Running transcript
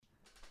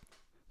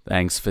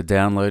Thanks for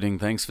downloading,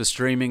 thanks for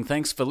streaming,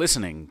 thanks for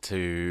listening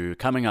to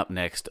Coming Up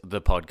Next,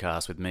 the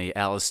podcast with me,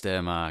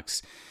 Alistair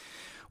Marks.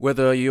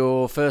 Whether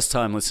you're first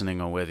time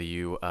listening or whether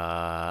you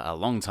are a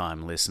long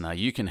time listener,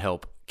 you can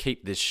help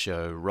keep this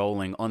show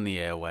rolling on the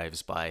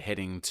airwaves by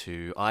heading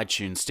to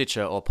iTunes,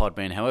 Stitcher or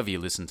Podbean, however you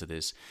listen to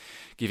this,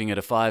 giving it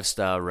a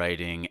 5-star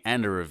rating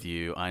and a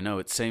review. I know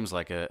it seems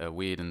like a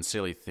weird and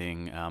silly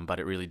thing, but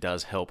it really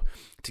does help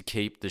to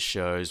keep the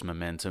show's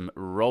momentum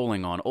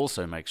rolling on.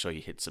 Also, make sure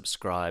you hit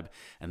subscribe,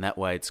 and that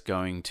way it's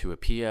going to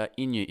appear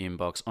in your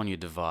inbox on your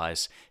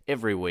device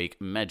every week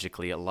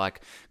magically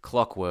like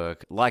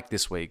clockwork, like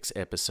this week's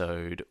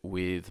episode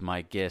with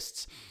my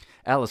guests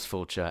Alice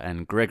Fulcher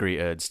and Gregory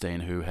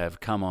Erdstein, who have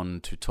come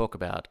on to talk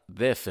about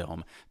their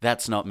film,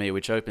 That's Not Me,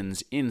 which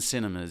opens in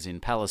cinemas, in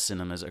Palace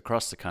Cinemas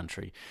across the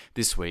country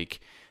this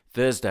week,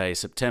 Thursday,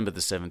 September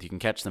the 7th. You can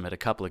catch them at a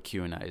couple of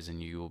Q&As, and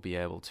you will be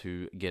able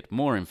to get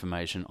more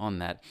information on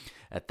that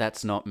at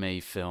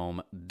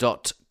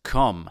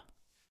that'snotmefilm.com.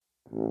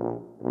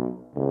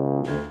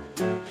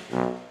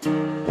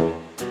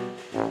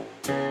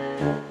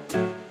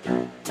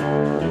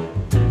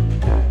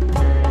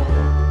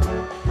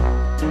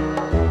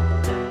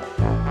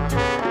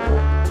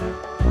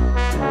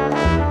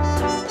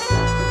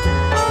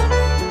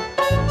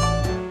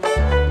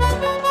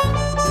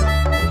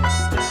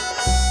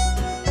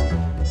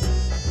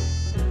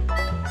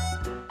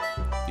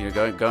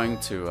 Going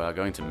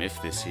to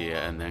MIFF this year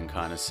and then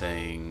kind of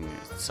seeing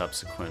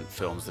subsequent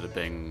films that are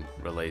being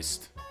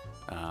released,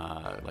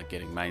 like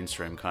getting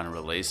mainstream kind of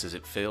releases,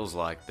 it feels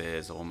like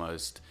there's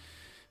almost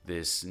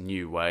this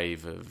new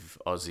wave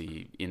of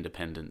Aussie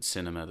independent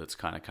cinema that's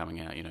kind of coming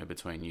out, you know,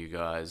 between you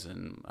guys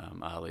and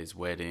Ali's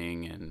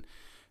Wedding and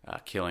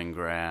Killing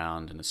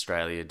Ground and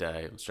Australia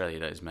Day.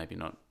 Australia Day is maybe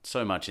not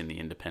so much in the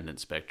independent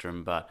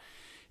spectrum, but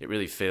it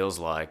really feels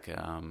like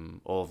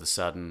all of a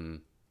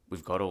sudden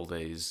we've got all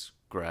these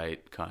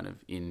great kind of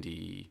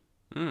indie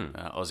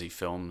Aussie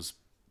films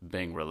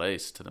being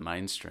released to the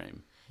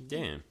mainstream.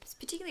 Yeah, it's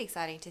particularly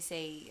exciting to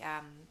see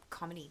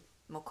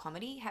more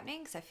comedy happening,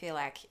 because I feel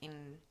like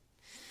in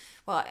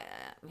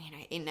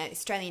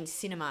Australian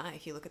cinema,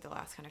 if you look at the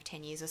last kind of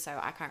 10 years or so,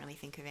 I can't really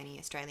think of any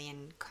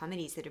Australian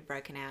comedies that have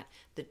broken out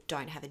that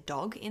don't have a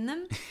dog in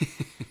them,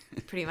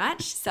 pretty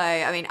much. So,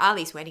 I mean,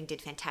 Ali's Wedding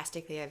did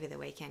fantastically over the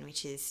weekend,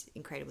 which is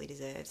incredibly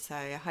deserved. So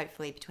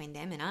hopefully between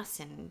them and us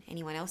and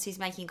anyone else who's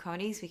making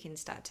comedies, we can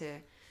start to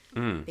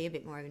be a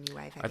bit more of a new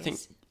wave, I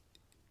guess.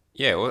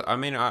 Yeah, well, I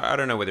mean, I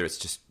don't know whether it's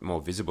just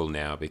more visible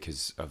now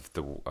because of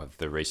the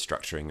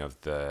restructuring of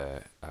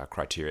the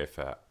criteria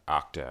for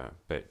ACTA,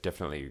 but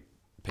definitely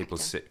people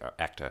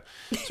ACTA.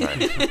 Sorry,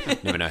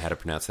 never know how to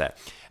pronounce that.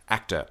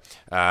 ACTA.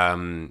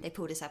 They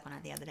pulled us up on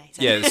it the other day.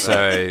 So. Yeah,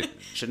 so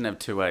shouldn't have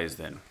two A's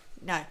then.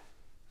 No.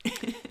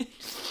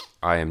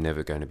 I am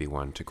never going to be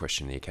one to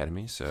question the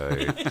Academy, so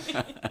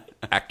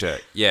ACTA.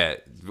 Yeah,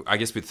 I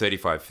guess with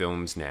 35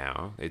 films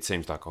now, it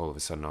seems like all of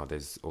a sudden,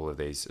 there's all of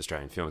these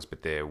Australian films,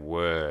 but there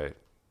were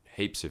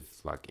heaps of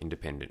like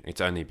independent. It's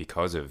only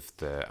because of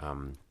the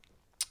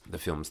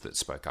films that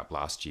spoke up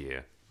last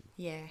year.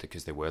 Yeah.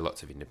 Because there were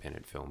lots of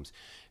independent films,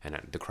 and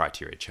the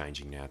criteria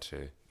changing now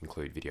to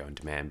include video on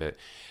demand. But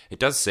it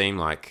does seem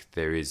like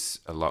there is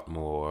a lot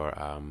more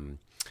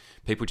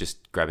people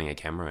just grabbing a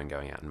camera and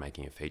going out and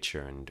making a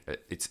feature, and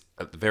it's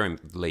at the very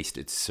least,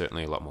 it's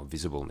certainly a lot more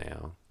visible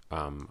now.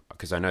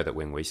 Because I know that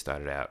when we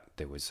started out,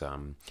 there was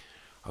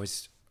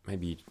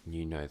maybe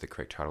you know the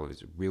correct title, it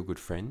was Real Good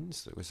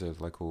Friends. It was a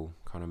local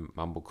kind of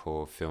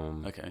mumblecore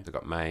film that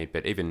got made.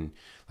 But even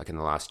like in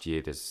the last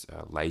year, there's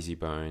Lazy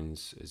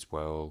Bones as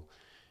well,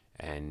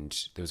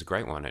 and there was a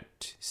great one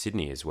at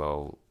Sydney as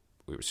well.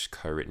 It was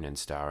co-written and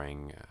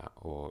starring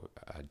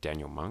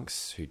Daniel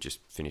Monks, who just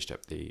finished up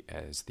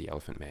as the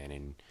Elephant Man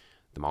in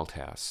The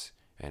Malthouse,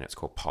 and it's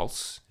called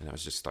Pulse, and that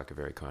was just like a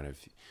very kind of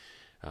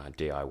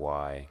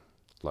DIY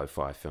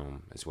lo-fi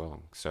film as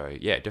well. So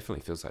yeah, it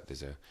definitely feels like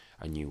there's a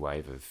new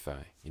wave of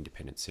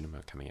independent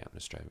cinema coming out in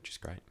Australia, which is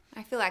great.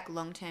 I feel like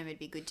long term it'd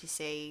be good to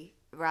see,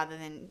 rather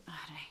than, I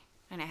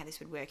don't know how this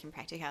would work in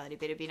practicality,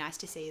 but it'd be nice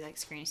to see like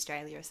Screen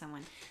Australia or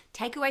someone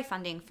take away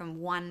funding from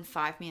one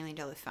 $5 million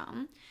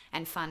film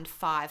and fund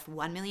 5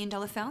 $1 million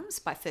films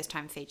by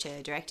first-time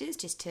feature directors,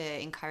 just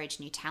to encourage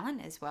new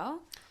talent as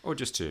well. Or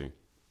just to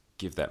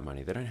give that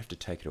money. They don't have to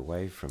take it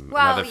away from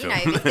another film. Well,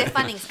 you know, if their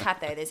funding's cut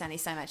though, there's only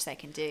so much they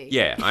can do.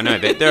 Yeah, I know.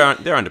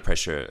 They're under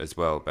pressure as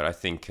well, but I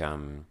think I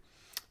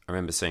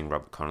remember seeing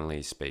Robert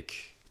Connolly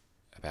speak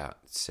about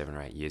 7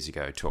 or 8 years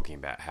ago talking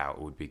about how it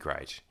would be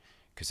great,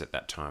 because at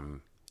that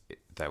time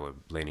they were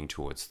leaning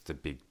towards the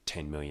big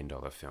 $10 million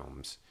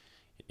films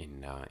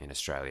in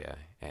Australia,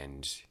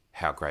 and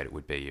how great it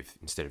would be if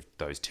instead of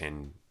those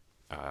the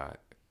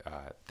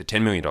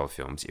 $10 million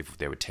films, if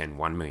there were 10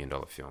 $1 million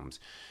films,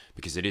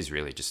 because it is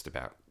really just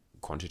about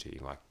quantity,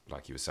 like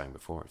you were saying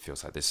before. It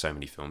feels like there's so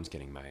many films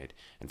getting made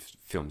and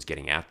films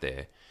getting out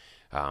there.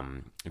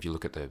 If you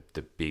look at the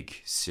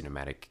big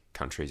cinematic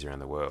countries around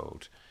the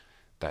world,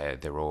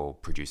 they're all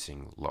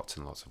producing lots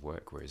and lots of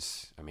work,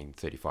 whereas, I mean,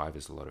 35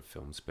 is a lot of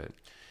films, but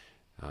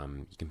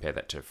You compare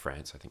that to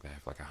France, I think they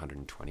have like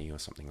 120 or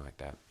something like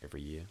that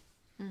every year.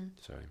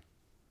 So,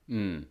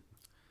 and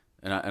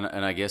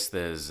I guess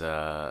there's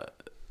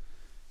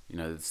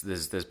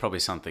there's probably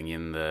something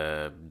in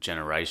the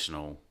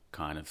generational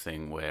kind of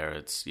thing where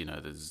it's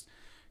there's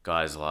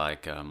guys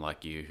like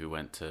you who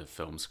went to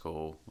film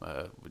school.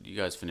 You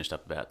guys finished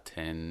up about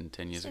 10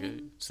 years ago,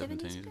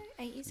 17 years ago,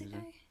 8 years ago.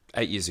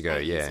 8 years ago,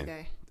 8 years yeah.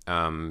 ago.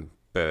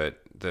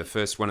 But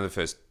one of the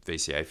first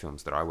VCA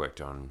films that I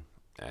worked on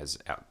as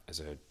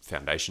a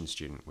foundation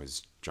student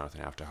was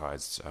Jonathan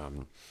Afterhide's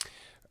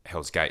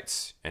Hell's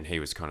Gates, and he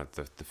was kind of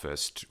the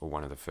first, or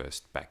one of the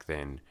first back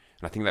then.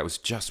 And I think that was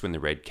just when the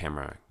Red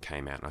camera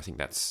came out, and I think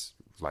that's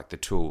like the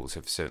tools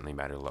have certainly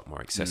made it a lot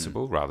more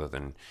accessible rather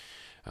than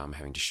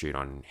having to shoot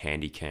on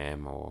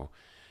Handycam or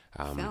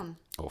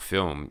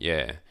film.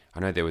 Yeah, I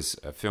know there was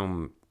a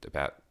film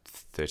about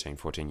 13,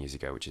 14 years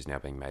ago, which is now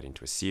being made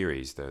into a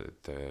series, The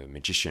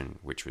Magician,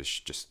 which was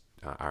just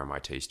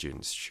RMIT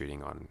students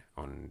shooting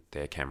on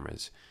their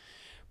cameras.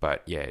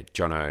 But yeah,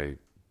 Jono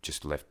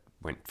just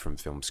went from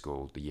film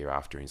school the year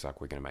after, and he's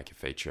like, we're going to make a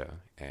feature.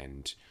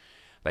 And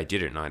they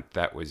did it. And I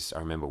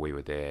remember we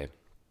were there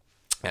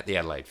at the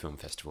Adelaide Film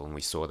Festival, and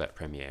we saw that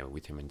premiere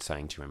with him and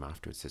saying to him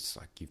afterwards, it's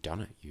like, you've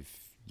done it.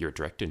 You're a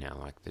director now.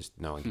 Like, there's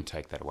no one can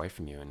take that away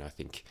from you. And I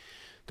think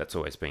that's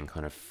always been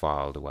kind of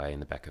filed away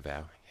in the back of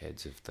our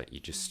heads, of that you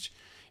just,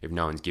 if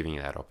no one's giving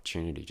you that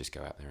opportunity, just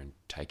go out there and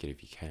take it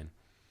if you can.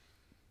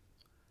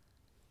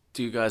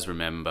 Do you guys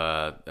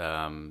remember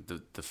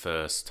the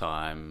first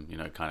time,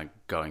 kind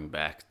of going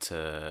back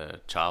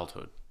to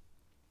childhood?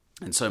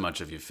 And so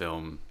much of your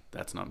film,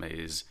 That's Not Me,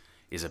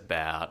 is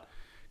about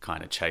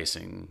kind of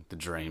chasing the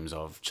dreams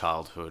of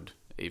childhood,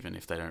 even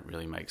if they don't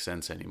really make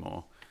sense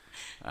anymore.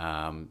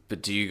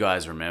 But do you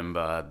guys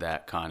remember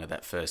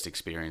that first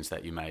experience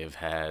that you may have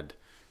had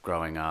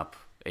growing up,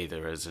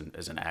 either as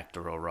an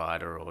actor or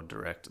writer or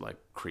director, like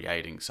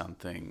creating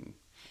something?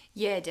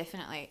 Yeah,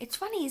 definitely. It's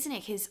funny, isn't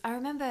it? Because I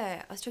remember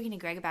I was talking to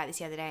Greg about this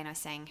the other day, and I was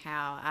saying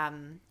how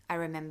I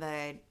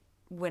remember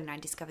when I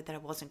discovered that I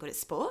wasn't good at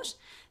sport.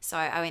 So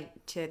I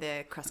went to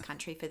the cross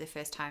country for the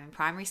first time in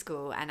primary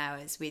school, and I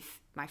was with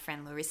my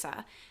friend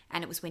Larissa,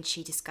 and it was when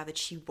she discovered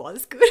she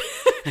was good.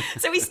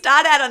 So we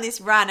started out on this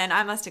run, and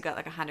I must have got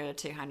like 100 or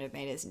 200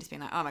 meters and just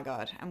been like, oh my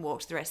God, and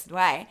walked the rest of the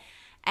way.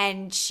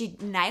 And she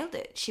nailed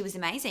it. She was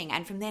amazing.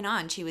 And from then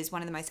on, she was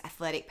one of the most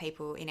athletic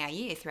people in our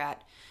year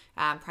throughout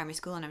primary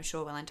school, and I'm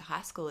sure well into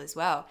high school as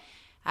well.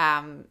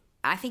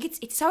 I think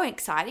it's so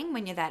exciting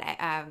when you're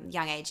that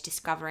young age,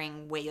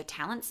 discovering where your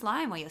talents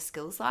lie and where your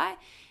skills lie.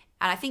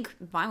 And I think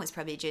mine was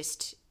probably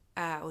just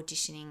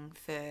auditioning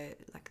for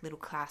like little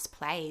class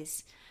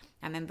plays.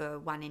 I remember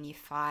one in year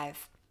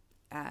 5.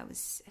 I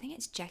think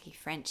it's Jackie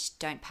French,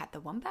 Don't Pat the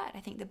Wombat, I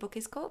think the book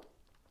is called.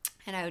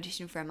 And I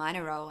auditioned for a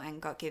minor role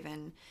and got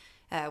given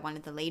one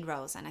of the lead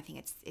roles. And I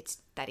think it's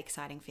that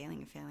exciting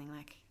feeling of feeling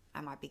like I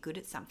might be good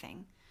at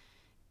something.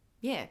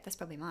 Yeah, that's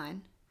probably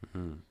mine.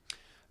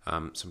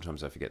 Mm-hmm.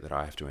 Sometimes I forget that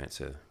I have to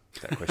answer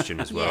that question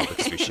as well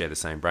because we share the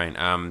same brain.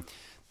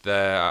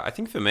 I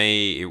think for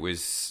me it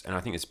was, and I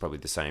think it's probably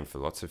the same for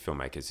lots of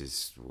filmmakers,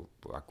 is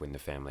like when the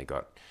family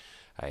got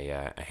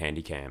a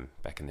Handycam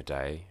back in the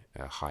day,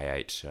 a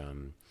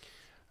Hi8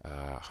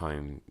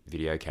 home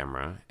video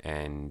camera,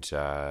 and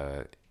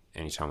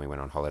anytime we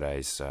went on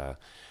holidays,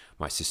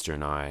 my sister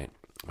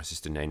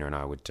Nina and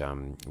I would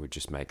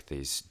just make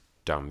these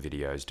dumb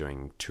videos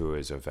doing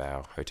tours of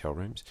our hotel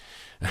rooms.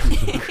 I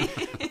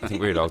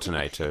think we would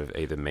alternate of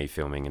either me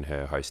filming and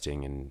her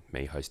hosting, and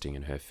me hosting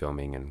and her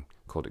filming, and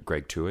called it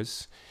Greg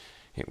Tours.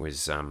 It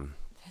was so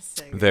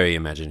very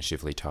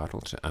imaginatively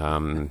titled.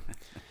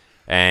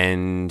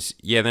 And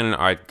yeah, then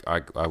I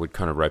would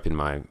kind of rope in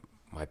my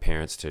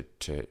parents to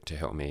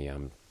help me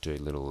do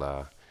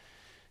little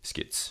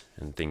skits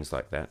and things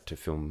like that, to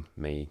film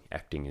me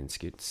acting in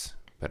skits.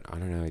 But I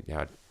don't know,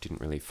 I didn't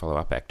really follow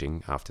up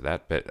acting after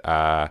that. But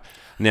and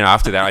then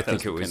after that, I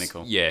think it was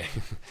pinnacle. Yeah.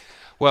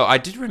 Well, I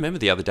did remember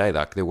the other day,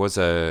 like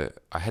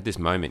I had this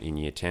moment in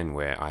year 10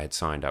 where I had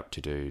signed up to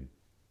do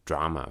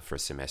drama for a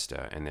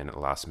semester, and then at the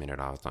last minute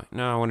I was like,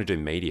 no, I want to do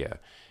media.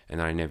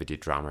 And then I never did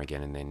drama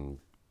again, and then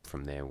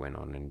from there went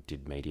on and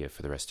did media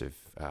for the rest of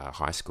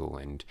high school.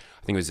 And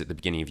I think it was at the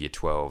beginning of year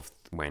 12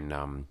 when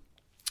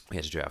we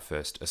had to do our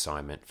first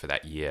assignment for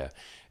that year,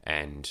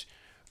 and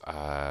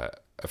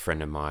a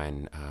friend of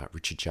mine,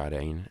 Richard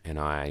Jardine, and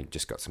I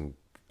just got some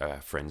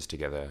friends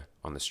together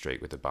on the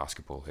street with a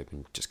basketball hoop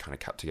and just kind of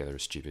cut together a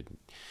stupid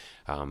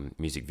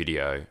music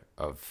video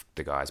of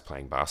the guys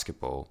playing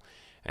basketball.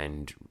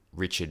 And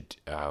Richard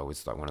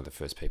was like one of the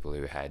first people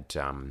who had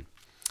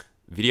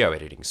video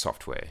editing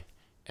software.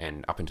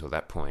 And up until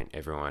that point,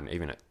 everyone,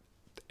 even at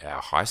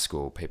our high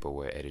school, people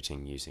were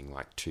editing using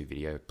like 2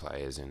 video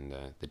players and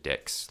the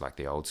decks, like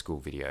the old school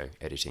video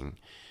editing.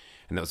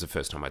 And that was the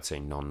first time I'd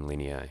seen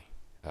non-linear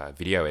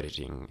video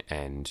editing.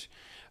 And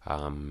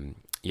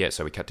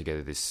so we cut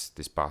together this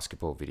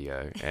basketball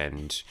video,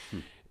 and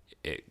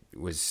it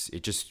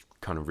just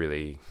kind of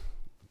really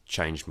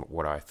changed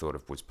what I thought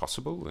of was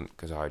possible. And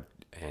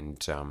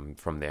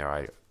from there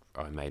I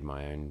I made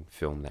my own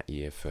film that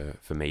year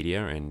for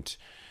media, and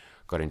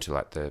got into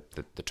like the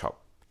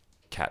top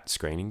cat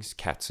screenings.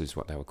 Cats is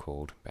what they were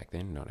called back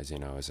then, not as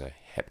in I was a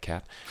hep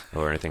cat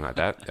or anything like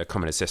that. A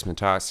common assessment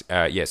task.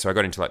 So I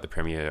got into like the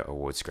Premier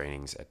Award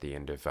screenings at the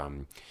end of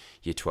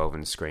year 12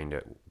 and screened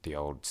at the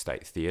old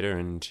State Theatre,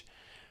 and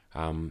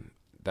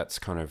that's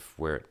kind of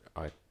where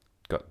I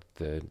got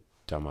the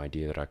dumb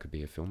idea that I could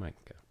be a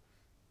filmmaker.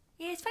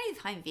 Yeah, it's funny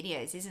with home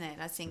videos, isn't it?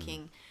 I was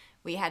thinking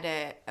we had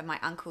my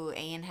uncle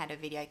Ian had a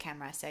video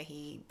camera, so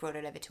he brought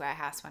it over to our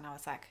house when I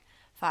was like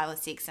 5 or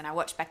 6, and I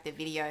watched back the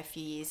video a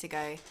few years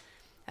ago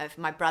of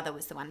my brother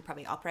was the one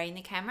probably operating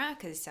the camera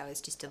because I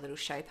was just a little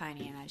show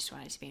pony and I just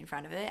wanted to be in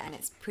front of it, and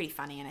it's pretty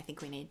funny, and I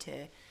think we need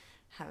to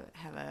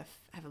have a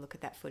look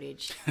at that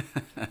footage.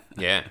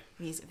 Yeah.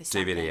 Use it for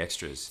DVD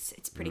something. It's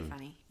It's pretty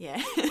funny.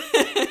 Yeah.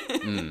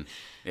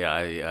 Yeah,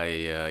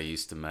 I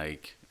used to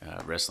make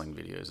wrestling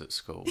videos at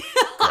school.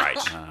 Great.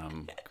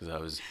 Because I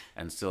was,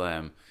 and still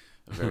am,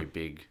 a very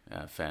big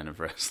fan of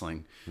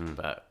wrestling.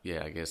 But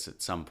yeah, I guess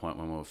at some point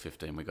when we were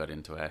 15, we got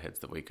into our heads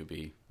that we could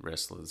be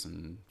wrestlers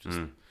and just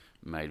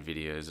made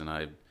videos. And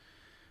I'm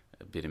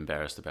a bit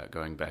embarrassed about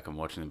going back and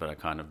watching them, but I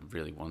kind of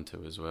really want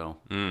to as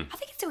well. I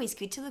think it's always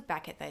good to look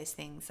back at those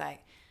things.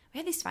 Like, we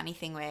had this funny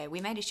thing where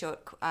we made a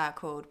short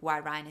called Why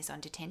Ryan is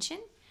on Detention.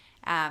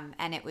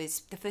 And it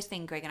was the first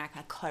thing Greg and I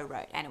kind of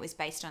co-wrote, and it was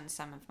based on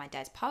some of my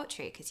dad's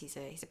poetry because he's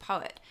a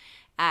poet.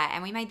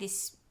 And we made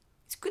this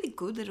really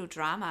good little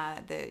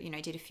drama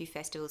that, did a few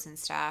festivals and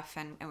stuff,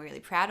 and we're really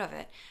proud of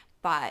it.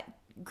 But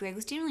Greg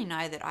didn't really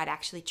know that I'd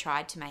actually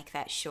tried to make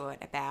that short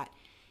about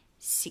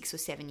 6 or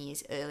 7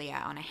 years earlier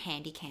on a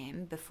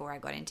Handycam before I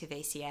got into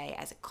VCA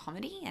as a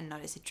comedy and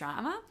not as a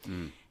drama.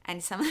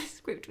 And some of the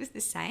script was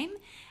the same.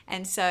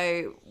 And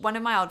so one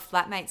of my old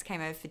flatmates came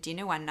over for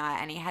dinner one night,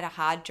 and he had a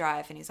hard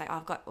drive, and he's like,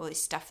 I've got all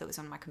this stuff that was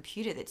on my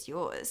computer that's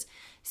yours.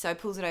 So I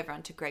pulls it over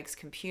onto Greg's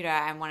computer,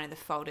 and one of the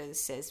folders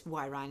says,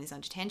 Why Ryan is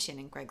on Detention.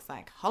 And Greg's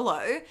like,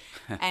 hello,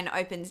 and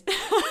opens. And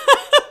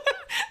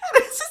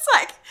it's just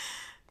like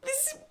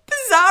this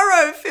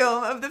bizarro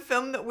film of the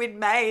film that we'd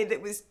made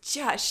that was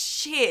just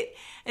shit.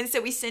 And so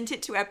we sent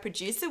it to our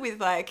producer with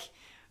like,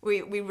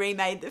 we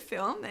remade the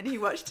film, and he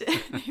watched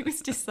it, and he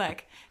was just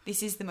like,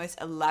 this is the most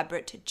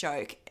elaborate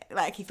joke.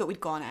 Like, he thought we'd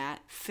gone out,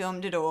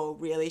 filmed it all,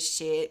 really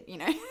shit, So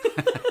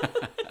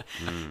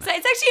it's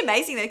actually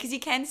amazing though, because you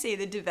can see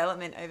the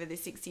development over the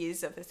 6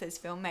 years of us as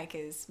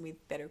filmmakers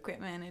with better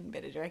equipment and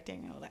better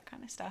directing and all that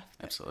kind of stuff.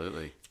 But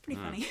Absolutely. it's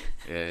pretty funny.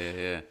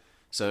 Yeah.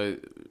 So,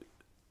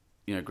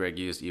 Greg,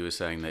 you were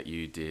saying that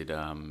you did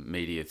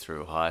media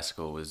through high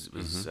school. Was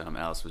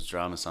Alice, was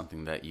drama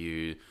something that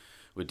you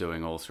were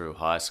doing all through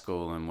high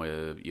school, and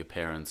were your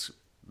parents,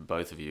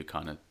 both of you,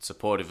 kind of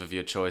supportive of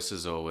your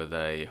choices, or were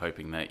they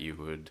hoping that you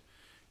would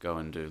go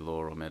and do law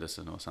or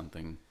medicine or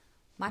something?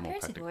 My more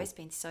parents practical? have always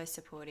been so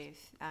supportive.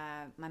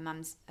 My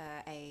mum's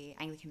a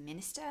Anglican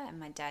minister, and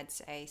my dad's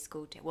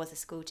was a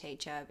school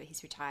teacher, but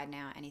he's retired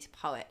now, and he's a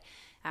poet.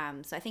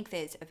 So I think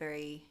there's a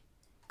very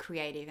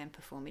creative and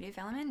performative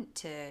element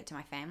to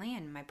my family,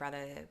 and my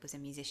brother was a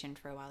musician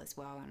for a while as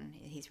well, and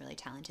he's really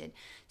talented.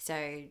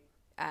 So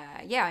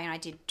I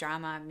did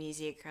drama,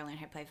 music. I learned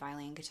how to play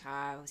violin,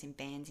 guitar. I was in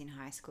bands in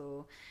high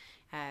school.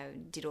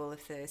 Did all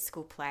of the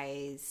school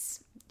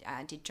plays.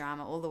 Did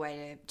drama all the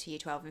way to year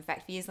 12. In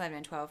fact, for years 11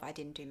 and 12, I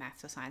didn't do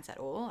maths or science at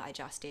all. I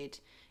just did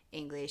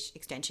English,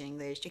 extension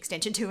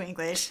 2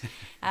 English,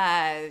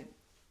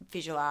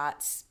 visual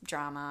arts,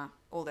 drama,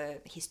 all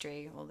the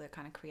history, all the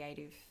kind of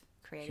creative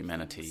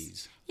Humanities.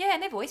 things. Yeah,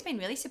 and they've always been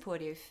really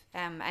supportive.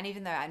 And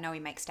even though I know we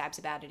make stabs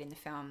about it in the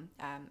film,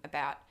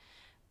 about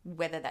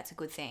whether that's a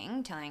good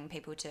thing, telling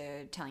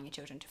your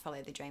children to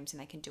follow their dreams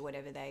and they can do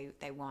whatever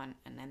they want,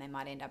 and then they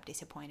might end up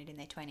disappointed in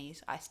their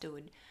 20s, I still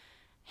would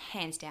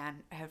hands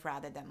down have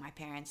rather that my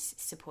parents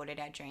supported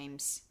our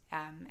dreams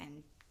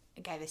and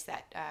gave us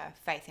that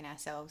faith in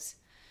ourselves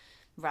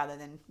rather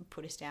than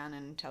put us down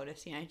and told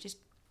us, just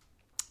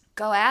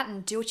go out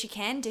and do what you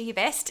can, do your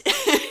best.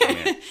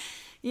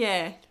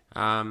 Yeah.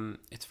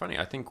 It's funny.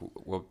 I think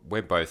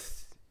we're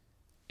both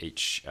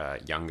each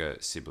younger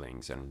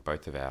siblings, and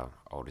both of our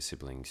older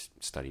siblings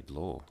studied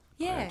law.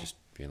 Yeah. I just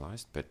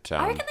realised. But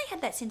I reckon they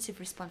had that sense of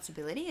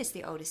responsibility as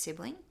the older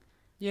sibling.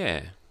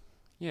 Yeah.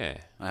 I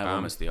have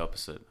almost the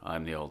opposite.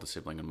 I'm the older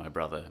sibling, and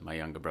my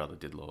younger brother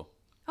did law.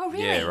 Oh,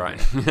 really? Yeah,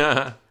 right.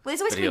 Well,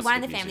 there's always But he been also one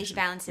in did the family to musician.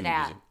 balance it Music.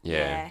 out.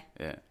 Yeah.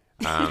 Yeah.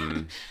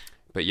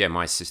 But yeah,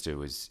 my sister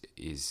was.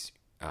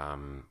 Hi,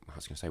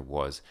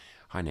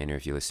 Nana,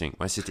 if you're listening.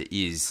 My sister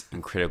is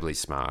incredibly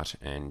smart,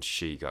 and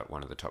she got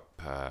one of the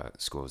top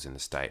scores in the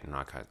state, and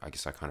I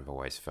guess I kind of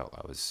always felt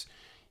I was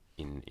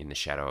in the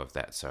shadow of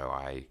that, so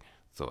I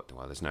thought,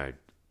 well,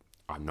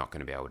 I'm not going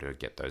to be able to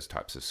get those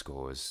types of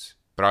scores.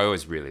 But I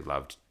always really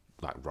loved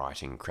like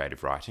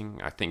creative writing.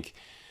 I think,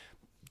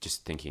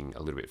 just thinking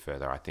a little bit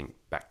further, I think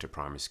back to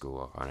primary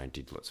school, I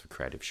did lots of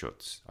creative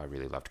shorts. I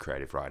really loved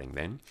creative writing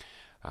then.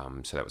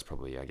 So that was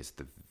probably, I guess,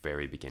 the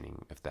very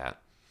beginning of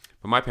that.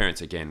 But my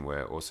parents, again,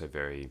 were also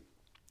very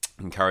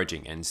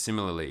encouraging. And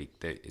similarly,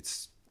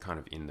 it's kind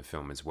of in the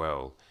film as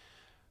well.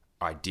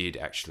 I did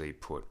actually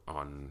put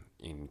on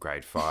in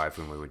grade 5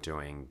 when we were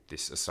doing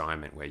this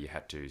assignment where you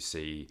had to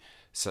say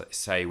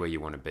where you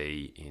want to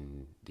be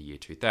in the year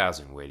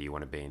 2000, where do you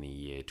want to be in the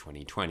year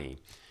 2020.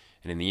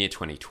 And in the year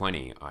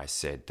 2020, I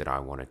said that I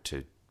wanted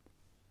to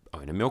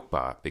own a milk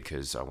bar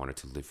because I wanted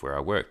to live where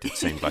I worked. It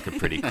seemed like a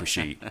pretty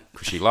cushy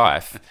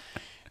life.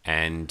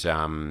 And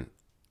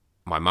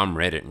my mum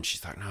read it and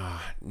she's like,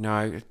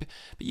 no, but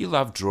you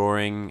love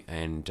drawing.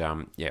 And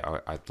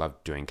I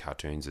love doing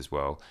cartoons as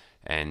well.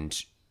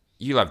 And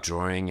you love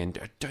drawing, and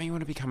don't you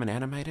want to become an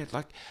animator?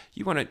 Like,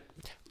 you want to,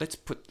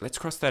 let's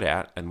cross that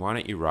out. And why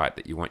don't you write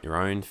that you want your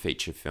own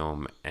feature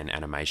film and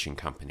animation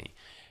company?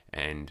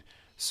 And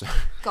so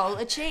goal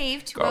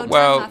achieved.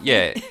 Well,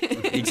 yeah,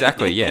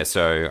 exactly. Yeah.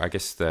 So I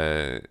guess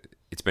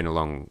it's been a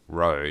long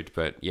road,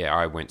 but yeah,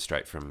 I went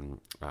straight from,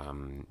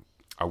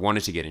 I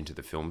wanted to get into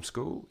the film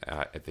school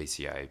at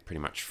VCA pretty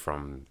much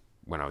from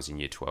when I was in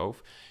year 12.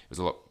 It was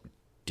a lot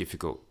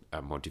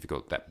more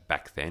difficult that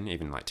back then,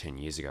 even like 10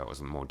 years ago, it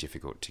was more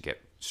difficult to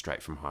get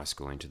straight from high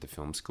school into the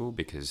film school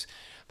because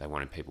they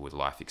wanted people with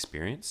life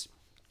experience,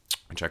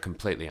 which I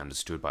completely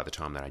understood by the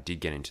time that I did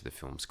get into the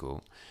film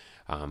school.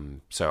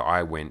 So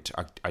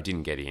I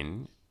didn't get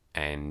in,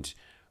 and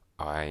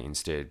I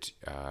instead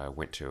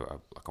went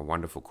to a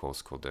wonderful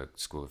course called the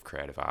School of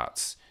Creative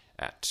Arts,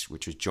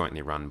 which was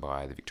jointly run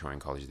by the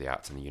Victorian College of the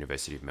Arts and the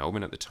University of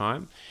Melbourne at the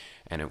time.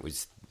 And it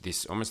was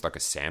this almost like a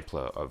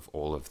sampler of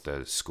all of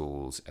the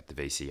schools at the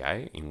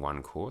VCA in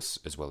one course,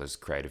 as well as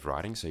creative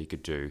writing. So you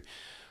could do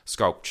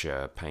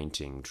sculpture,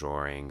 painting,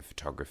 drawing,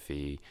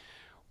 photography,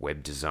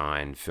 web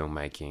design,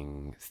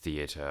 filmmaking,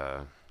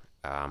 theatre,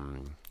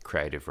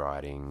 creative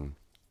writing.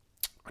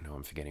 I know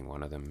I'm forgetting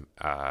one of them.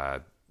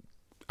 Art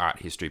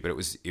history, but it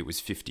was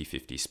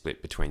 50-50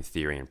 split between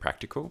theory and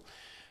practical.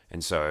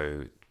 And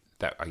so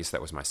I guess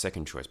that was my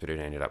second choice, but it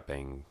ended up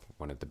being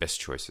one of the best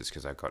choices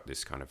because I got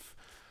this kind of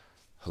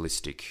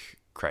holistic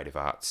creative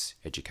arts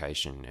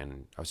education.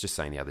 And I was just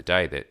saying the other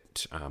day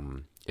that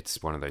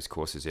it's one of those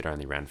courses it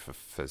only ran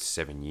for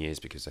 7 years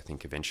because I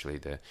think eventually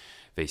the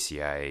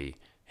VCA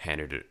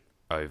handed it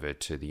over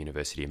to the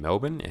University of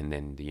Melbourne, and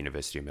then the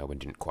University of Melbourne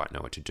didn't quite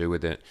know what to do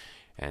with it.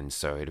 And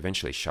so it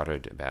eventually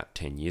shuttered about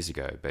 10 years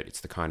ago. But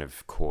it's the kind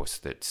of course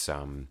that's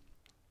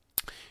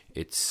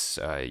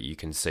you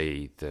can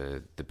see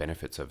the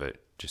benefits of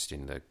it just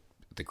in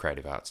the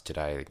creative arts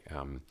today.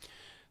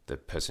 The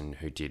person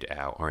who did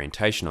our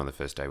orientation on the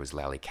first day was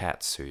Lally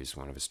Katz, who's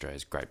one of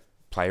Australia's great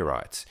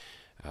playwrights.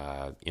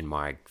 In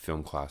my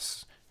film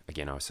class,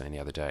 again, I was saying the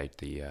other day,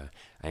 the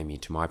Amy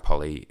to my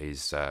Polly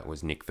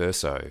was Nick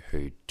Verso,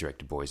 who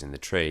directed Boys in the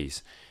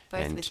Trees.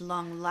 Both with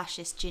long,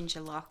 luscious ginger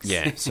locks.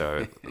 Yeah,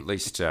 so at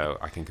least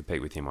I can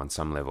compete with him on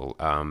some level.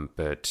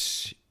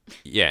 But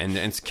yeah,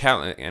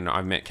 and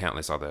I've met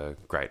countless other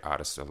great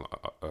artists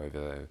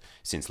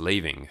since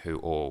leaving who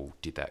all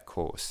did that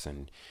course,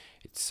 and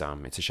it's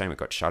a shame it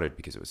got shuttered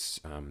because it was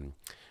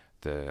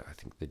I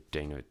think the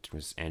dean of it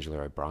was Angela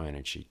O'Brien,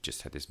 and she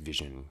just had this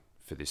vision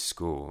for this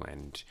school,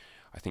 and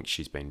I think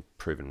she's been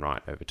proven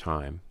right over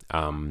time.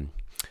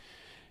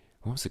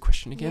 What was the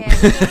question again? Yeah,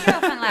 we go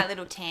off on like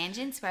little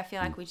tangents where I feel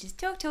like we just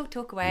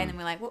talk away, and then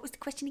we're like, what was the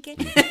question again?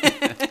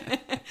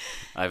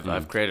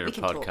 I've created a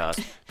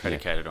podcast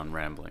predicated on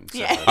rambling. So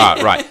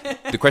right.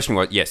 The question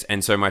was, yes.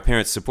 And so my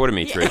parents supported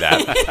me through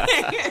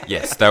that.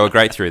 Yes, they were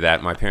great through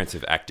that. My parents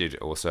have acted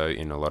also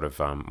in a lot of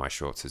my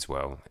shorts as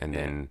well. And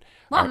then...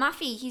 Well,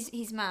 Muffy,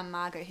 his mum,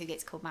 Margaret, who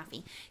gets called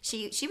Muffy,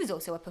 she was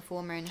also a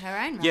performer in her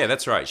own right. Yeah,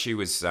 that's right. She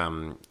was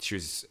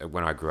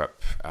when I grew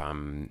up,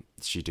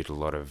 she did a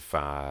lot of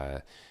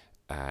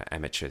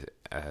amateur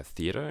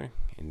theatre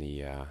in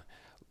the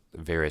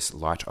various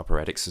light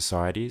operatic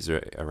societies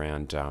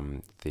around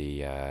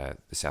the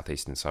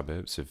southeastern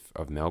suburbs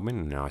of Melbourne,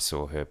 and I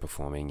saw her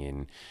performing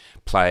in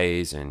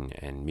plays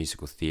and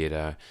musical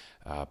theatre.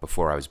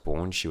 Before I was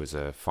born, she was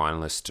a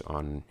finalist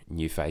on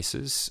New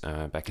Faces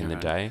back in the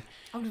day.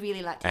 I would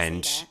really like to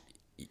see that.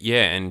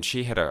 Yeah, and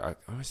she had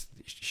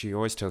she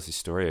always tells this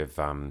story of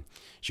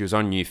she was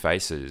on New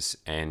Faces,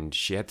 and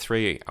she had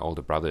 3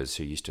 older brothers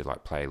who used to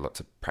like play lots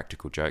of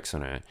practical jokes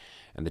on her.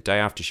 And the day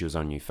after she was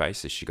on New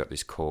Faces, she got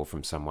this call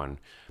from someone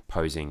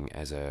posing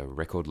as a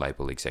record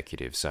label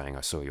executive saying,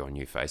 "I saw you on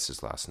New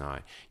Faces last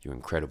night. You're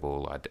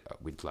incredible.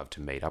 We'd love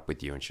to meet up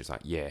with you." And she was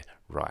like, "Yeah,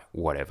 right,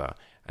 whatever,"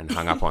 and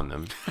hung up on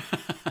them.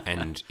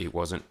 And it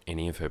wasn't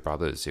any of her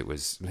brothers. It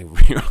was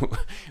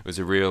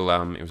a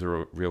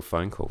real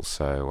phone call.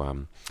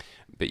 So,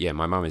 but yeah,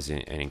 my mum is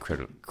an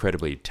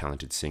incredibly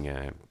talented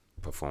singer,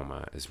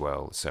 performer as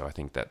well. So I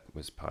think that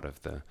was part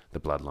of the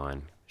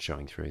bloodline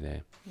showing through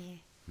there. Yeah.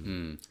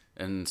 Mm.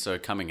 And so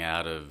coming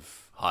out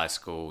of high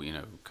school,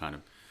 kind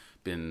of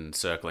been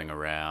circling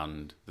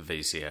around the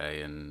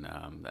VCA, and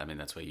I mean,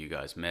 that's where you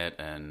guys met,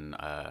 and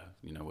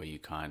where you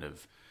kind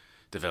of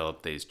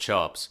developed these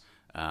chops.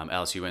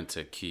 Alice, you went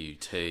to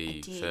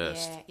QUT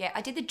first. Yeah,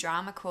 I did the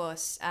drama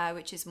course,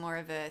 which is more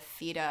of a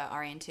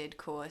theatre-oriented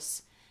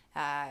course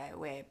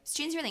where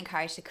students are really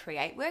encouraged to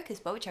create work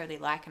as well, which I really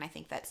like, and I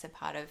think that's a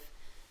part of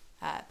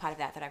part of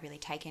that I've really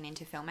taken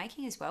into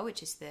filmmaking as well,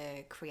 which is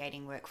the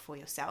creating work for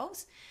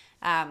yourselves.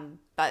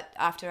 But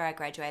after I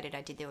graduated,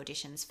 I did the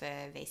auditions for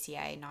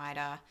VCA,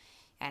 NIDA,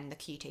 and the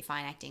QT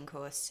Fine Acting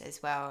course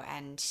as well.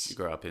 And You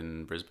grew up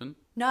in Brisbane?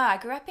 no, I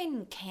grew up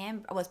in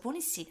Canberra. I was born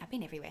in Sydney. I've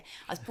been everywhere.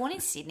 I was born in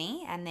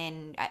Sydney, and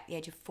then at the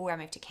age of 4, I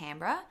moved to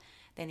Canberra.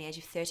 Then at the age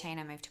of 13,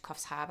 I moved to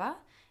Coffs Harbour.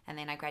 And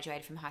then I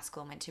graduated from high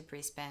school and went to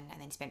Brisbane,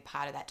 and then spent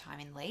part of that time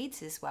in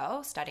Leeds as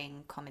well,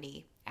 studying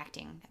comedy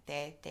acting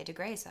at their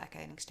degree, so like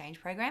an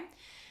exchange program.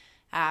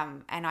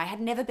 And I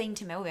had never been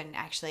to Melbourne,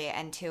 actually,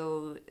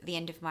 until the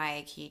end of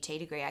my QT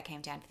degree. I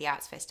came down to the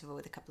Arts Festival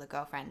with a couple of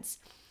girlfriends,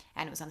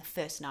 and it was on the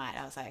first night.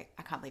 I was like,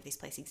 I can't believe this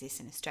place exists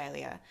in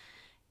Australia.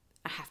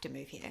 I have to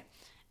move here.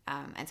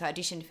 And so I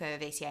auditioned for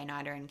VCA,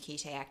 NIDA and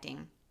QT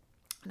acting,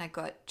 and I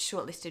got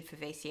shortlisted for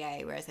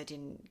VCA, whereas I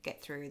didn't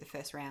get through the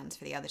first rounds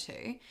for the other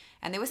two.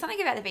 And there was something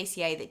about the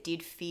VCA that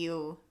did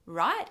feel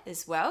right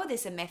as well.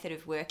 There's a method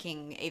of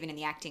working, even in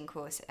the acting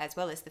course as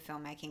well as the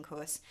filmmaking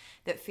course,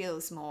 that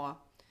feels more...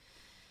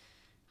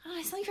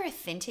 there's something very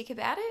authentic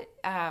about it.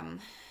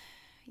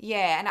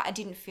 Yeah, and I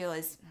didn't feel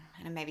as...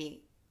 And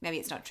maybe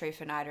it's not true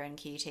for NIDA and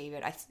QT,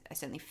 but I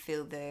certainly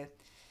feel the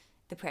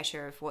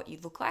pressure of what you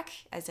look like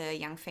as a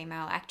young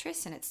female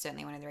actress, and it's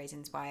certainly one of the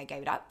reasons why I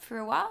gave it up for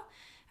a while.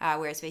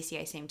 Whereas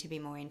VCA seemed to be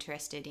more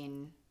interested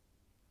in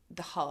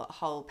the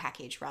whole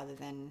package rather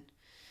than...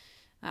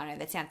 I don't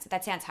know,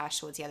 that sounds harsh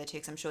towards the other two,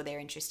 because I'm sure they're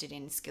interested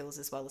in skills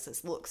as well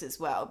as looks as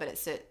well, but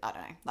it's, I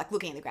don't know, like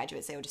looking at the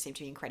graduates, they all just seem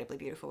to be incredibly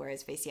beautiful,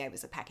 whereas VCA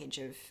was a package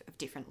of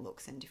different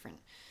looks and different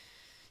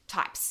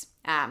types.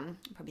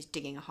 Probably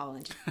digging a hole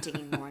and just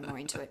digging more and more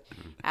into it.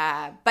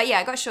 But yeah,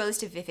 I got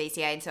shortlisted for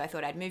VCA, and so I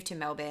thought I'd move to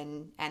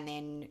Melbourne and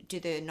then do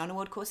the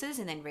non-award courses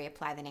and then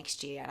reapply the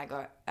next year. And I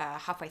got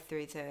halfway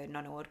through the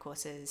non-award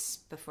courses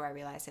before I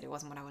realised that it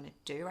wasn't what I wanted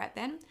to do right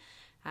then.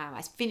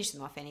 I finished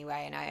them off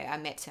anyway, and I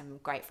met some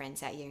great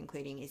friends that year,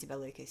 including Isabel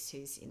Lucas,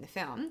 who's in the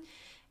film.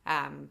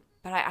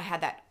 But I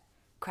had that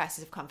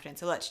crisis of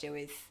confidence, a lot to do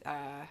with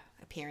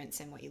appearance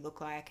and what you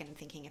look like, and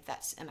thinking if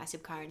that's a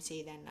massive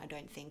currency, then I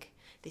don't think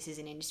this is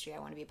an industry I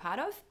want to be a part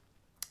of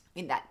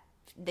in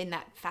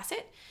that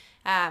facet.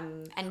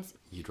 And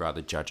You'd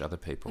rather judge other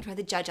people. I'd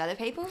rather judge other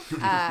people.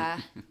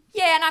 Yeah,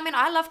 and I mean,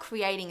 I love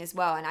creating as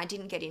well, and I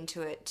didn't get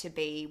into it to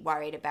be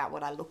worried about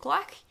what I look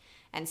like.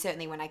 And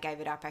certainly when I gave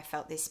it up, I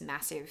felt this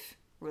massive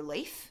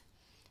relief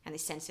and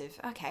this sense of,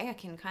 okay, I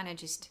can kind of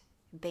just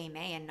be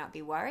me and not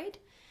be worried.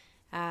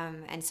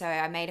 And so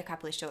I made a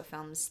couple of short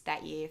films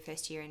that year,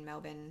 first year in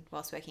Melbourne,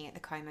 whilst working at the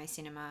Como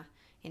Cinema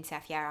in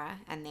South Yarra,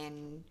 and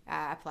then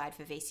applied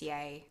for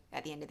VCA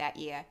at the end of that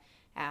year.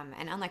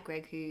 And unlike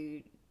Greg,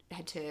 who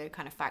had to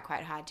kind of fight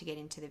quite hard to get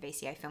into the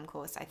VCA film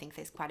course, I think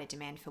there's quite a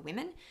demand for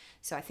women.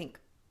 So I think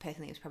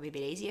personally it was probably a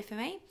bit easier for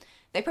me.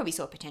 They probably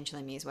saw potential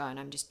in me as well, and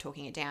I'm just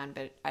talking it down,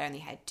 but I only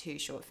had 2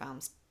 short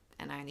films,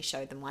 and I only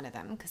showed them one of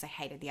them because I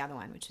hated the other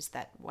one, which was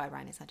that Why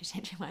Ryan Is Not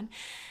Attention one.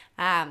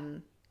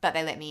 But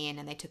they let me in,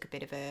 and they took a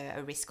bit of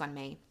a risk on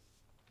me.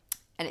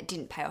 And it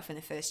didn't pay off in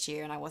the first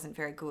year, and I wasn't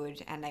very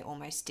good, and they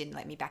almost didn't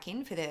let me back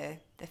in for the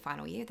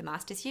final year, the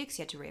master's year, because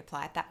you had to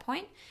reapply at that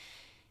point.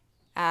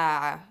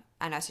 And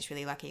I was just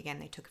really lucky again.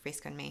 They took a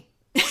risk on me.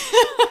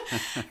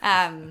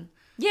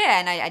 Yeah,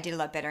 and I did a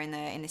lot better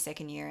in the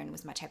second year and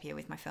was much happier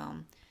with my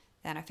film.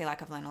 And I feel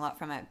like I've learned a lot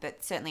from it.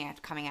 But certainly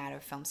after coming out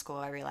of film school,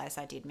 I realised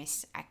I did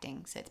miss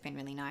acting. So it's been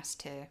really nice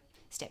to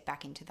step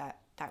back into that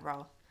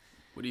role.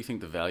 What do you think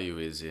the value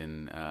is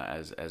in,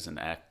 as an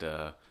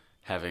actor,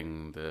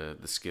 having the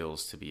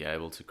skills to be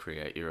able to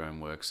create your own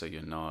work, so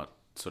you're not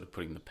sort of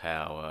putting the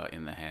power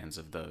in the hands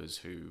of those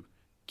who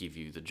give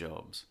you the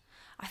jobs?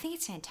 I think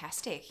it's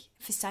fantastic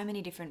for so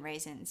many different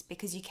reasons,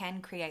 because you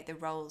can create the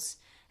roles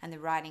and the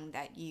writing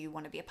that you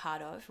want to be a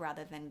part of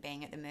rather than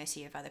being at the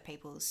mercy of other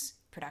people's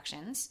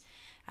productions.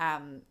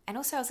 And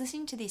also I was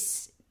listening to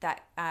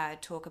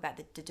that talk about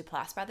the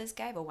Duplass brothers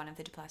gave, or one of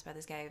the Duplass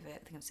brothers gave, I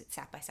think it was at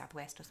South by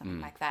Southwest or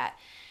something like that,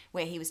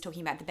 where he was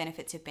talking about the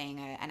benefits of being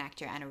an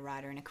actor and a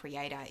writer and a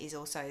creator is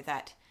also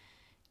that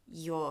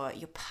you're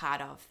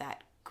part of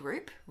that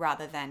group,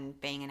 rather than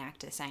being an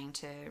actor saying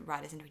to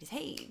writers and directors,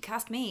 hey,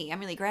 cast me,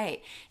 I'm really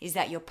great, is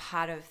that you're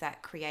part of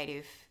that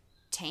creative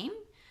team.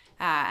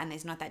 And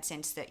there's not that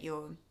sense that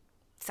you're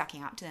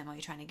sucking up to them or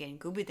you're trying to get in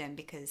good with them,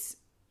 because,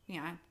 you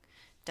know,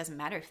 it doesn't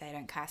matter if they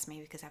don't cast me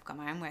because I've got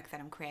my own work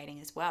that I'm creating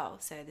as well.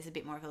 So there's a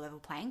bit more of a level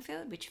playing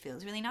field, which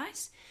feels really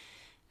nice.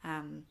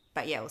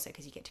 But yeah, also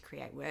because you get to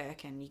create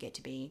work and you get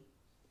to be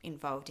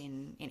involved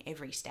in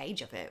every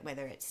stage of it,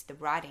 whether it's the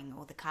writing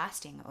or the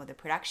casting or the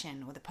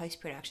production or the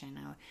post-production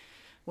or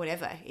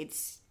whatever.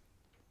 It's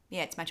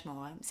much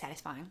more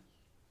satisfying.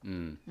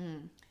 And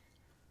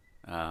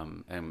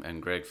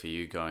Greg, for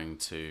you going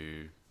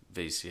to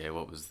VCA,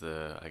 what was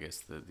the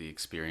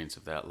experience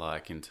of that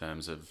like in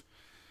terms of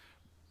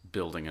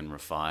building and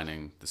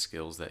refining the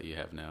skills that you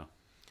have now?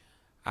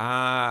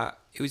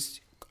 It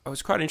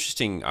was quite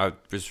interesting. I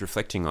was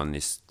reflecting on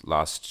this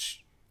last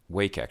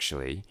week,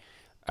 actually,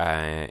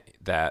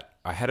 that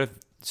I had a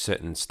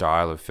certain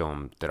style of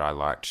film that I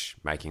liked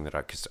making,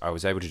 because I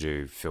was able to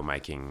do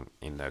filmmaking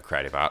in the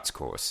creative arts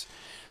course.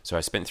 So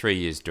I spent 3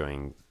 years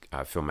doing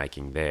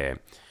filmmaking there,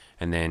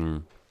 and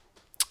then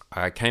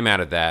I came out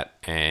of that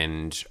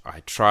and I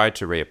tried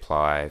to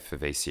reapply for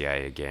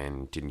VCA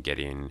again, didn't get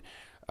in,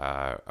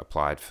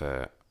 applied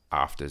for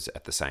AFTRS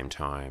at the same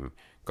time,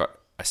 got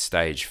a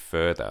stage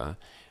further,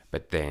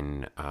 but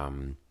then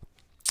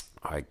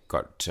I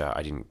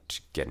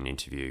didn't get an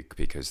interview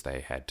because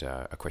they had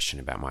a question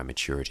about my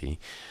maturity,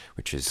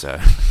 which is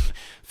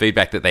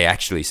feedback that they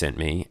actually sent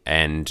me,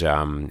 and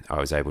I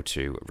was able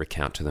to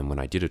recount to them when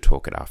I did a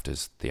talk at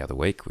AFTRS the other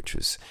week, which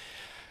was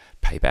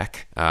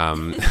payback.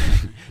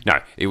 No,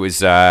 it was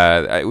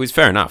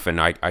fair enough,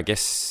 and I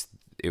guess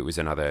it was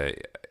another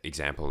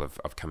example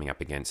of coming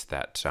up against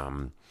that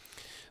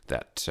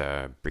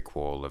brick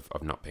wall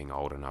of not being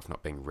old enough,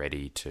 not being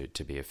ready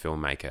to be a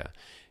filmmaker.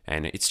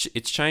 And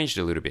it's changed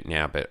a little bit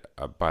now, but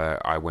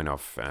I went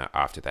off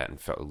after that and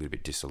felt a little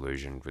bit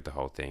disillusioned with the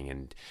whole thing,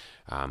 and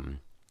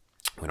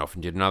went off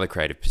and did another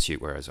creative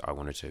pursuit, whereas I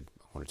wanted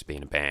to be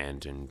in a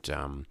band,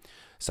 and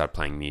started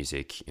playing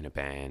music in a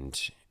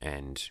band.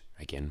 And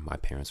again, my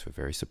parents were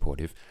very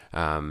supportive,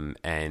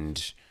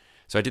 and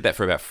so I did that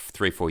for about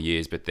 3-4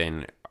 years. But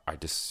then I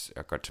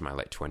got to my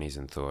late 20s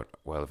and thought,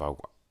 well,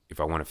 if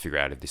I want to figure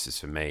out if this is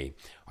for me,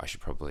 I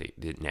should probably,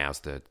 now's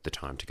the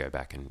time to go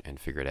back and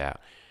figure it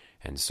out.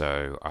 And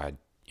so I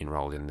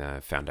enrolled in the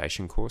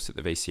foundation course at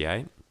the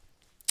VCA,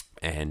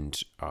 and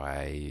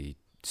I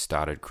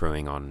started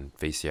crewing on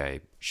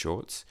VCA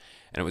shorts.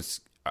 And it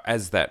was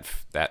as that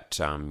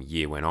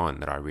year went on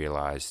that I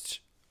realised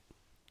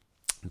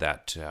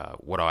that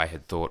what I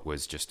had thought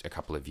was just a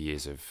couple of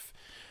years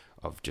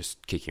of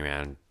just kicking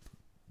around,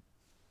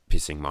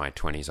 pissing my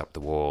 20s up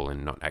the wall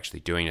and not actually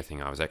doing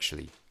anything, I was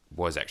actually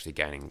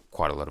gaining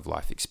quite a lot of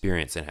life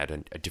experience and had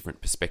a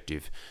different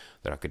perspective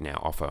that I could now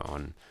offer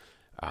on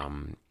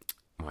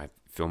my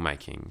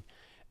filmmaking.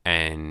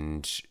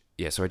 And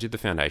yeah, so I did the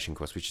foundation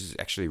course, which is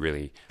actually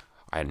really,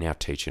 I now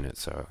teach in it,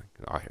 so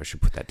I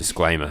should put that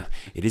disclaimer.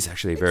 It is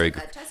actually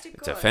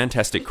it's a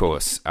fantastic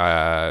course,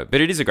 but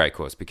it is a great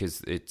course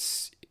because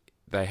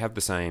they have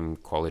the same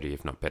quality,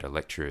 if not better,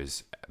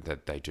 lecturers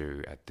that they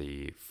do at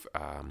the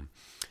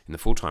in the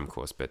full-time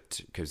course, but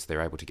because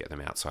they're able to get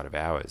them outside of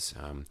hours,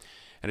 and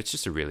it's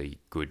just a really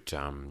good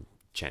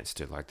chance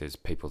to, like, there's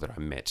people that I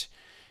met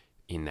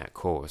in that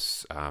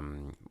course,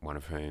 one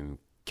of whom,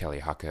 Kelly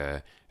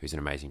Hucker, who's an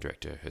amazing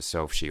director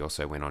herself. She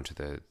also went on to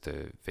the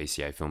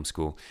VCA Film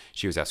School.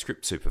 She was our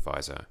script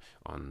supervisor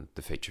on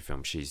the feature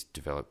film. She's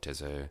developed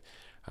as an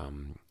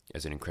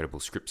incredible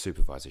script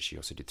supervisor. She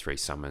also did 3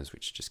 Summers,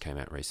 which just came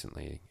out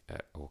recently,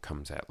 or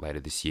comes out later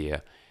this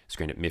year,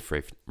 screened at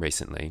MIFF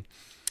recently.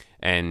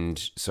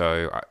 And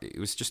so it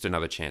was just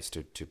another chance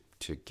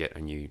to get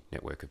a new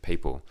network of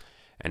people.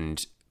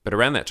 But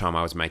around that time,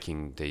 I was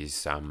making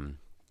these,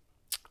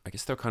 I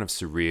guess they're kind of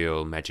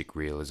surreal, magic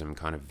realism,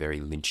 kind of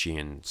very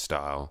Lynchian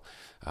style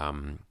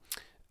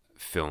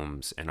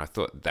films, and I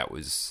thought that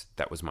was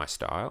my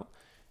style.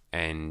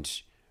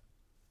 And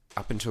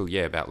up until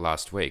about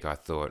last week, I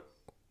thought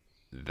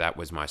that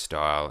was my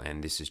style,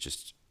 and this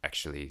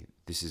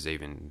is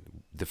even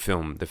the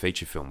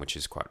feature film, which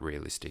is quite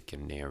realistic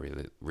and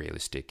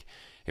neo-realistic,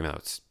 even though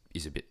it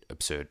is a bit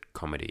absurd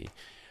comedy.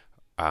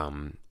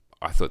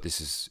 I thought this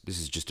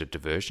is just a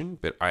diversion,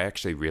 but I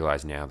actually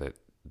realize now that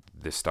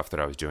the stuff that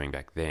I was doing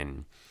back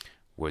then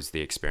was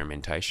the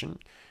experimentation,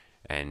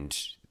 and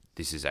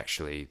this is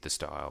actually the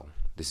style.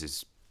 This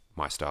is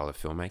my style of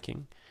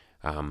filmmaking,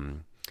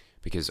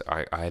 because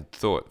I had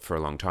thought for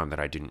a long time that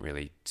I didn't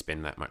really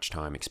spend that much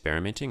time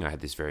experimenting. I had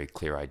this very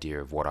clear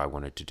idea of what I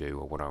wanted to do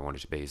or what I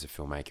wanted to be as a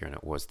filmmaker, and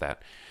it was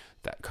that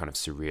kind of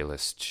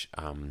surrealist,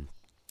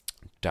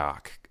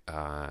 dark,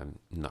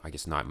 I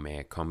guess,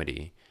 nightmare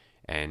comedy.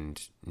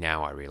 And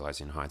now I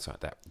realize in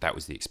hindsight that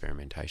was the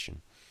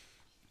experimentation.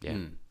 Yeah.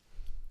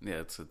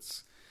 Yeah,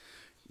 it's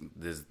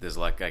there's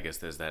like, I guess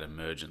there's that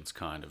emergence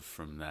kind of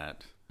from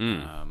that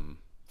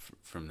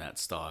from that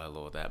style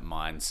or that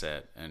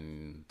mindset,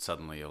 and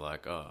suddenly you're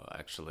like, oh,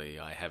 actually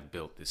I have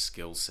built this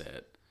skill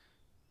set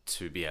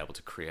to be able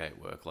to create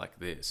work like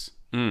this.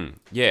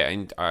 Yeah,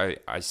 and I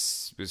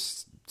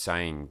was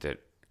saying that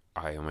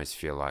I almost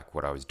feel like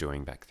what I was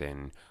doing back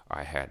then,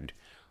 I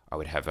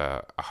would have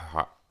a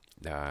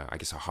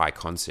high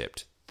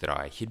concept that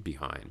I hid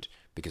behind,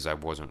 because I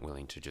wasn't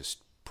willing to just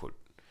put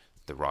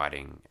the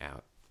writing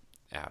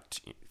out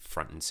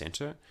front and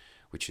center,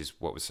 which is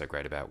what was so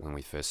great about when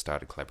we first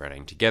started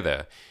collaborating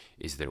together,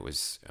 is that it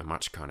was a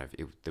much kind of,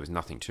 there was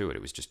nothing to it.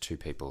 It was just 2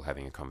 people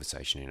having a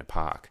conversation in a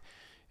park,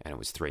 and it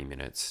was 3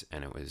 minutes,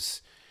 and it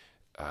was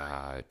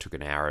took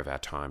an hour of our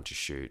time to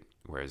shoot,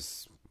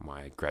 whereas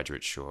my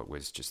graduate short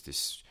was just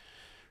this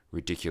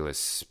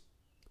ridiculous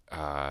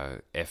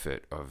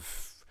effort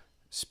of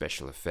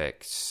special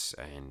effects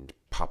and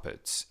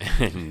puppets,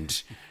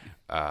 and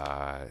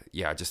I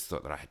just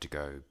thought that I had to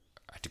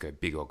go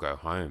big or go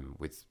home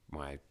with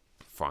my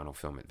final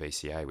film at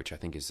VCA, which I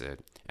think is an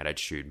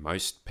attitude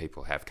most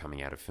people have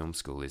coming out of film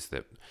school, is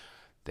that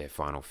their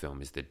final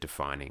film is the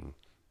defining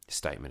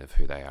statement of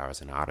who they are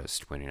as an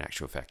artist, when in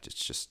actual fact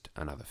it's just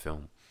another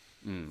film.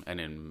 And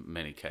in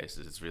many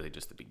cases, it's really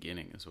just the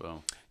beginning as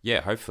well.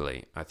 Yeah,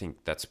 hopefully. I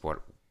think that's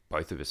what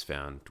both of us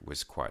found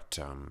was quite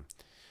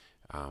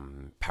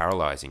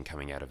paralyzing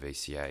coming out of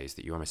VCA, is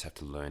that you almost have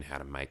to learn how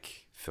to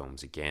make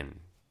films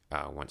again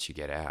once you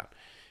get out,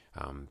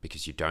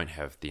 because you don't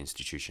have the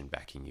institution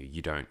backing you.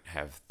 You don't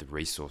have the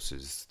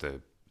resources,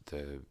 the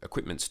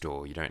equipment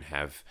store. You don't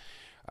have...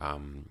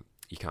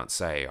 you can't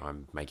say,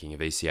 I'm making a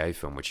VCA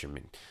film, which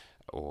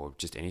or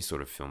just any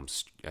sort of film,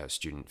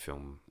 student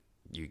film.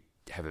 You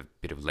have a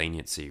bit of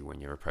leniency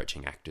when you're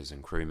approaching actors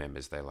and crew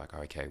members. They're like,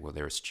 okay, well,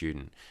 they're a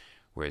student.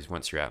 Whereas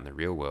once you're out in the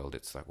real world,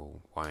 it's like,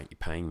 well, why aren't you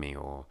paying me?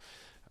 Or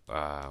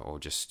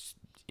just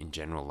in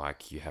general,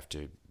 like, you have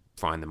to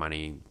find the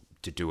money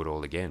to do it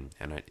all again.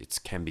 And it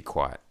can be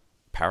quite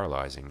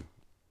paralyzing.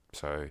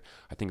 So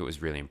I think it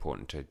was really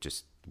important to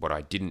just, what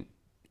I didn't,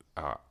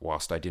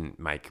 whilst I didn't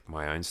make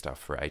my own stuff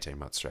for 18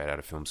 months straight out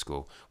of film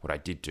school, what I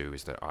did do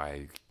is that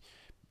I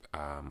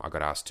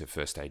got asked to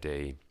first AD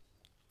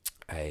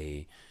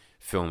a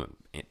film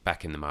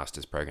back in the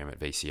master's program at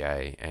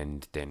VCA,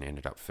 and then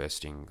ended up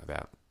firsting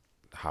about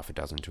half a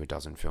dozen to a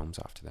dozen films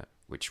after that,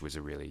 which was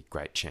a really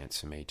great chance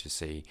for me to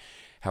see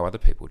how other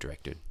people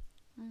directed.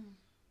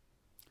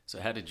 So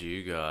how did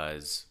you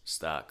guys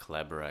start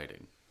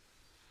collaborating?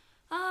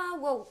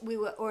 Well, we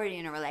were already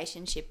in a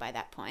relationship by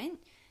that point.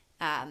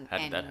 How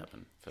did that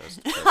happen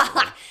first?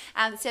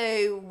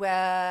 So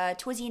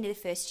towards the end of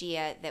the first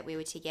year that we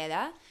were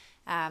together,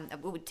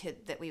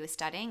 that we were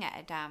studying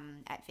at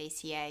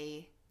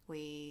VCA,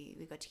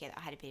 we got together.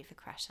 I had a bit of a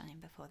crush on him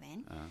before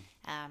then.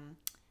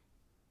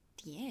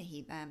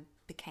 He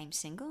became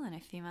single, and a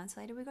few months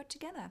later we got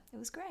together. It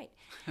was great.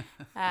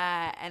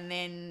 And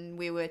then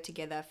we were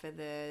together for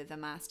the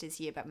master's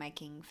year, but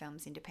making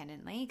films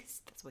independently,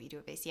 because that's what you do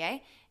at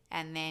VCA.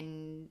 And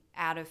then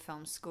out of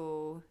film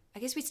school, I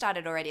guess we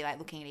started already like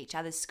looking at each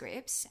other's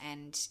scripts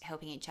and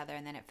helping each other,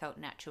 and then it felt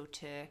natural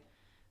to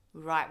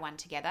write one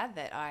together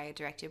that I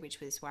directed, which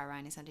was Why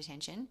Ryan is on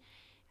Detention.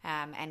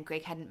 And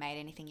Greg hadn't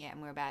made anything yet,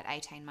 and we were about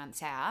 18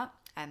 months out,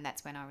 and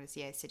that's when I was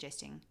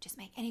suggesting just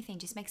make anything,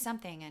 just make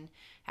something. And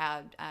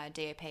our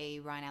DOP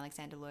Ryan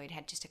Alexander Lloyd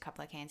had just a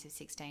couple of cans of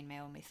 16mm,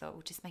 and we thought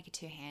we'll just make a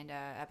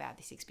two-hander about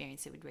this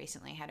experience that we'd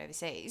recently had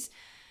overseas.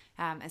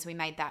 As we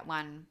made that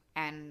one,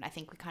 and I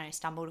think we kind of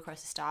stumbled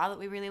across a style that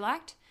we really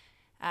liked,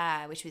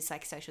 which was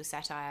like social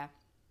satire,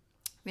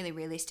 really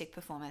realistic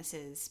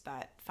performances,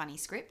 but funny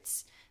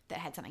scripts that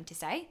had something to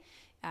say.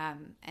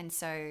 And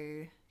so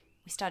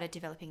we started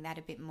developing that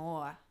a bit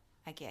more,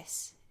 I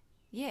guess.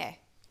 Yeah.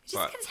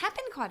 It just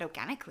happened quite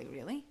organically,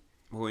 really.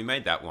 Well, we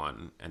made that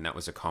one, and that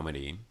was a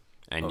comedy.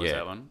 And what was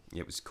that one?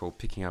 It was called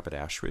Picking Up at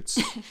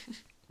Auschwitz.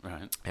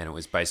 Right. And it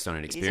was based on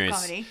an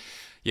experience. It is a comedy.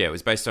 Yeah, it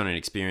was based on an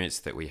experience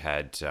that we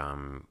had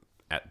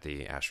at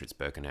the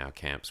Auschwitz-Birkenau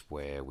camps,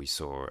 where we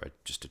saw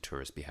just a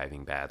tourist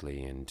behaving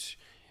badly, and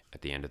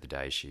at the end of the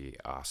day, she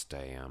asked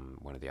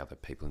one of the other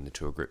people in the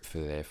tour group for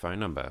their phone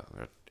number.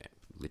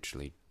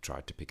 Literally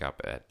tried to pick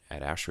up at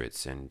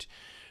Auschwitz, and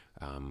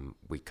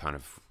we kind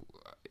of,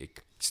 it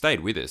stayed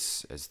with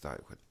us as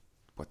though,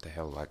 what the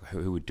hell, like,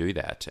 who would do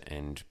that?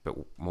 But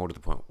more to the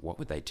point, what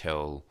would they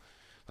tell?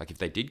 Like, if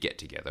they did get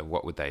together,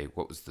 what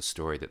was the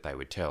story that they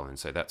would tell? And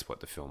so that's what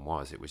the film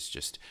was. It was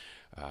just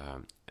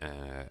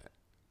an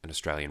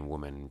Australian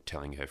woman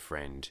telling her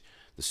friend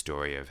the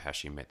story of how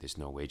she met this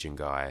Norwegian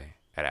guy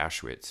at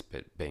Auschwitz,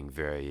 but being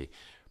very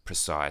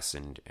precise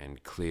and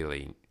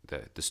clearly,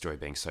 the story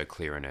being so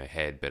clear in her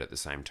head, but at the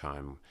same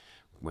time,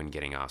 when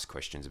getting asked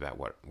questions about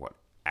what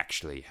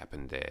actually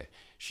happened there,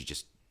 she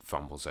just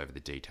fumbles over the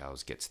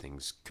details, gets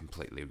things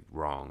completely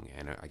wrong.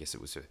 And I guess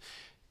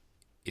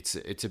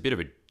it's a bit of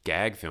a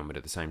gag film, but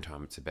at the same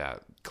time, it's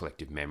about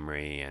collective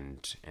memory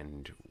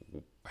and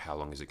how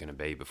long is it going to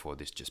be before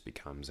this just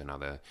becomes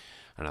another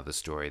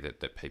story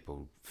that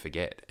people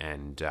forget.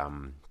 And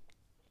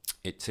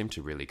it seemed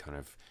to really kind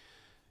of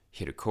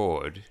hit a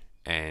chord,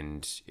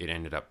 and it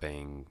ended up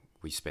being,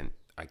 we spent,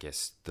 I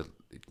guess,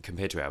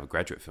 compared to our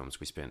graduate films,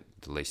 we spent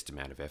the least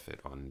amount of effort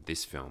on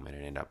this film, and it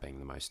ended up being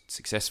the most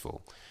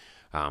successful.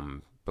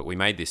 But we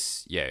made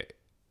this,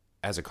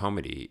 as a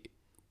comedy,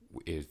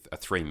 a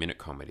 3-minute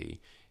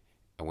comedy.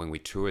 And when we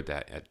toured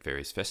that at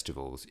various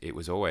festivals, it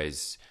was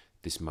always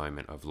this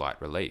moment of light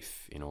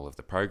relief in all of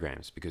the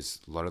programs, because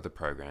a lot of the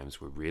programs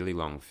were really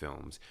long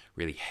films,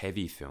 really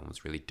heavy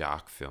films, really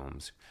dark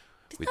films.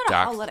 There's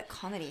not a whole lot of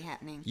comedy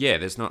happening. Yeah,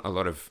 there's not a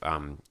lot of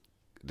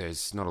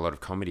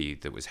comedy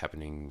that was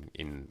happening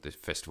in the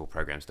festival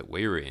programs that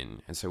we were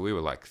in, and so we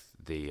were like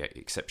the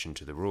exception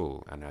to the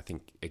rule. And I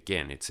think,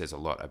 again, it says a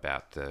lot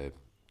about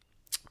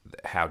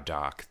how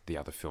dark the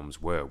other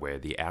films were, where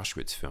the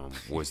Auschwitz film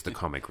was the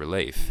comic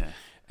relief. Yeah.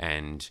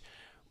 And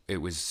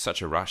it was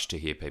such a rush to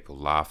hear people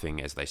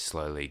laughing as they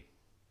slowly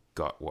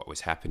got what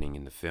was happening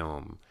in the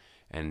film.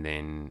 And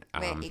then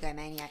we're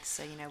egomaniacs,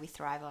 so we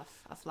thrive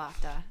off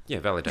laughter. Yeah,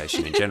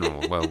 validation in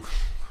general. Well,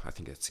 I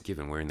think that's a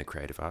given. We're in the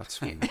creative arts.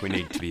 We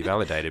need to be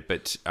validated.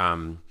 But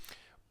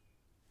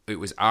it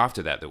was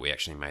after that we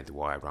actually made the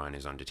Why Ryan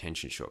is on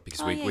Detention short,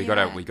 because we you're got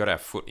right. we got our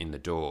foot in the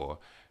door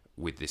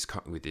with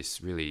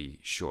this really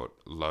short,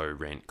 low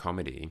rent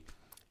comedy,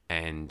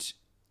 and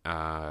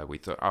we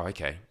thought, oh,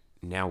 okay,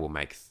 now we'll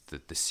make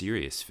the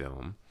serious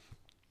film,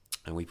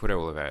 and we put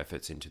all of our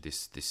efforts into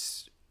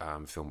this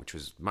film, which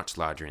was much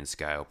larger in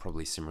scale,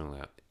 probably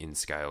similar in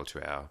scale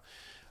to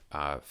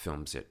our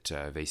films at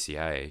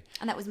VCA.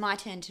 And that was my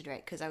turn to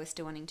direct because I was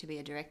still wanting to be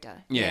a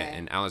director. Yeah,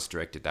 and Alice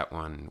directed that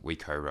one. We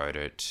co-wrote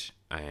it,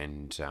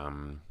 and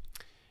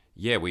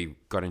we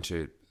got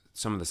into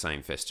some of the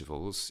same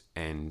festivals.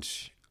 And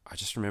I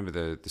just remember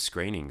the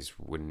screenings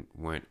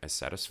weren't as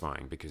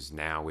satisfying, because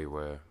now we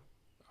were,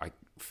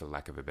 for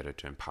lack of a better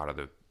term, part of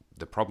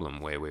the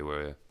problem, where we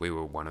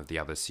were one of the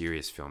other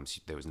serious films.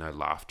 There was no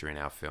laughter in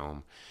our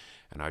film,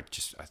 and I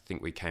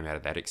think we came out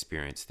of that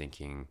experience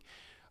thinking,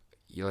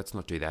 yeah, let's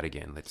not do that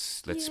again.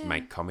 Let's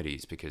make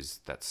comedies, because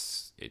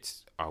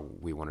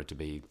we wanted to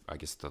be, I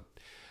guess,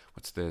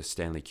 what's the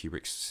Stanley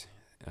Kubrick's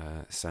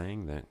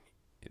saying, that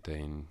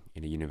in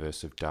a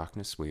universe of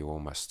darkness we all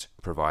must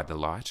provide the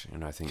light,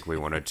 and I think we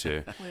wanted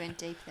to. We went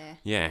deep there.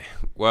 Yeah,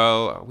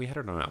 well, we had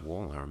it on our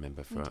wall, I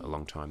remember, for a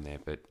long time there,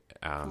 but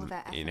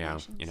in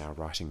our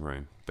writing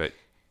room. But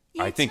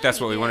Yeah, I think totally,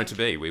 that's what we yeah. wanted to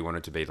be. We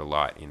wanted to be the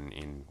light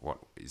in what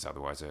is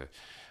otherwise a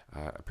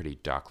pretty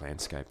dark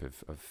landscape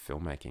of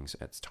filmmaking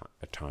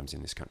at times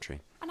in this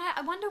country. And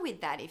I wonder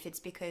with that if it's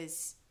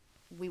because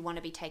we want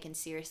to be taken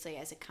seriously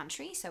as a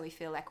country, so we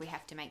feel like we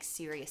have to make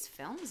serious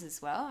films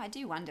as well. I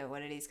do wonder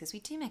what it is, because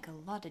we do make a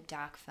lot of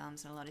dark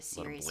films and a lot of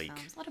serious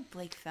films, a lot of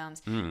bleak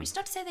films. Which is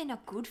not to say they're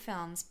not good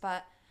films,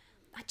 but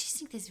I just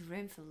think there's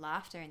room for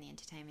laughter in the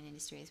entertainment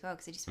industry as well,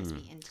 because it just wants to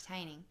be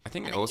entertaining. I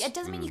think and also- it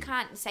doesn't mean you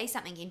can't say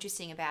something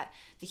interesting about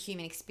the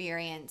human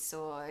experience,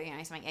 or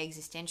something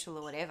existential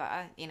or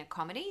whatever in a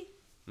comedy.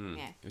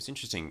 Yeah. It was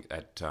interesting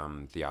at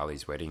the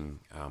Ali's wedding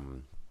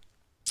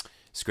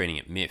screening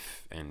at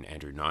MIF, and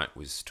Andrew Knight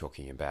was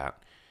talking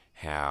about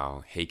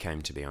how he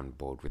came to be on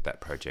board with that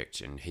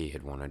project, and he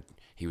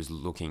was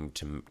looking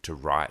to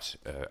write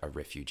a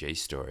refugee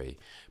story,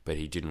 but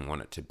he didn't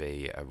want it to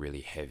be a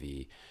really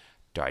heavy,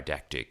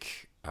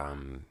 didactic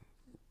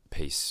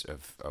piece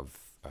of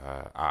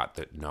art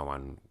that no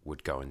one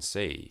would go and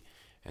see,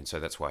 and so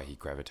that's why he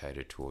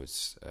gravitated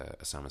towards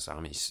Osama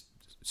Sami's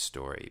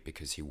story,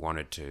 because he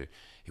wanted to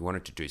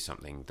do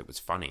something that was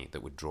funny,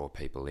 that would draw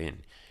people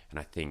in. And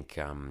I think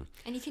And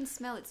you can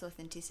smell its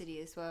authenticity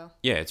as well.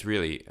 yeah, it's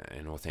really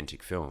an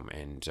authentic film.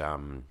 And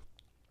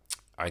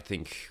I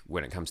think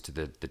when it comes to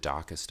the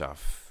darker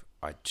stuff,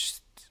 I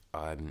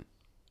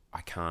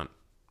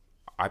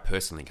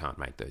personally can't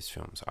make those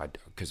films,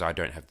 because I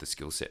don't have the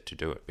skill set to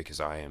do it, because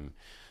I am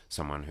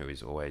someone who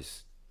is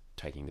always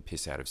taking the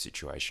piss out of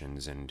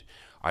situations, and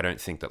I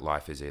don't think that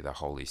life is either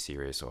wholly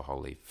serious or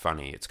wholly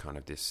funny. It's kind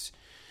of this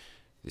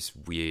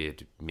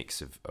weird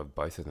mix of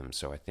both of them.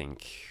 So I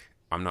think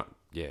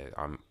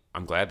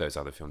I'm glad those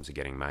other films are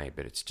getting made,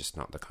 but it's just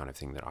not the kind of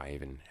thing that I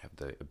even have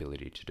the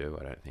ability to do,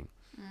 I don't think.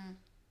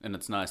 And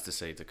it's nice to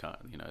see,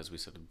 as we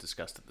sort of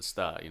discussed at the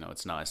start,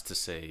 it's nice to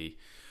see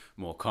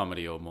more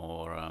comedy or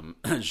more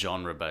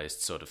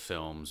genre-based sort of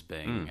films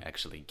being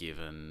actually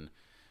given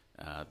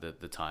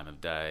the time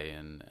of day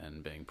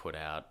and being put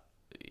out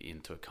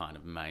into a kind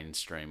of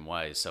mainstream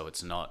way. So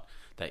it's not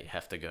that you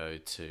have to go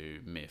to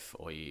MIF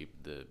or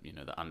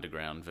the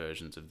underground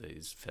versions of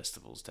these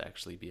festivals to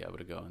actually be able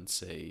to go and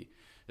see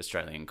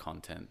Australian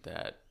content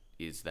that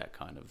is that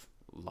kind of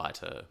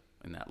lighter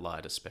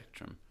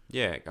spectrum.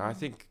 Yeah, I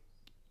think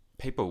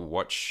people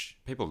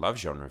love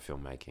genre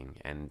filmmaking,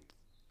 and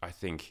I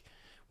think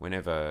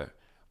whenever,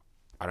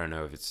 I don't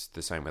know if it's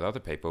the same with other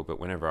people, but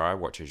whenever I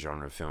watch a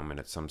genre film and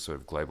it's some sort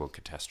of global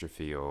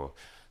catastrophe or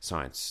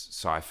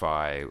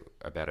sci-fi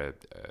about a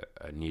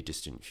near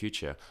distant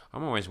future,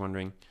 I'm always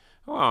wondering,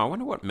 I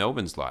wonder what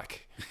Melbourne's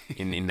like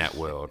in that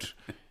world.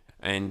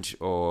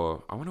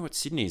 Or I wonder what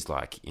Sydney's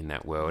like in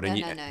that world. No.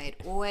 It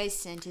always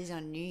centers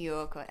on New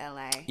York or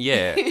LA.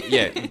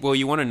 Yeah. Well,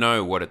 you want to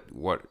know what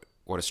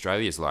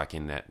Australia's like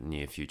in that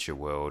near future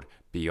world,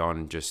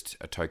 beyond just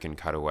a token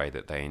cutaway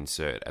that they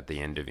insert at the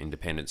end of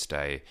Independence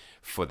Day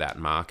for that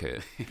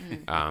market.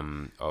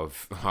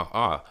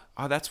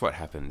 That's what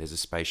happened. There's a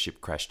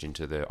spaceship crashed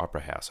into the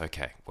Opera House.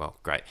 Okay, well,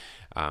 great.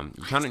 I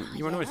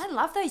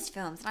love those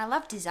films, and I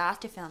love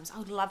disaster films. I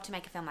would love to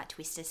make a film like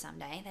Twister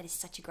someday. That is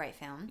such a great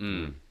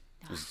film.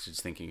 I was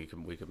just thinking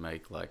we could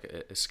make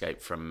like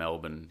Escape from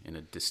Melbourne in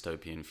a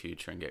dystopian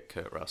future and get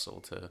Kurt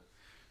Russell to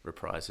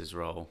reprise his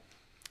role.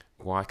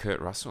 Why Kurt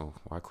Russell?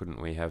 Why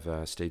couldn't we have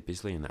Steve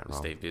Bisley in that role?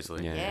 Steve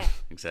Bisley. Yeah.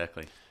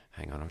 Exactly.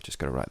 Hang on, I've just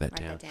got to write that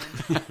down.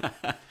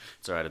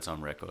 It's all right, it's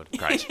on record.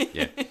 Great,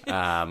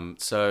 yeah.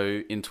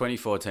 So in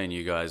 2014,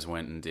 you guys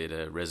went and did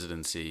a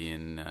residency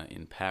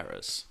in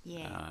Paris.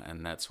 Yeah.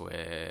 And that's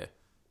where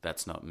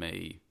That's Not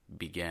Me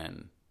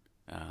began.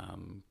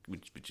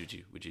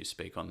 Would you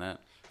speak on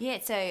that? Yeah,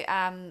 so like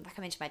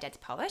I mentioned, my dad's a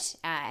poet,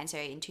 and so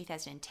in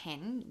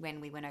 2010,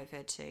 when we went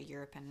over to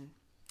Europe and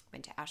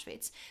went to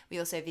Auschwitz. We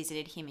also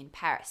visited him in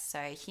Paris. So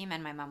him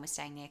and my mum were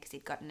staying there because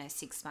he'd gotten a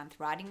 6-month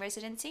writing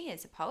residency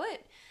as a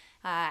poet.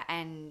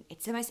 And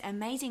it's the most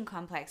amazing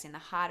complex in the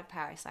heart of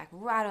Paris, like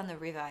right on the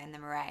river in the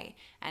Marais.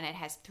 And it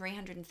has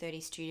 330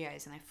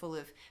 studios, and they're full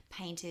of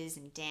painters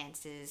and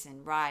dancers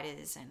and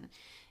writers and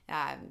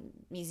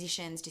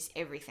musicians, just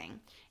everything.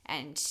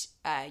 And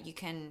you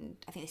can,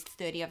 I think there's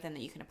 30 of them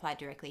that you can apply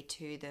directly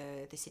to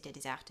the Cité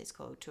des Arts, it's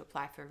called, to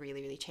apply for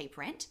really, really cheap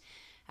rent.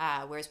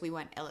 Whereas we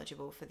weren't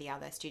eligible for the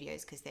other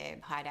studios because they're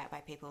hired out by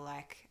people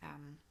like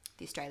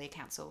the Australia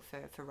Council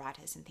for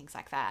writers and things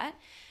like that.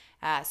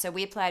 So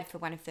we applied for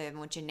one of the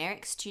more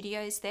generic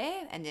studios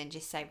there and then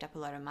just saved up a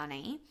lot of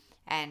money.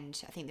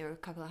 And I think there were a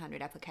couple of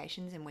 100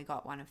 applications and we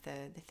got one of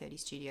the 30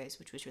 studios,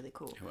 which was really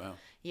cool. Wow.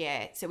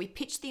 Yeah. So we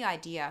pitched the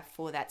idea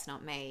for That's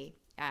Not Me,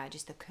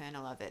 just the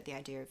kernel of it, the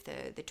idea of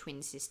the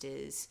twin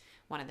sisters.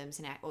 One of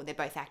them's or they're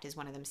both actors,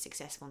 one of them's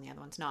successful and the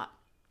other one's not.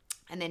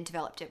 And then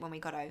developed it when we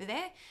got over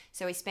there.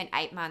 So we spent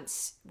 8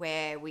 months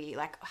where we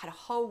had a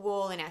whole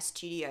wall in our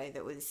studio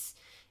that was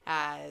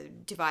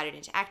divided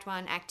into Act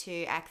 1, Act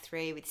 2, Act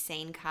 3 with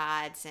scene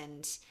cards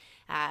and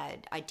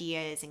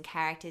ideas and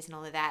characters and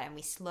all of that, and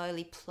we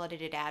slowly plotted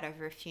it out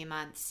over a few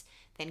months.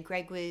 Then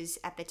Greg was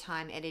at the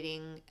time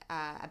editing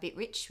A Bit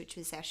Rich, which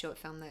was our short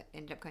film that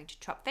ended up going to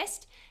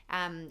Tropfest,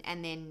 and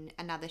then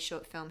another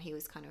short film he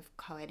was kind of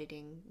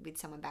co-editing with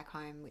someone back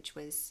home, which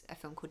was a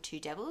film called Two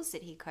Devils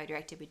that he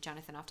co-directed with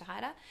Jonathan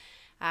Ofterheider,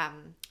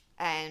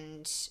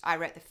 and I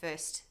wrote the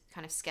first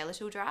kind of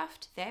skeletal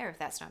draft there of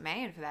That's Not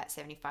Me, of about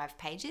 75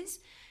 pages.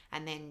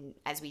 And then,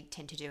 as we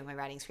tend to do when we're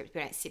writing scripts, we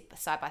don't sit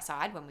side by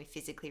side when we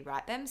physically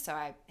write them. So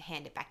I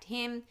hand it back to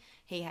him.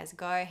 He has a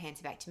go,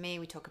 hands it back to me.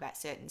 We talk about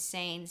certain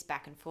scenes,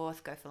 back and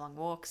forth, go for long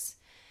walks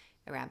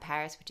around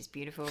Paris, which is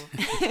beautiful.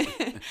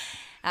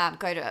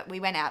 We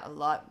went out a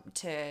lot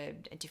to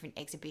different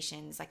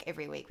exhibitions. Like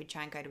every week we'd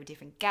try and go to a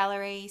different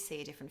gallery,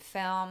 see a different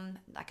film,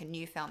 like a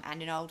new film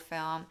and an old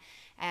film,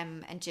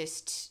 and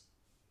just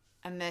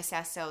immerse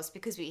ourselves,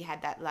 because we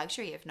had that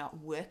luxury of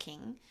not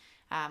working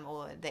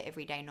or the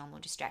everyday normal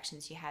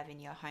distractions you have in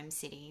your home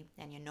city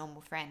and your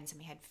normal friends,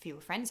 and we had fewer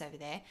friends over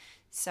there.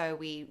 So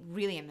we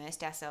really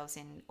immersed ourselves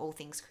in all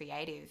things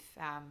creative,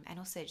 and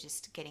also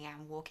just getting out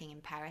and walking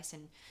in Paris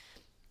and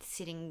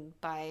sitting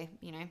on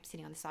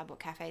the sidewalk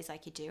cafes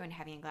like you do and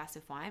having a glass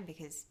of wine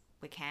because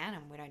we can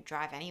and we don't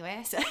drive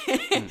anywhere. So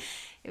it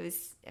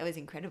was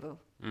incredible.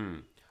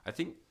 I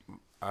think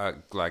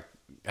like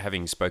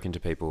having spoken to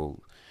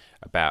people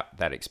about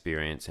that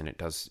experience, and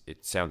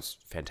it sounds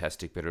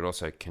fantastic, but it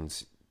also can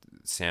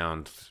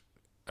sound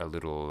a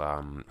little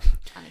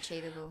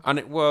unachievable.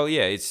 Well,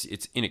 yeah,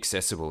 it's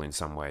inaccessible in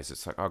some ways.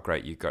 It's like, oh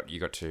great, you got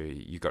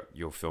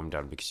your film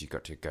done because you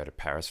got to go to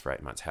Paris for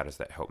 8 months. How does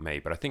that help me?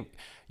 But I think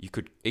you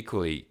could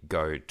equally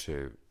go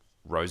to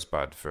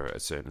Rosebud for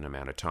a certain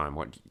amount of time,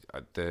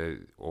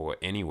 or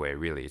anywhere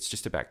really. It's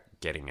just about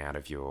getting out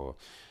of your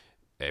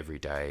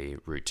everyday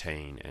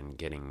routine and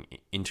getting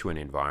into an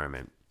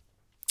environment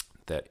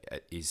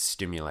that is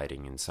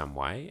stimulating in some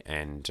way.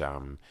 And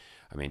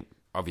I mean,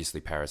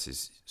 obviously Paris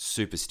is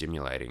super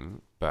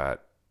stimulating,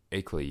 but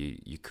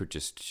equally you could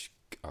just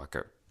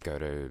go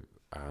to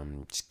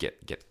just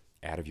get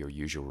out of your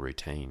usual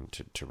routine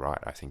to write,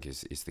 I think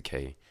is the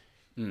key.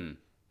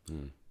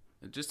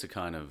 Just to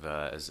kind of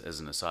as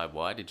an aside,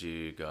 why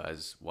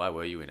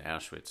were you in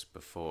Auschwitz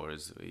before?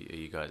 Are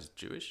you guys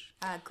Jewish?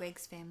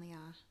 Greg's family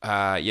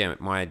are. Yeah,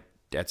 my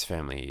dad's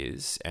family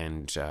is,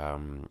 and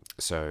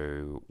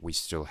so we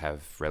still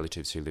have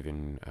relatives who live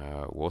in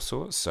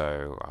Warsaw,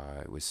 so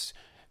it was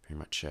very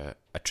much a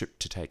trip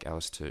to take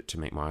Alice to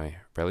meet my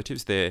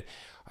relatives there.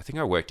 I think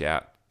I worked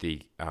out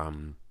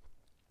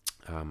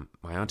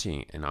my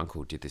auntie and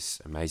uncle did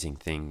this amazing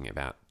thing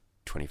about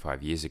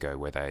 25 years ago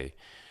where they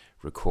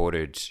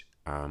recorded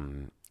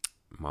in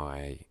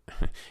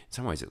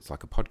some ways it's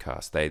like a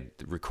podcast. They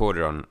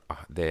recorded on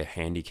their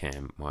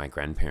Handycam my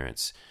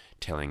grandparents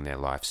telling their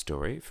life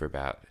story for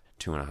about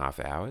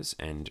 2.5 hours,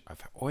 and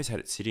I've always had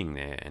it sitting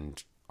there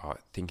and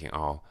thinking,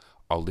 I'll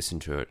listen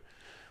to it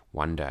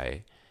one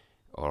day,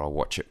 or I'll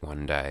watch it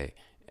one day,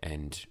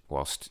 and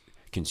whilst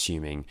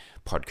consuming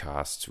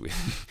podcasts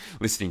with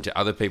listening to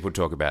other people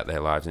talk about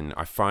their lives. And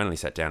I finally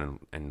sat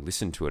down and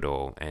listened to it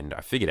all, and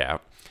I figured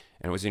out,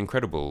 and it was an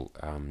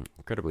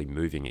incredibly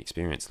moving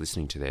experience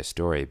listening to their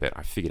story, but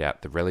I figured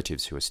out the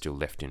relatives who are still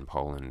left in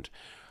Poland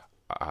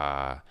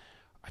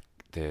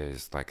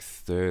there's like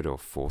third or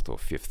fourth or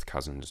fifth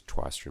cousins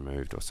twice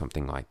removed or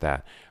something like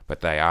that, but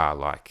they are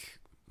like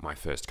my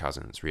first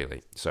cousins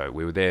really. So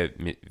we were there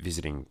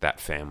visiting that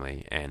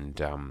family,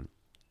 and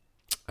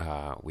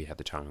we had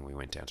the time and we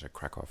went down to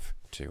Krakow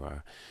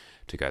to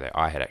go there.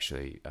 I had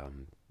actually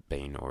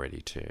been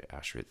already to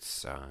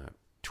Auschwitz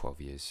 12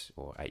 years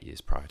or 8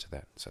 years prior to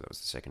that, so that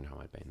was the second time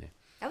I'd been there.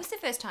 That was the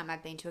first time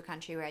I've been to a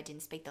country where I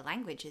didn't speak the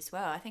language as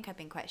well. I think I've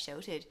been quite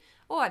sheltered,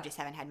 or I just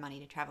haven't had money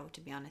to travel, to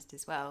be honest,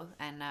 as well.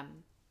 And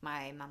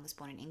my mum was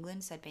born in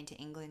England, so I'd been to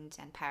England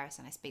and Paris,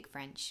 and I speak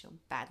French, or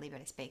badly,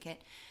 but I speak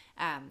it.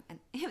 And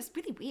it was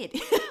really weird.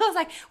 I was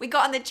like, we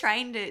got on the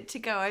train to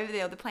go over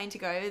there, or the plane to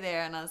go over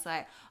there, and I was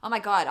like, oh my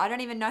God, I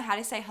don't even know how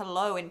to say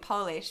hello in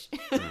Polish.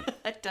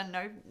 I'd done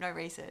no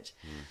research.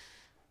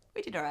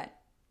 We did all right.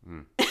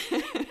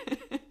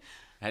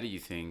 How do you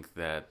think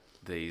that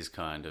these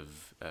kind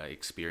of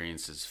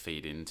experiences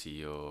feed into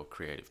your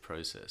creative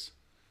process?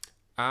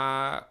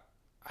 I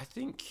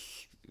think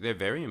they're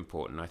very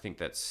important. I think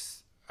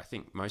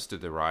most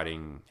of the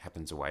writing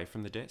happens away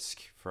from the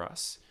desk for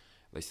us.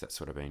 At least that's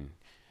what I've been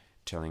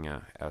telling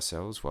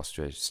ourselves whilst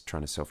we're just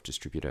trying to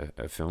self-distribute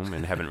a film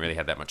and haven't really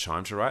had that much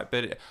time to write.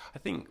 But I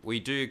think we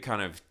do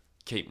kind of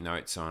keep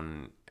notes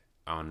on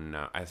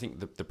I think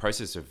the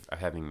process of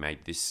having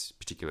made this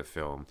particular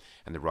film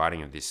and the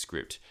writing of this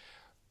script,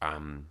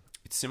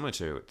 it's similar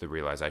to the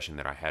realization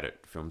that I had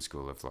at film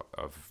school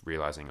of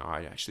realizing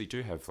I actually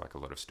do have like a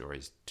lot of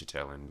stories to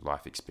tell and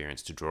life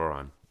experience to draw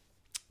on,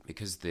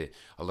 because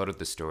a lot of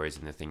the stories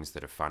and the things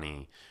that are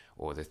funny,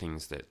 or the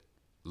things that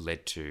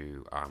led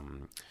to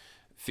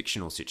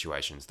fictional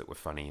situations that were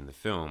funny in the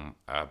film,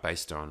 are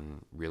based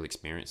on real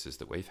experiences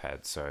that we've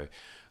had. So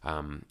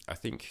I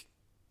think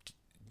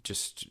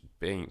just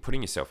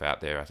putting yourself out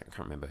there, I can't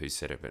remember who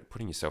said it, but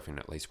putting yourself in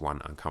at least one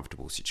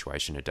uncomfortable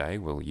situation a day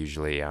will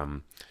usually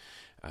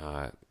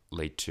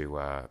lead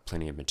to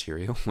plenty of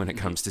material when it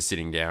comes to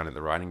sitting down at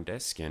the writing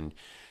desk. And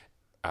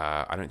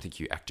I don't think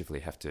you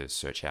actively have to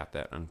search out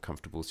that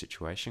uncomfortable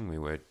situation. We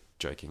were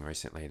joking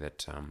recently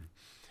that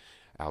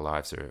our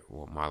lives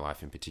my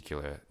life in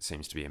particular,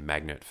 seems to be a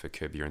magnet for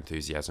Curb Your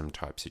Enthusiasm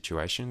type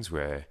situations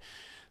where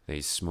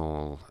these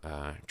small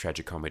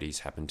tragic comedies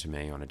happen to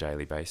me on a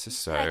daily basis.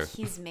 So like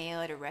his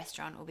meal at a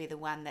restaurant will be the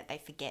one that they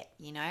forget,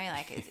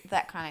 like it's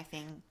that kind of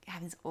thing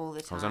happens all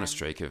the time. I was on a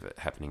streak of it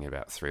happening at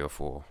about 3 or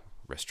 4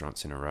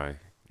 restaurants in a row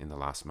in the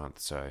last month.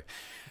 So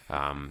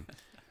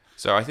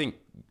so I think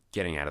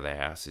getting out of the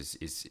house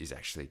is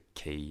actually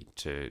key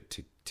to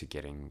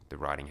getting the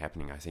writing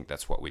happening. I think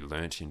that's what we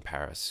learnt in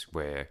Paris,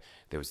 where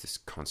there was this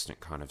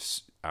constant kind of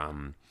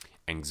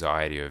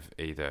anxiety of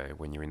either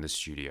when you're in the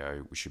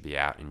studio, we should be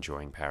out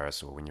enjoying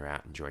Paris, or when you're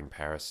out enjoying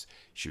Paris,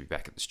 you should be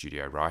back at the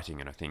studio writing.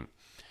 And I think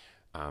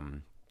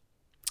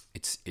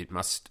it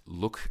must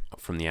look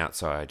from the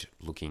outside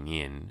looking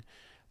in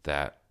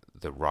that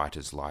the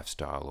writer's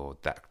lifestyle, or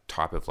that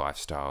type of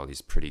lifestyle,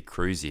 is pretty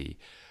cruisy,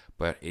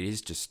 but it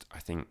is just, I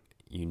think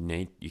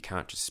you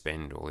can't just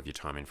spend all of your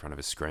time in front of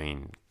a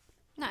screen.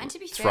 No, and to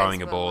be fair,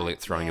 throwing a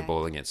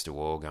ball against a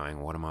wall, going,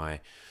 what am I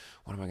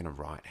going to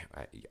write?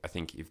 I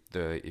think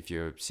if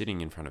you're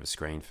sitting in front of a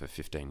screen for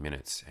 15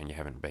 minutes and you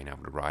haven't been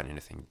able to write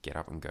anything, get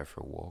up and go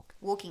for a walk.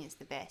 Walking is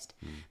the best.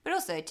 But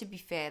also, to be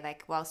fair,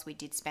 like whilst we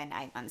did spend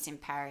 8 months in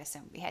Paris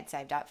and we had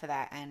saved up for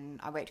that, and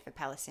I worked for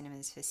Palace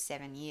Cinemas for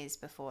 7 years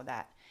before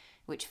that,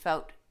 which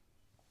felt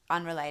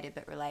unrelated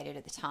but related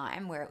at the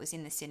time, where it was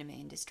in the cinema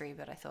industry.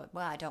 But I thought,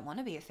 well, I don't want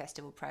to be a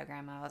festival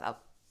programmer. I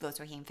was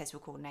working in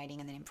festival coordinating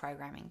and then in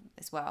programming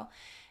as well,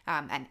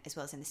 and as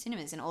well as in the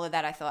cinemas and all of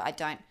that. I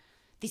thought,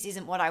 this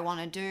isn't what I want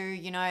to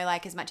do,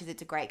 like as much as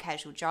it's a great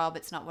casual job,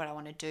 it's not what I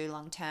want to do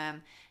long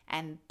term.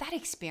 And that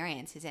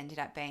experience has ended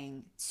up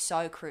being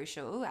so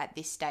crucial at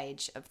this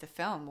stage of the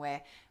film,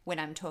 where when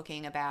I'm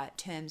talking about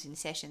terms and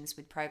sessions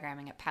with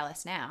programming at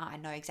Palace now, I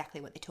know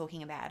exactly what they're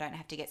talking about. I don't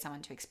have to get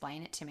someone to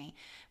explain it to me.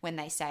 When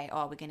they say,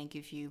 oh, we're going to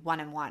give you 1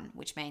 and 1,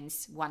 which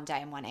means 1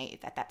 day and 1 eve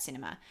at that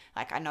cinema.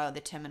 Like, I know the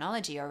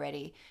terminology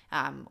already.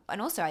 And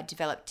also I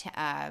developed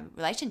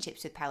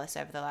relationships with Palace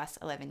over the last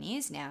 11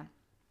 years now.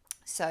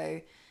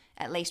 So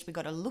at least we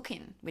got a look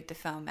in with the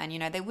film,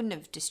 and they wouldn't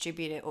have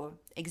distributed it, or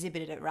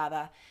exhibited it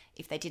rather,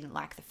 if they didn't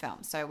like the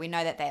film. So we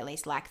know that they at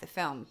least like the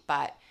film,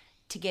 but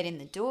to get in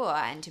the door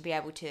and to be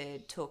able to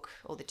talk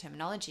all the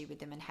terminology with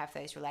them and have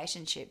those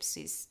relationships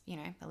is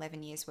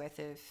 11 years worth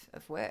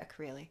of work,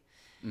 really.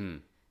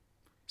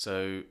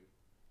 So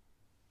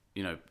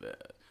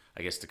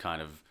I guess to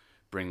kind of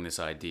bring this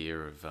idea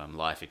of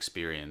life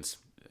experience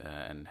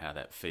and how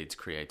that feeds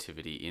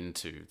creativity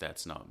into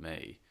That's Not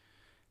Me,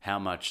 how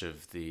much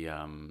of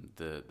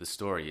the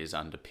story is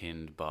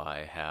underpinned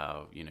by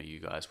how you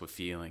guys were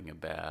feeling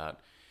about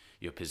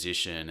your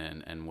position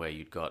and where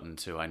you'd gotten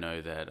to? I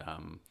know that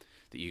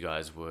that you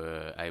guys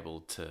were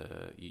able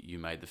to. You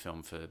made the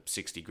film for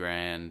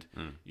 $60,000.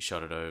 You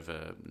shot it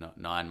over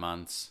 9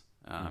 months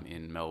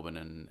in Melbourne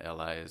and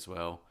LA as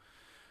well.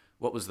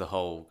 What was the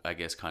whole, I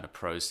guess, kind of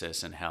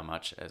process, and how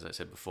much, as I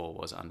said before,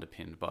 was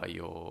underpinned by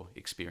your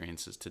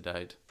experiences to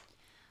date?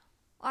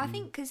 Well, I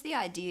think because the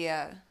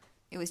idea.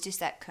 It was just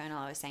that kernel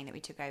I was saying that we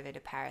took over to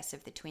Paris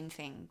of the twin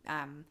thing.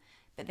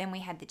 But then we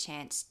had the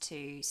chance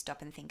to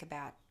stop and think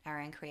about our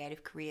own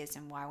creative careers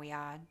and why we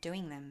are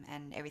doing them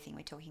and everything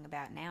we're talking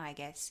about now, I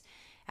guess.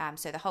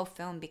 So the whole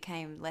film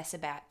became less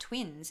about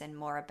twins and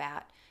more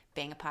about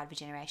being a part of a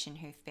generation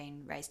who've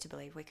been raised to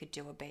believe we could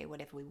do or be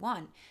whatever we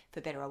want, for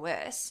better or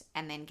worse,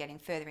 and then getting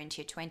further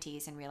into your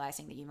 20s and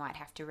realizing that you might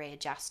have to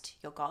readjust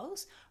your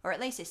goals, or at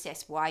least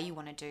assess why you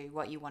want to do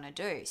what you want to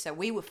do. So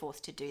we were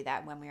forced to do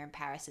that when we were in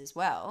Paris as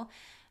well.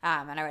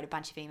 And I wrote a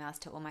bunch of emails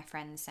to all my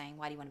friends saying,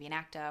 why do you want to be an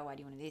actor? Why do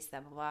you want to do this,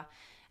 blah, blah, blah.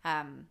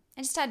 And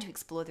just started to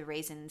explore the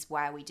reasons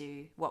why we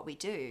do what we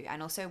do,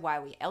 and also why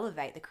we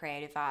elevate the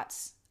creative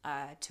arts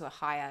to a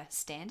higher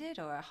standard,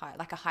 or a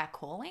higher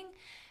calling,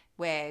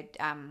 where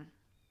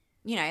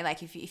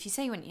like if you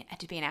say you want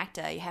to be an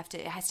actor, it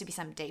has to be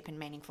some deep and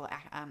meaningful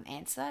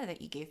answer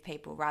that you give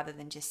people, rather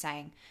than just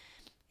saying,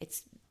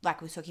 it's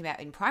like we were talking about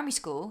in primary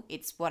school,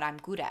 it's what I'm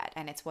good at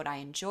and it's what I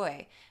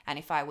enjoy. And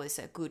if I was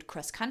a good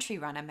cross-country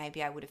runner,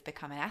 maybe I would have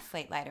become an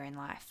athlete later in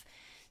life.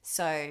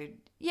 So,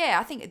 yeah,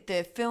 I think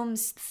the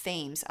film's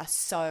themes are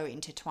so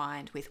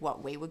intertwined with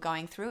what we were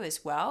going through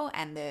as well.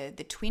 And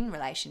the twin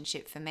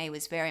relationship for me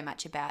was very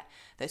much about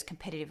those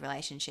competitive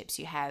relationships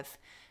you have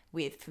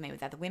with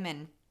other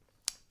women,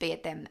 be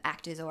it them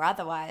actors or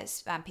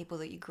otherwise, people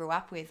that you grew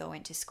up with or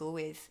went to school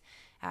with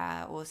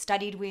or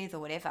studied with or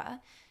whatever.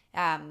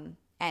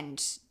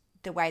 And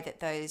the way that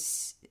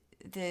those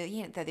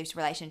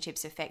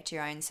relationships affect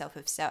your own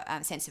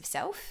sense of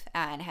self,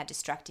 and how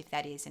destructive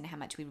that is, and how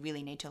much we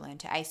really need to learn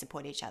to A,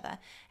 support each other,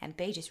 and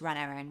B, just run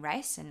our own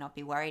race and not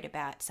be worried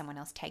about someone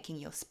else taking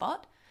your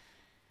spot.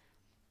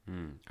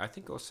 I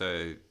think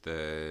also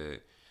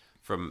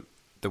from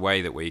the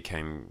way that we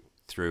came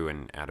through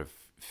and out of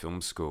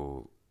film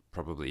school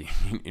probably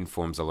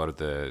informs a lot of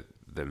the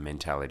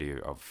mentality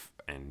of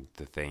and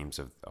the themes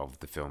of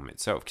the film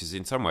itself, because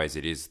in some ways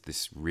it is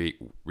this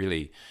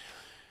really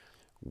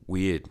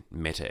weird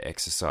meta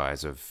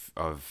exercise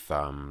of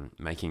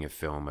making a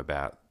film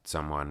about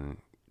someone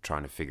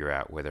trying to figure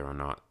out whether or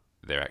not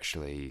they're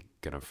actually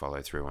going to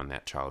follow through on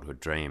that childhood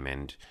dream.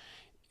 And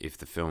if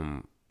the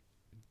film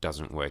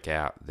doesn't work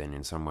out, then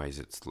in some ways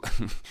if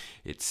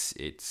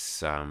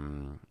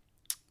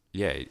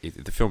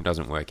the film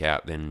doesn't work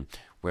out, then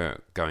we're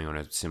going on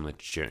a similar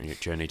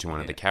journey to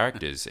one of the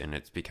characters, and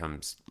it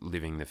becomes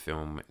living the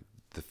film,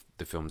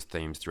 the film's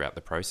themes throughout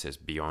the process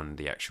beyond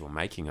the actual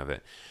making of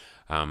it.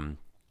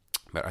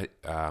 But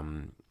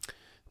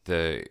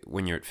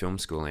when you're at film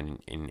school in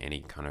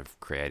any kind of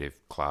creative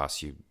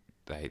class,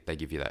 they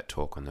give you that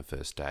talk on the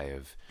first day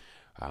of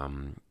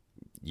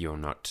you're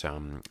not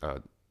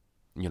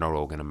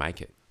all going to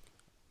make it.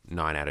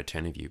 9 out of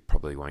 10 of you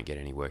probably won't get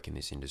any work in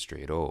this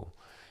industry at all.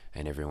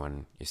 And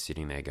everyone is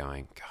sitting there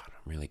going, God,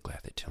 I'm really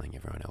glad they're telling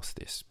everyone else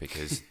this,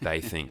 because they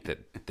think that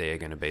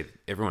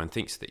everyone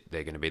thinks that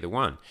they're going to be the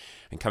one.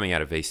 And coming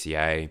out of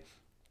VCA,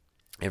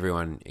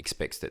 everyone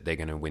expects that they're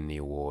going to win the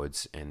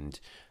awards,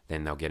 and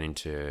then they'll get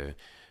into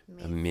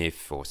a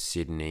MIF or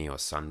Sydney or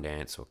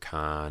Sundance or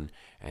Cannes,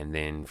 and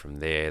then from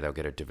there they'll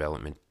get a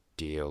development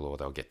deal, or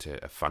they'll get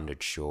to a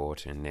funded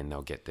short, and then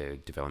they'll get their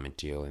development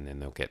deal, and then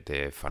they'll get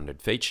their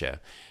funded feature.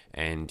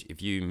 And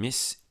if you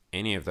miss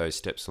any of those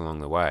steps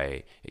along the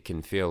way, it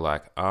can feel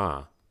like,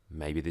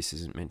 maybe this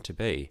isn't meant to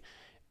be.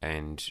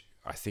 And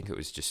I think it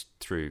was just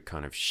through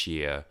kind of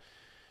sheer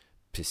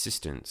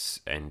persistence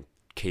and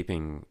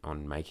keeping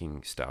on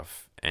making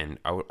stuff, and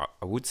I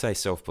would say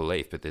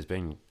self-belief, but there's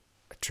been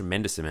a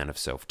tremendous amount of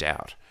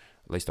self-doubt,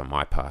 at least on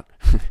my part,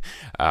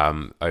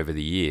 over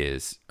the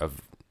years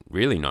of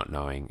really not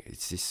knowing,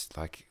 is this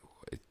like,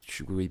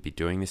 should we be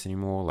doing this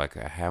anymore? Like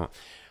how...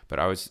 But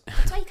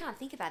that's why you can't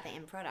think about the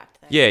end product,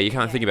 though. Yeah, you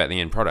can't think about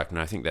the end product,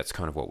 and I think that's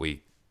kind of what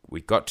we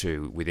got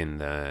to within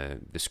the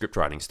script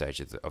writing stage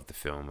of the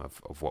film,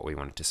 of what we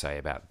wanted to say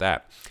about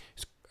that.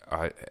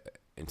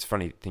 It's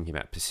funny thinking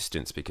about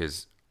persistence,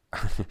 because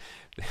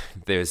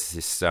there's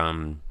this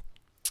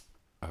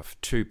of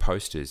 2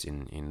 posters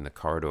in the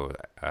corridor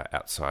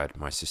outside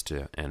my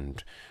sister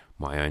and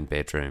my own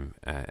bedroom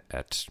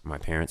at my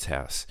parents'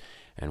 house,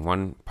 and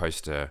one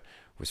poster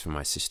was for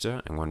my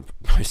sister and one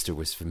poster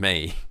was for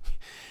me.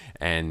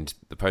 And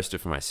the poster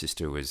for my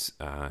sister was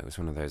it was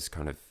one of those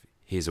kind of,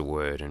 here's a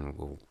word and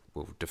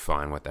we'll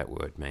define what that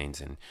word means.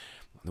 And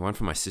the one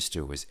for my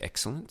sister was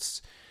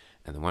excellence,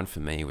 and the one for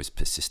me was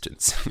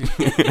persistence.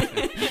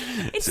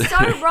 It's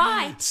so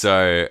right.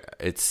 So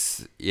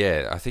it's,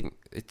 I think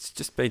it's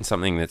just been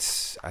something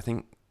that's,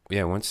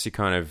 once you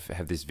kind of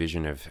have this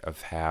vision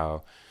of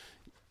how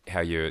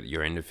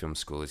your end of film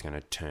school is going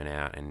to turn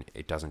out, and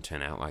it doesn't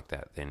turn out like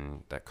that,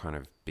 then that kind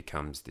of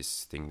becomes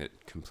this thing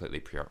that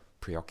completely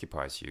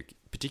preoccupies you,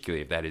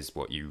 particularly if that is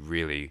what you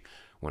really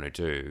want to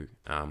do.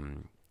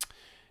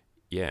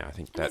 I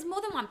think there's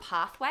more than one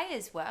pathway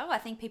as well. I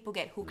think people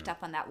get hooked up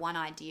on that one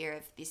idea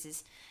of, this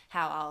is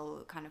how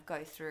I'll kind of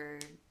go through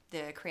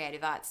the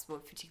creative arts, well,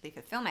 particularly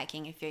for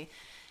filmmaking. If you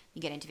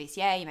get into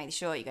VCA, you make the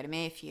short, you go to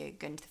MIF, you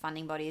go into the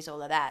funding bodies,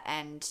 all of that.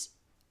 And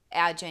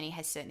our journey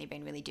has certainly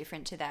been really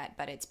different to that,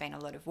 but it's been a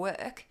lot of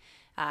work.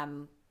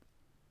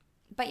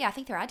 But yeah, I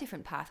think there are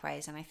different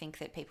pathways, and I think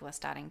that people are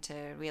starting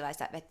to realise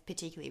that,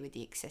 particularly with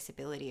the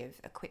accessibility of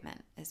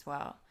equipment as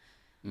well.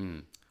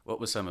 Well, What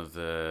were some of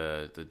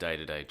the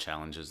day-to-day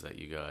challenges that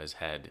you guys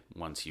had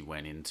once you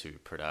went into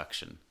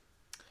production?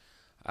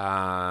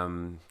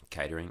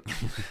 Catering.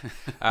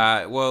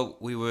 Well,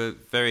 we were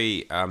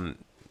very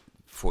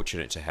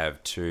fortunate to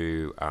have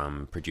two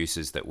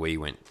producers that we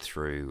went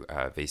through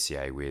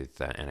VCA with,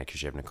 Anna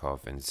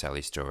Kozhevnikov and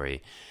Sally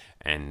Story,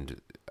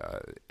 and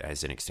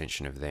as an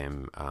extension of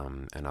them,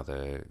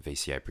 another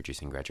VCA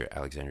producing graduate,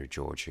 Alexandra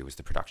George, who was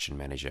the production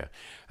manager.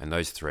 And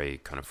those three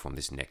kind of formed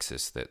this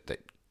nexus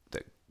that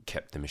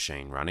kept the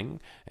machine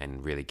running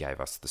and really gave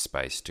us the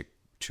space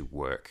to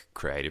work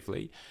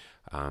creatively,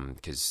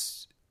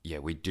 because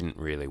we didn't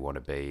really want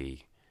to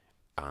be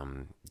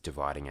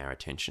dividing our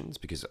attentions,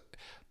 because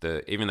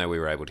even though we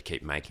were able to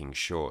keep making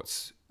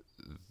shorts,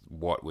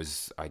 what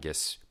was, I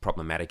guess,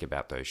 problematic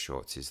about those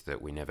shorts is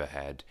that we never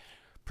had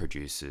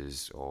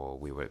producers, or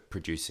we were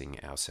producing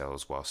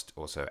ourselves whilst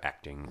also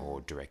acting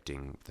or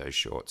directing those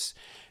shorts.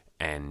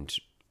 And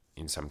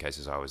in some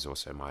cases I was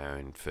also my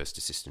own first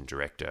assistant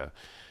director,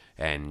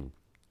 and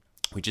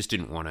we just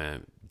didn't want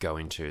to go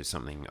into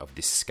something of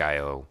this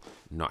scale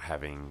not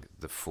having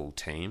the full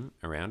team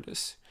around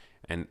us.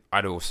 And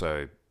I'd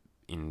also,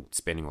 in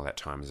spending all that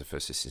time as a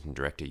first assistant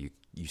director,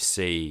 you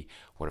see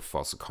what a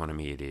false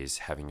economy it is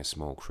having a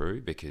small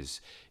crew,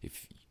 because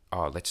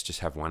let's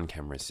just have one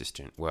camera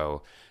assistant,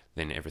 well,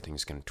 then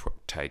everything's going to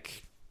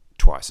take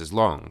twice as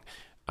long.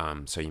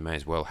 So you may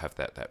as well have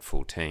that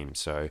full team.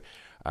 So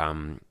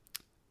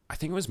I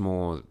think it was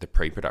more the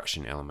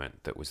pre-production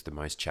element that was the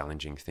most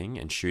challenging thing,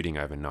 and shooting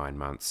over 9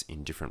 months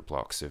in different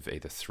blocks of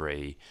either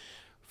 3,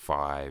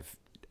 5,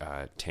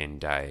 10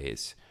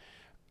 days.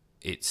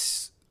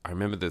 I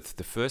remember the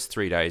first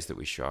 3 days that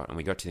we shot, and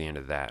we got to the end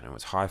of that, and it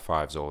was high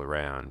fives all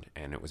around,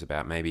 and it was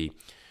about maybe,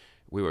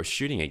 we were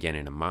shooting again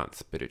in a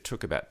month, but it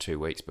took about 2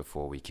 weeks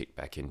before we kicked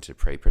back into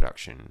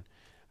pre-production.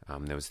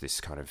 There was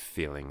this kind of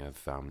feeling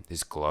of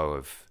this glow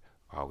of,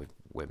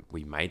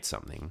 we made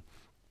something.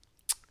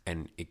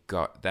 And it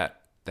got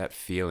that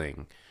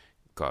feeling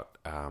got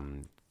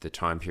the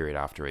time period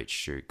after each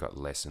shoot got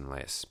less and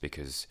less,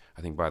 because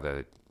I think by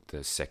the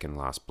second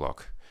last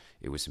block,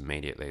 it was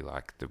immediately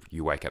like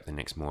you wake up the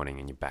next morning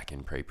and you're back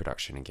in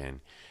pre-production again.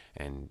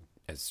 And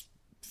as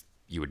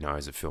you would know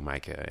as a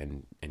filmmaker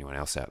and anyone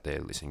else out there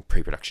listening,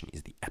 pre-production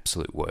is the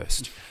absolute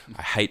worst.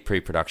 I hate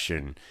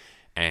pre-production,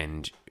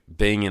 and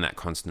being in that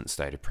constant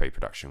state of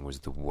pre-production was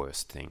the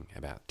worst thing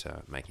about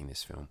making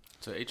this film.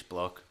 So each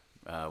block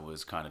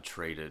was kind of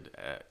treated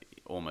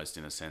almost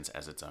in a sense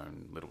as its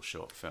own little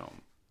short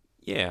film.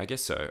 Yeah, I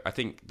guess so. I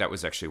think that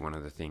was actually one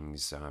of the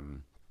things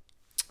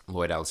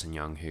Lloyd Allison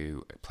Young,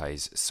 who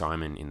plays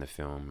Simon in the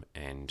film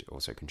and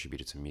also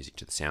contributed some music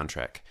to the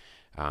soundtrack,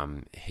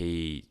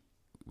 he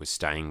was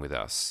staying with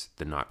us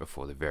the night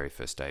before the very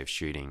first day of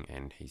shooting,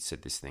 and he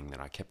said this thing that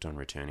I kept on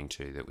returning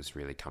to that was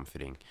really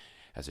comforting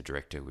as a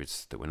director,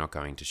 was that we're not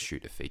going to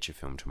shoot a feature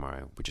film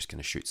tomorrow, we're just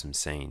going to shoot some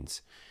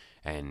scenes.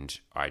 And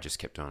I just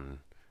kept on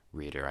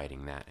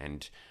reiterating that.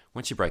 And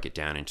once you break it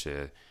down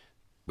into,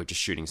 we're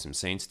just shooting some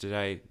scenes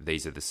today,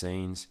 these are the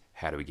scenes,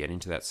 how do we get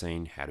into that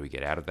scene, how do we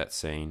get out of that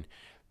scene,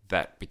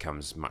 that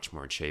becomes much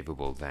more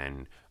achievable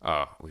than,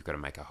 we've got to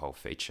make a whole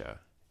feature.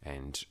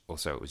 And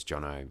also it was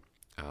Jono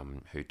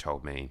who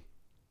told me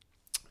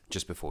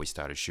just before we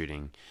started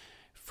shooting,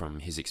 from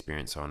his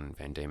experience on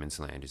Van Diemen's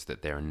Land, is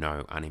that there are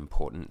no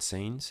unimportant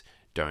scenes.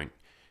 Don't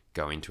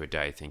go into a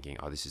day thinking,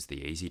 this is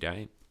the easy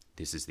day,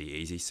 this is the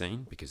easy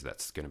scene, because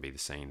that's going to be the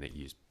scene that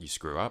you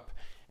screw up,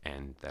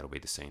 and that'll be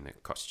the scene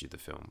that costs you the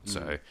film.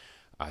 So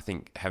I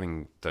think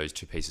having those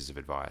two pieces of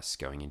advice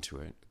going into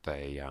it,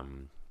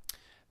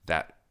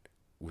 that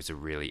was a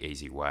really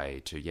easy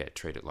way to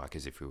treat it like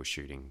as if we were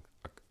shooting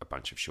a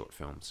bunch of short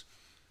films.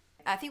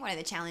 I think one of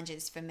the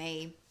challenges for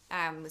me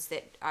was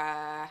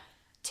that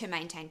to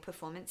maintain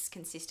performance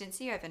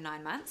consistency over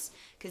 9 months,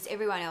 because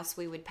everyone else,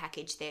 we would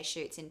package their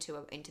shoots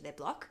into their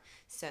block.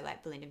 So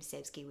like Belinda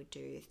Mastevsky would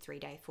do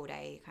 3-day,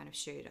 4-day kind of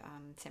shoot.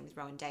 Same with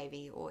Rowan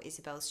Davey, or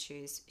Isabel's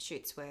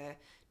shoots were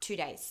 2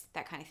 days,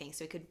 that kind of thing.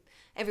 So we could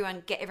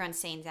get everyone's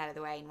scenes out of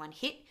the way in one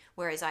hit,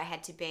 whereas I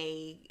had to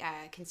be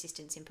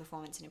consistent in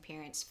performance and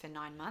appearance for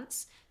 9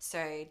 months.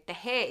 So the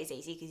hair is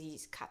easy because you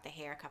just cut the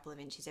hair a couple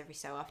of inches every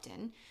so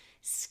often.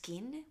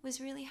 Skin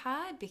was really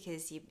hard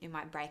because it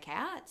might break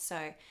out.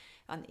 So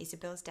on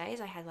Isabel's days,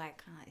 I had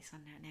this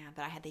one out now,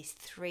 but I had these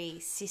 3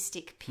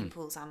 cystic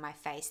pimples on my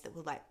face that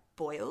were like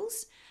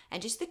boils,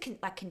 and just the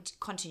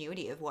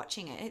continuity of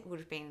watching it would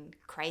have been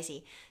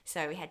crazy.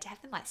 So we had to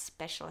have them like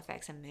special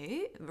effects and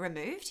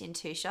removed in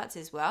 2 shots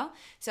as well.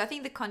 So I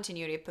think the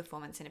continuity of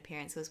performance and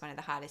appearance was one of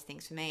the hardest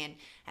things for me,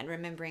 and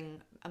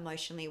remembering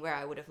emotionally where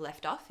I would have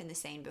left off in the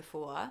scene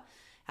before.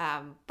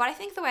 But I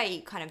think the way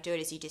you kind of do it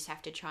is you just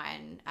have to try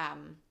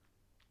and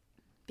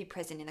be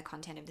present in the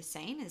content of the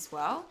scene as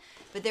well.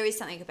 But there is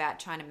something about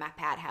trying to map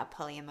out how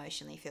Polly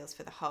emotionally feels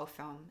for the whole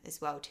film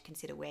as well, to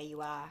consider where you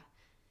are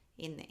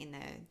in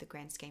the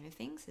grand scheme of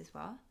things as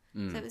well.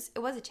 So it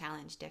was a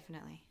challenge,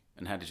 definitely.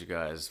 And how did you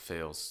guys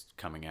feel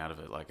coming out of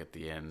it, like at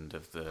the end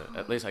of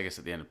at least I guess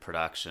at the end of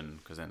production,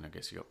 because then I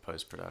guess you got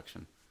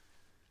post-production?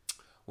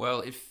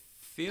 Well,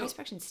 feel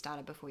Post-production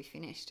started before we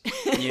finished.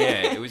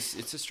 yeah,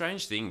 it's a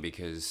strange thing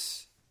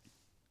because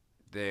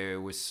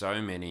there was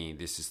so many,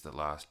 this is the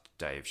last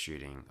day of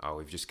shooting. Oh,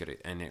 we've just got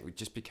it. And it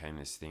just became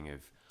this thing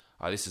of,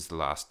 oh, this is the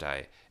last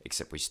day,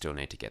 except we still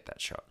need to get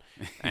that shot.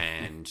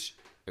 And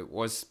it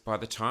was, by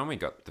the time we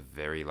got the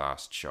very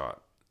last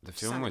shot, the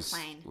film on the was,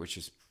 plane. which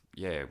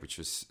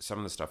was some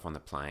of the stuff on the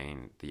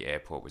plane, the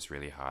airport was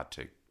really hard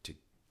to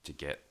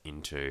get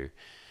into.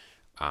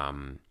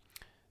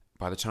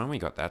 By the time we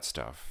got that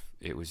stuff,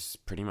 it was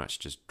pretty much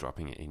just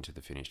dropping it into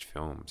the finished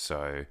film.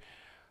 So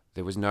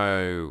there was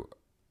no...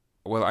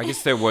 Well, I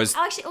guess there was...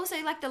 Actually, also,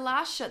 like the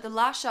last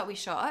shot we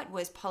shot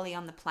was Polly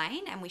on the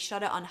plane, and we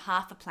shot it on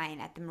half a plane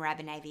at the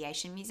Moorabbin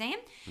Aviation Museum.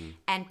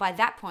 And by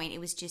that point, it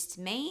was just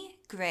me,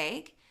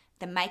 Greg,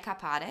 the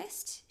makeup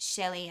artist,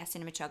 Shelley, our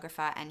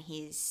cinematographer, and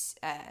his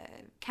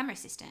camera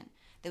assistant.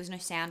 There was no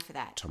sound for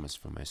that. Thomas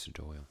Formosa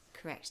Doyle.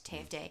 Correct,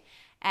 TFD.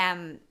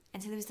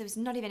 And so there was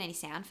not even any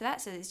sound for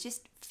that. So there's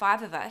just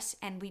 5 of us,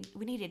 and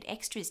we needed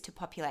extras to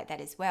populate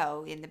that as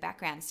well in the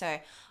background. So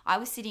I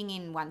was sitting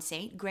in one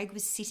seat. Greg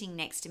was sitting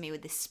next to me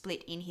with the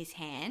split in his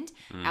hand.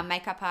 Our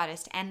makeup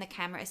artist and the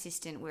camera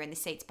assistant were in the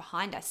seats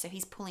behind us. So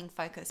he's pulling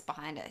focus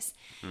behind us.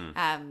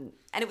 And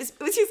it was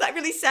just like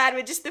really sad.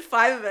 We're just the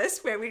 5 of us,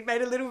 where we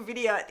made a little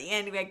video at the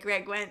end where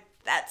Greg went,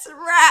 "That's a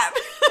wrap."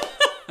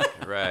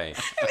 Right. It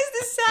was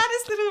the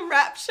saddest little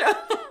rap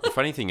shot. The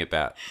funny thing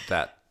about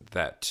that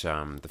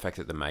the fact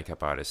that the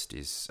makeup artist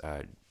is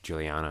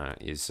Juliana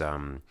is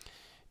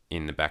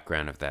in the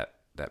background of that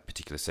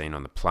particular scene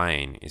on the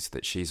plane is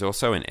that she's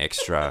also an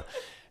extra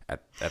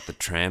at the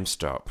tram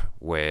stop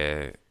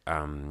where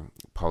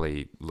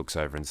Polly looks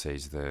over and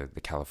sees the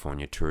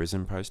California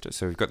tourism poster.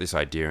 So we've got this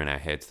idea in our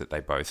heads that they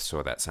both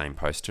saw that same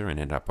poster and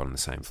ended up on the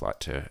same flight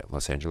to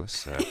Los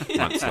Angeles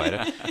months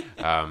later.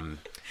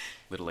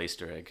 Little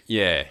Easter egg.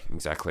 Yeah,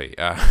 exactly.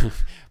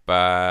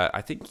 But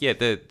I think,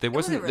 there wasn't... It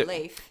was a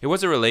relief. It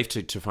was a relief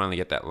to finally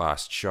get that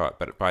last shot.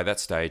 But by that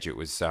stage, it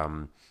was...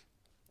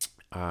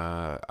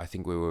 I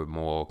think we were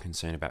more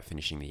concerned about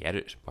finishing the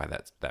edit by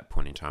that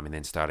point in time and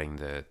then starting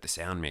the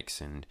sound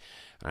mix. And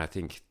I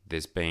think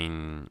there's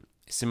been...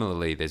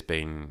 Similarly, there's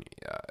been...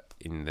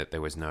 in that there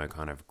was no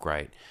kind of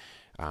great...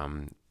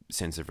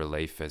 sense of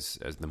relief as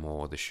the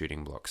more the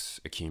shooting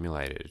blocks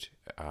accumulated.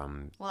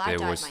 Well, I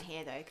dyed my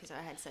hair though because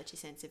I had such a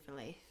sense of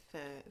relief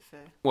for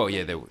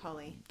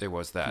Polly. There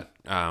was that.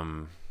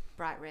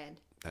 Bright red.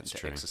 That's to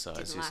true. exercise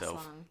Didn't yourself.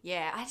 last long.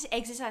 Yeah, I had to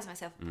exercise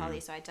myself with Polly,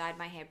 so I dyed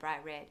my hair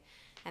bright red.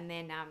 And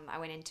then I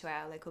went into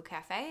our local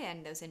cafe,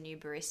 and there was a new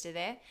barista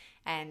there,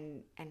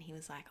 and he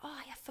was like, "Oh,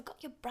 I forgot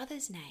your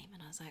brother's name,"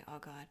 and I was like, "Oh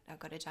God, I've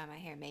got to dye my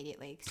hair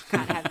immediately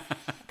because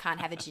can't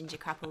have a ginger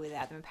couple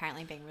without them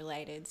apparently being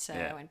related." So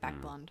I went back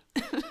blonde.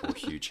 Or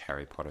huge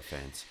Harry Potter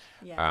fans.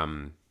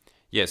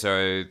 Yeah.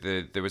 So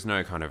there was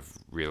no kind of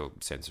real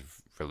sense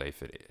of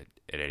relief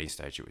at any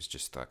stage. It was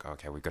just like,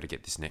 okay, we've got to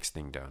get this next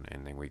thing done,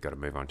 and then we've got to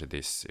move on to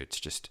this. It's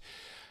just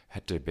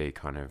had to be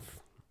kind of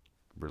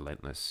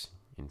relentless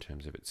in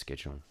terms of its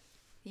schedule.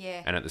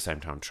 Yeah. And at the same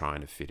time trying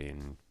to fit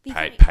in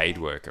Because paid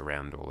work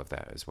around all of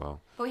that as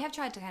well. But we have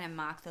tried to kind of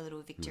mark the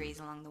little victories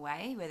along the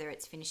way, whether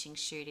it's finishing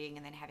shooting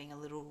and then having a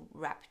little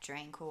wrap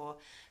drink, or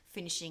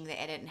finishing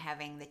the edit and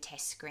having the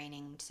test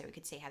screening so we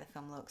could see how the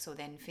film looks, or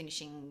then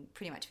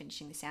pretty much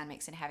finishing the sound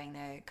mix and having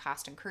the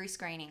cast and crew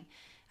screening,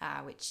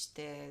 which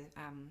the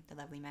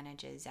lovely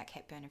manager Zach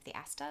Hepburn of the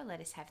Astor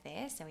let us have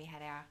there. So we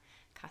had our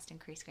cast and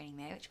crew screening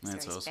there, which was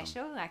That's very awesome.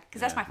 special,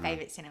 because that's my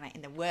favourite cinema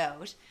in the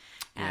world.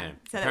 Yeah.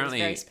 So that was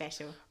very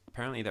special.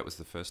 Apparently that was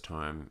the first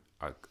time,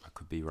 I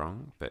could be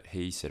wrong, but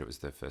he said it was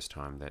the first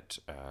time that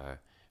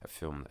a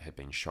film that had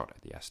been shot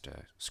at the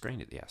Astor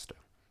screened at the Astor,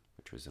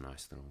 which was a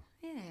nice little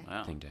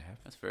Wow. thing to have.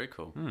 That's very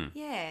cool.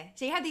 Yeah.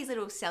 So you have these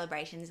little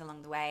celebrations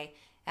along the way.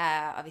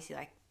 Obviously,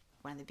 like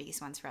one of the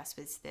biggest ones for us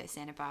was the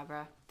Santa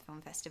Barbara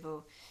Film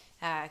Festival,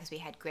 because we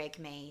had Greg,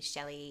 me,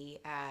 Shelley,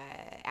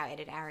 our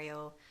editor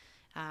Ariel,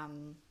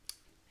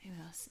 who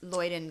else?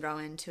 Lloyd and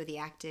Rowan, 2 of the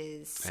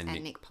actors,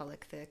 and Nick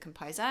Pollock, the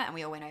composer, and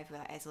we all went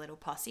over as a little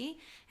posse,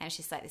 and it's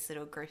just like this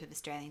little group of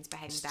Australians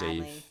behaving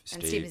badly.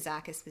 And Steve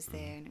Mazakis was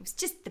there, and it was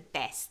just the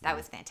best. That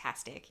was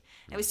fantastic.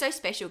 It was so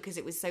special because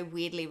it was so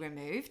weirdly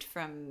removed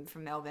from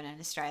Melbourne and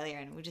Australia,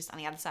 and we're just on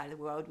the other side of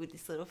the world with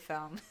this little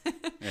film.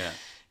 Yeah.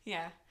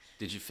 Yeah.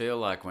 Did you feel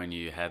like when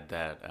you had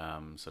that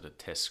sort of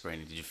test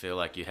screening, did you feel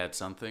like you had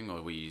something,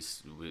 or were you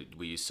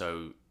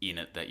so in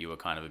it that you were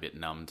kind of a bit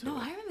numb to it? No,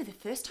 I remember the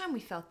first time we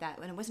felt that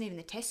when it wasn't even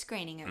the test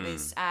screening. It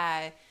was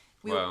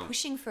we were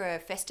pushing for a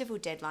festival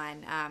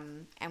deadline,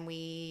 and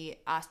we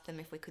asked them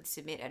if we could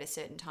submit at a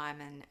certain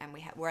time, and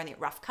we're only at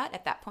rough cut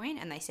at that point,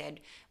 and they said,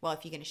 well,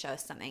 if you're going to show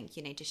us something,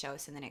 you need to show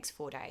us in the next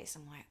 4 days.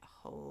 I'm like,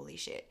 holy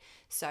shit.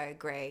 So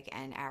Greg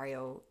and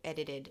Ariel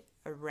edited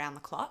around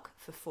the clock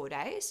for 4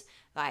 days,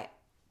 like,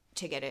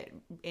 to get it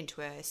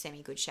into a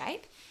semi-good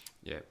shape.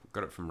 Yeah,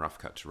 got it from rough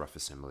cut to rough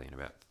assembly in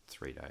about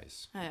 3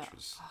 days, which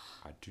was,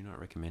 I do not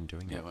recommend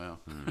doing that. Yeah, wow.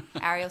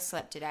 Ariel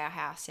slept at our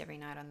house every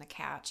night on the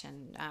couch,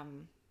 and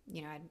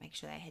I'd make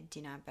sure they had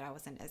dinner, but I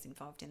wasn't as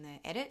involved in the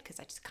edit because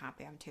I just can't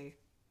be.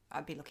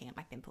 I'd be looking at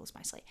my pimples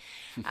mostly.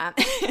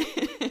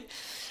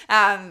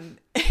 Um,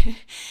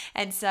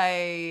 and so,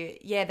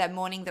 yeah, that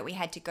morning that we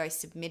had to go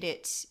submit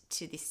it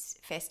to this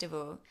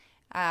festival,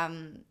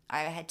 I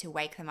had to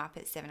wake them up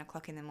at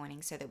 7:00 in the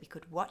morning so that we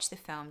could watch the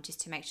film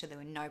just to make sure there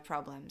were no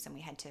problems, and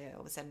we had to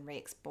all of a sudden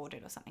re-export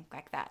it or something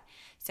like that.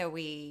 So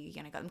we,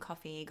 got them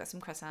coffee, got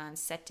some croissants,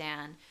 sat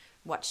down,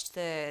 watched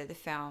the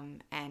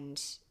film,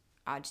 and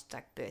I just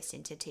like burst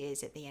into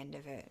tears at the end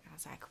of it. I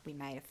was like, we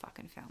made a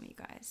fucking film, you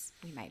guys.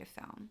 We made a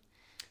film.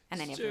 And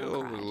then everyone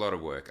Still cried. a lot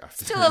of work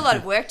after. Still a lot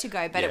of work to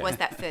go, but Yeah. it was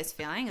that first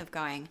feeling of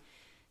going,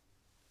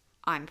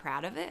 I'm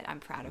proud of it. I'm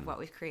proud of what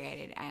we've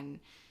created. And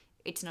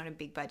it's not a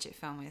big budget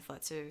film with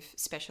lots of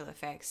special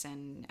effects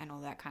and all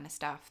that kind of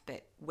stuff,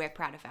 but we're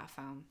proud of our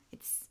film.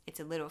 It's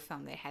a little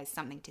film that has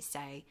something to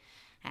say,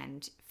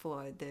 and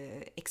for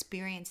the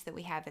experience that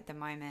we have at the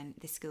moment,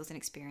 the skills and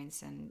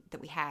experience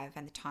that we have,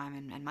 and the time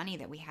and money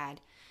that we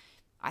had,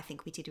 I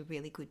think we did a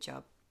really good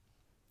job.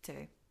 So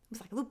it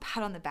was like a little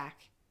pat on the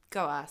back.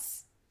 Go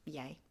us.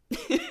 Yay.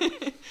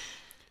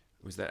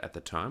 Was that at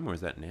the time or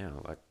is that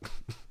now? Like,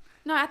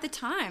 No, at the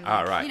time.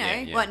 Oh, right,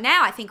 yeah. Well,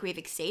 now I think we've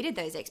exceeded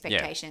those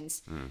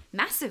expectations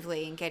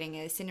massively in getting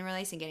a cinema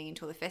release and getting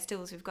into all the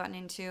festivals we've gotten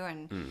into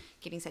and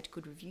getting such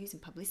good reviews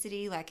and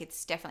publicity. Like,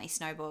 it's definitely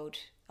snowballed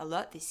a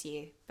lot this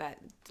year. But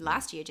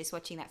last year, just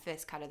watching that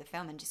first cut of the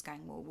film and just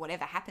going, well,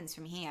 whatever happens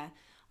from here,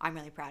 I'm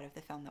really proud of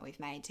the film that we've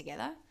made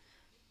together.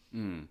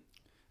 And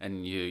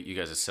you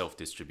guys are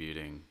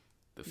self-distributing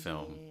the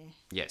film.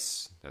 Yeah.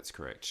 yes, that's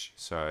correct.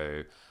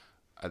 So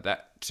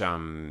that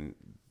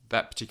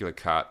particular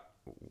cut,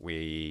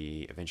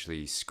 we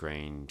eventually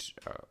screened.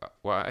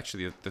 Well,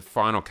 actually, the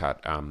final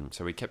cut.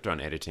 So we kept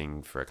on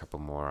editing for a couple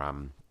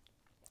more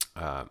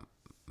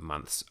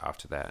months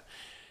after that,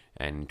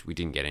 and we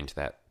didn't get into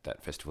that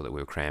festival that we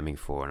were cramming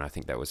for. And I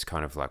think that was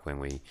kind of like when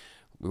we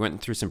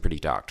went through some pretty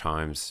dark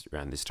times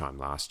around this time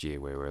last year,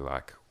 where we're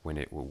like, when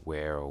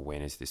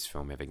is this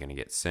film ever going to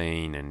get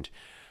seen? And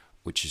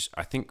which is,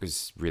 I think,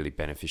 was really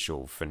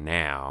beneficial for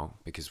now,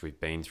 because we've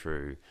been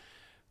through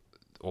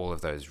all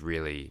of those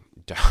really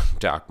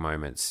dark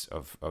moments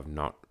of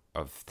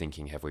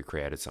thinking, have we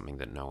created something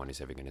that no one is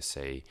ever going to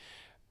see,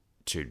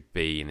 to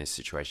be in this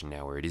situation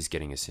now where it is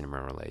getting a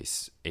cinema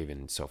release,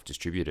 even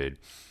self-distributed.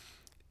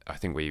 I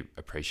think we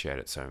appreciate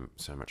it so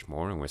much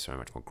more, and we're so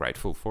much more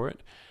grateful for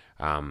it.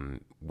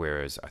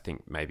 Whereas I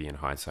think maybe in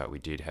hindsight we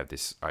did have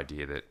this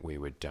idea that we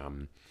would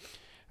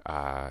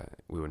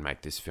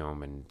make this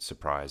film and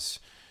surprise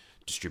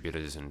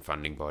distributors and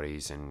funding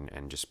bodies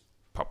and just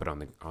pop it on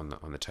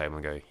the table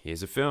and go,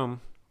 here's a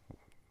film.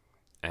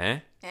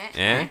 And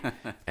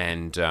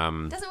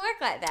Doesn't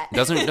work like that.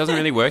 doesn't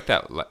really work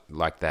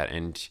like that.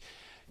 And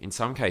in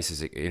some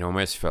cases it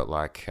almost felt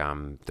like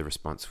the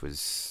response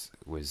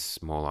was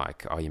more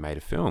like, oh, you made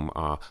a film,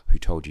 who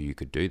told you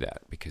could do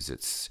that?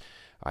 Because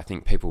I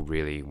think people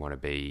really want to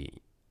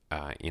be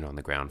in on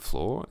the ground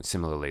floor.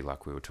 Similarly,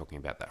 like we were talking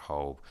about that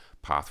whole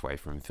pathway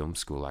from film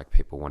school, like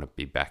people want to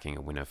be backing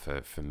a winner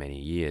for many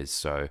years.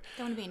 So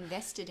They want to be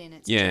invested in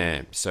it.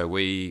 yeah, so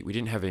we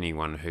didn't have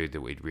anyone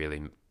that we'd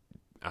really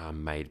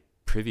made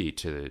privy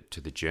to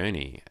the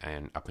journey,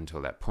 and up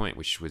until that point,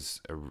 which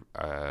was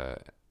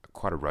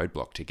quite a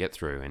roadblock to get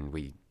through. And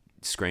we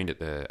screened at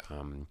the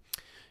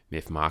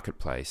MIF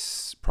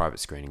Marketplace private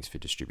screenings for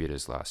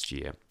distributors last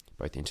year,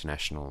 both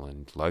international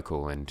and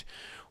local. And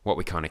what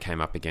we kind of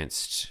came up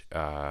against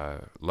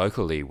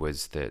locally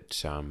was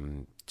that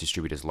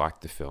distributors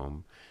liked the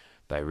film.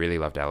 They really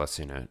loved Alice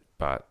in it,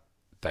 but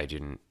they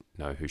didn't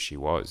know who she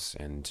was.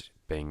 And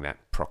being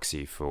that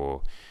proxy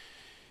for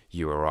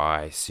you or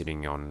I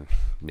sitting on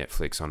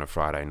Netflix on a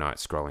Friday night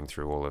scrolling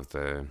through all of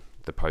the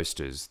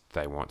posters,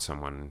 they want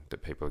someone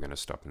that people are going to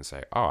stop and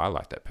say, oh, I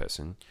like that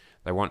person.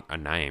 They want a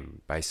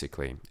name,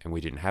 basically. And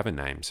we didn't have a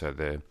name, so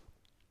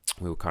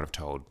we were kind of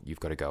told, you've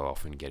got to go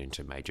off and get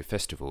into major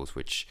festivals,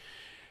 which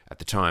at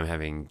the time,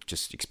 having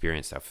just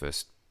experienced our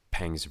first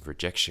pangs of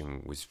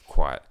rejection, was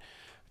quite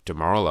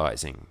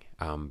demoralizing.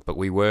 But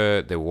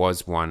there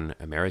was one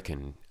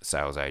American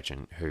sales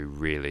agent who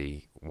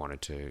really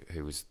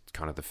who was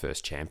kind of the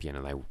first champion,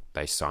 and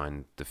they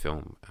signed the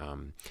film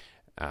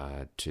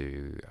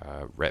to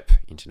rep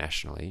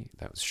internationally.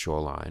 That was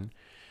Shoreline.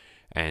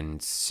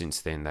 And since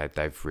then,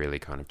 they've really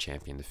kind of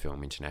championed the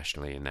film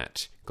internationally, and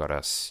that got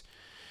us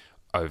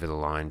over the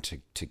line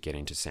to get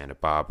into Santa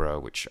Barbara,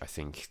 which I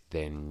think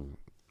then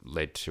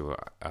led to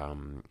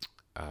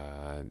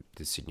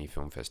the Sydney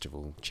Film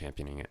Festival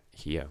championing it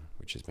here,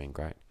 which has been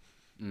great.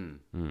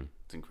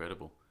 It's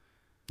incredible.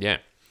 Yeah.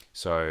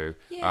 So,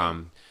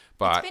 Yeah.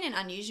 but It's been an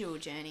unusual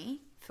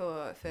journey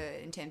for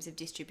in terms of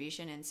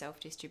distribution and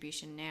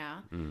self-distribution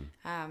now.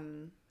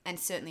 And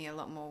certainly a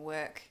lot more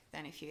work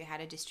than if you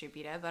had a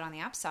distributor. But on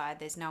the upside,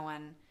 there's no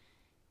one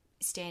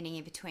standing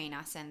in between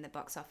us and the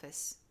box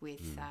office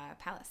with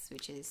Palace,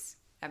 which is,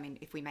 I mean,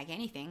 if we make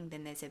anything,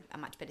 then there's a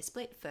much better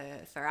split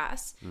for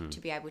us to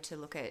be able to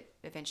look at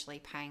eventually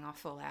paying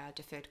off all our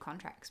deferred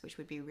contracts, which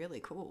would be really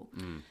cool.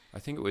 I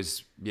think it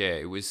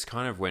was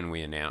kind of when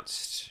we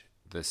announced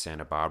the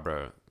Santa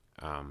Barbara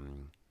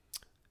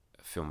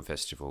film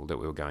festival that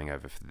we were going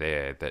over for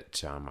there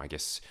that I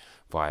guess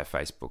via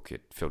Facebook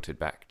it filtered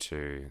back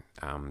to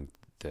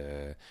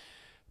the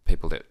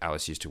people that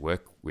Alice used to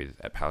work with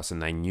at Palace,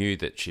 and they knew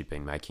that she'd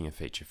been making a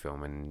feature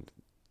film, and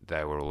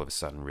they were all of a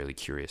sudden really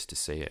curious to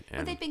see it.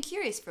 Well, they'd been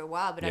curious for a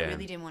while, but I Yeah.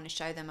 really didn't want to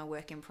show them a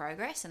work in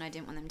progress, and I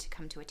didn't want them to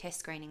come to a test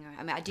screening.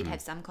 I mean, I did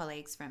have some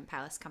colleagues from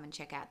Palace come and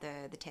check out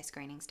the test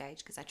screening stage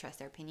because I trust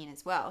their opinion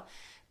as well.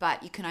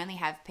 But you can only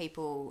have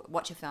people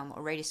watch a film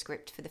or read a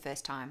script for the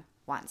first time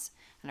once,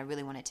 and I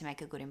really wanted to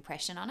make a good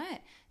impression on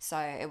it. So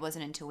it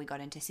wasn't until we got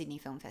into Sydney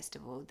Film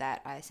Festival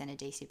that I sent a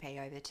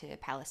DCP over to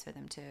Palace for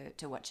them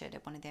to watch it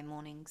at one of their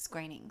morning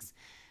screenings.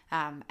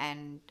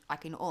 And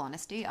like, in all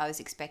honesty, I was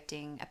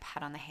expecting a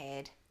pat on the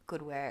head,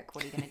 good work,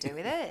 what are you going to do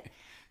with it?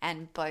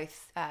 And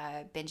both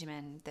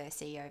Benjamin, the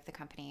CEO of the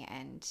company,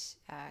 and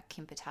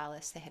Kim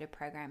Patalis, the head of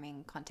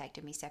programming,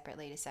 contacted me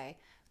separately to say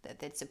that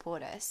they'd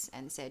support us,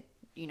 and said,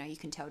 you know, you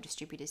can tell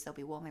distributors they'll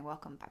be warmly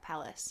welcomed by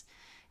Palace,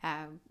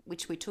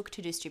 which we took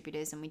to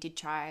distributors, and we did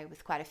try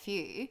with quite a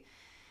few.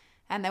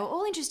 And they were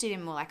all interested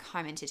in more like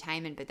home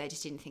entertainment, but they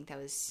just didn't think there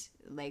was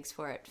legs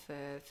for it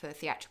for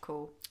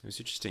theatrical. It was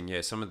interesting,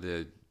 yeah. Some of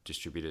the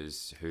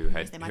distributors who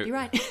had... They might be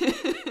right.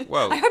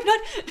 Well, I hope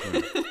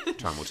not.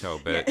 time will tell,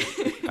 but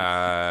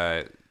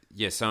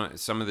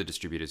some of the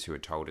distributors who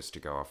had told us to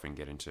go off and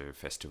get into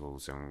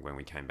festivals, and when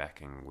we came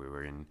back and we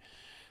were in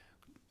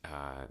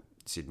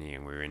Sydney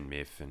and we were in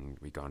MIF and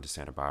we'd gone to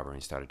Santa Barbara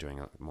and started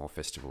doing more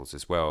festivals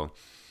as well,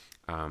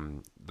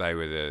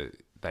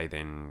 they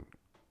then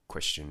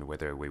questioned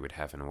whether we would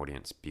have an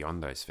audience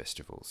beyond those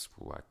festivals,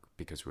 like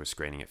because we were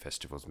screening at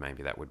festivals,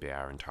 maybe that would be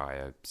our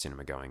entire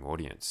cinema going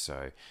audience.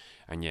 So,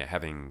 and yeah,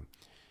 having,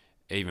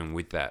 even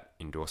with that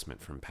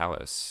endorsement from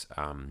Palace,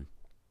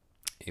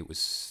 it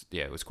was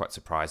quite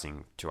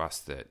surprising to us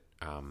that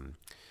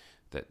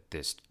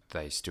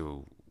they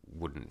still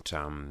wouldn't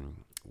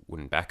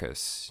back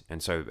us.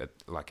 And so,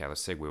 like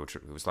Alice said,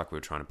 it was like we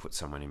were trying to put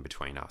someone in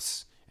between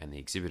us and the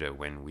exhibitor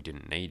when we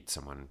didn't need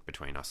someone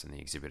between us and the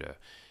exhibitor.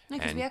 No,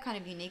 because we are kind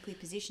of uniquely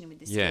positioned with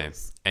the Yeah,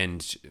 skills.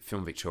 and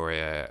Film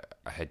Victoria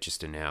had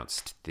just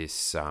announced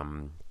this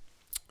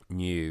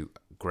new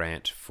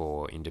grant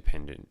for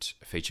independent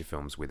feature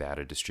films without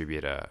a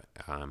distributor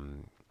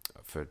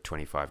for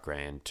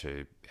 $25,000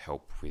 to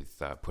help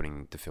with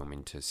putting the film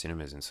into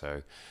cinemas. And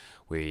so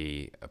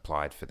we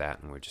applied for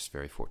that, and we're just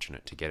very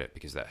fortunate to get it,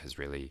 because that has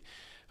really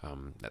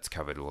that's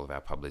covered all of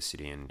our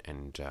publicity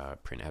and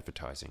print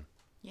advertising.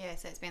 Yeah,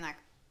 so it's been like,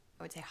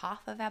 I would say,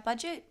 half of our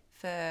budget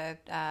for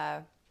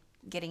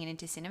getting it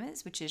into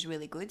cinemas, which is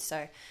really good.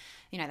 So,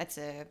 you know, that's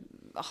a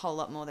whole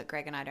lot more that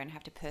Greg and I don't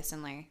have to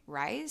personally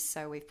raise.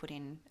 So we've put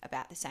in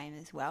about the same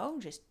as well,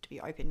 just to be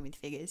open with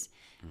figures.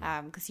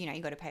 Because, you know,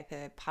 you got to pay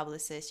for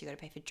publicists, you got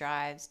to pay for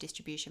drives,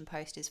 distribution,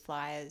 posters,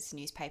 flyers,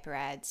 newspaper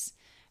ads,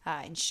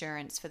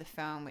 insurance for the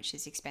film, which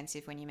is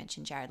expensive when you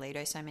mention Jared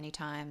Leto so many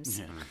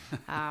times.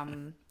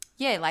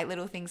 Yeah, like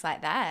little things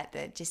like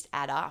that just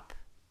add up.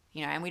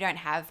 You know, and we don't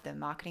have the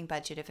marketing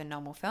budget of a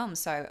normal film.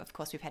 So, of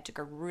course, we've had to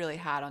go really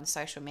hard on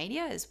social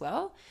media as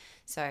well.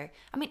 So,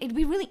 I mean, it'd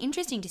be really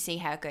interesting to see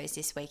how it goes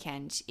this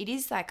weekend. It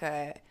is like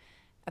a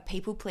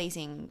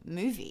people-pleasing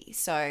movie.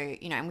 So,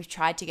 you know, and we've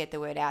tried to get the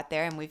word out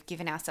there, and we've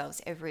given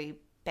ourselves every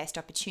best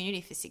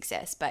opportunity for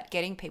success. But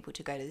getting people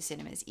to go to the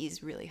cinemas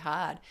is really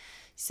hard.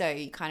 So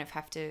you kind of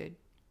have to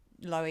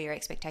lower your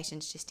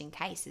expectations just in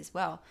case as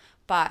well.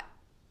 But,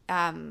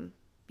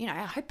 you know,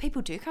 I hope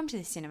people do come to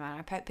the cinema.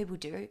 I hope people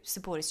do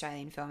support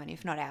Australian film, and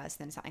if not ours,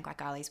 then something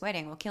like Ali's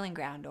Wedding or Killing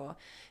Ground or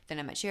the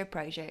Namatjira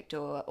Project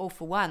or All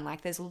for One.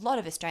 Like, there's a lot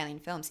of Australian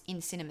films in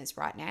cinemas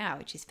right now,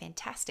 which is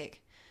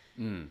fantastic.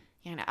 You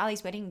know,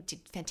 Ali's Wedding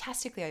did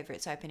fantastically over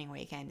its opening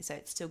weekend, so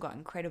it's still got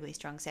incredibly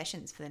strong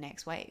sessions for the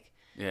next week.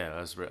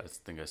 Yeah, I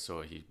think I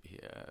saw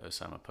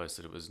Osama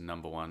posted it was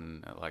number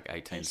one at like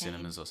 18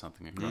 cinemas or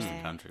something across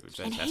the country, which is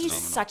And phenomenal.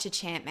 he's such a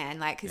champ, man.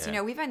 Like, because, you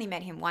know, we've only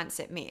met him once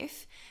at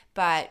MIF,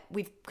 but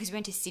because we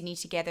went to Sydney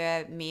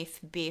together, MIF,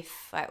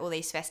 BIF, like all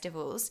these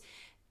festivals,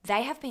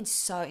 they have been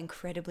so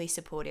incredibly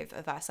supportive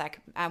of us.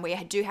 Like, we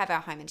do have our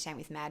home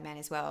entertainment with Madman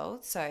as well,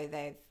 so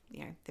they've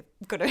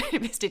got an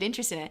invested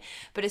interest in it.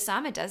 But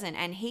Osama doesn't,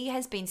 and he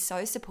has been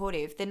so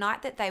supportive. The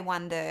night that they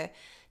won the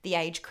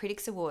Age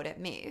Critics Award at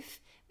MIF,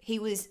 he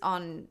was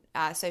on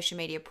social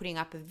media putting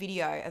up a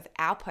video of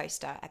our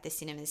poster at the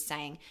cinemas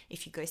saying,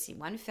 if you go see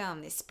one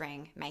film this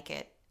spring, make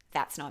it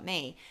That's Not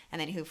Me.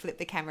 And then he'll flip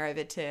the camera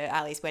over to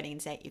Ali's Wedding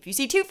and say, if you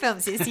see 2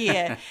 films this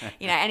year,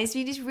 you know, and it's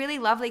been this really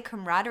lovely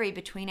camaraderie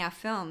between our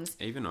films.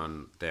 Even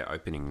on their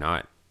opening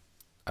night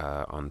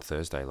on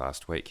Thursday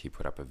last week, he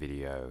put up a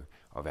video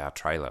of our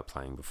trailer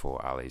playing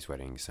before Ali's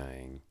Wedding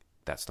saying,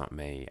 That's Not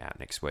Me, out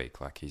next week.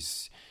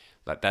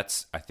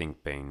 That's, I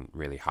think, been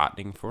really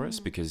heartening for us,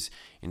 because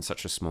in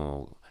such a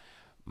small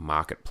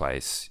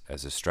marketplace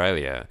as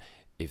Australia,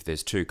 if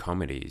there's 2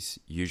 comedies,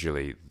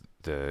 usually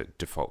the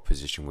default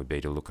position would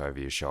be to look over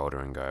your shoulder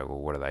and go, well,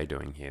 what are they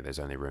doing here? There's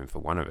only room for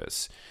one of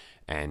us.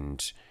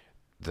 And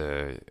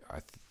the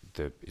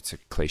it's a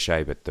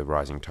cliche, but the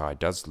rising tide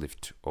does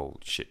lift all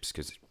ships,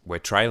 because we're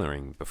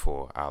trailering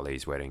before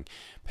Ali's wedding.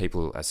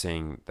 People are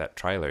seeing that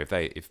trailer. If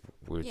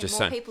we're just more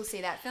saying, people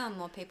see that film,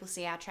 more people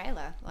see our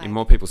trailer. Like,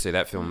 more people see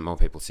that film, more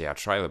people see our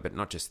trailer. But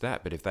not just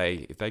that, but if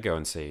they go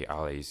and see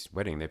Ali's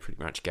wedding, they're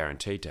pretty much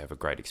guaranteed to have a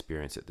great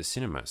experience at the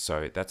cinema.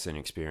 So that's an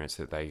experience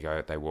that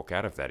they walk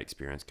out of that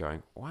experience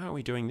going, why aren't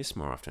we doing this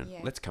more often? Yeah.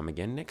 Let's come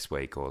again next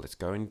week, or let's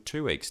go in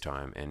 2 weeks'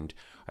 time. And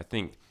I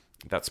think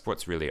that's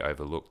what's really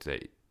overlooked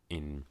that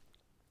in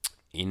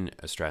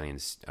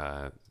Australians,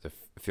 the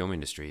film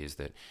industry, is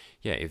that,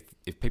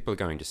 if people are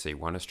going to see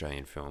one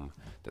Australian film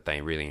that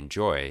they really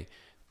enjoy,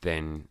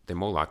 then they're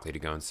more likely to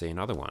go and see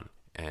another one.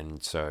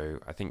 And so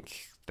I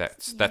think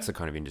that's the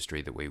kind of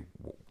industry that we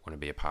want to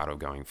be a part of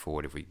going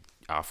forward, if we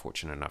are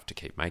fortunate enough to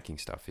keep making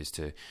stuff, is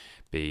to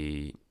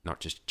be not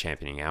just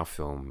championing our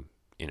film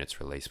in its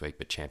release week,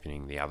 but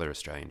championing the other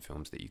Australian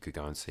films that you could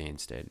go and see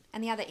instead.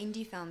 And the other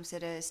indie films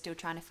that are still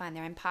trying to find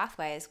their own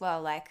pathway as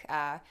well, like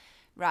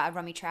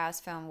Romy Trow's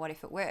film What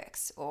If It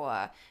Works,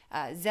 or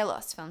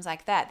Zelos, films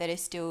like that are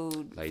still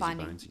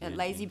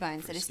Lazy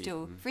Bones that are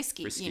still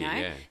frisky, which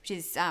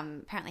is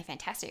apparently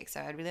fantastic. So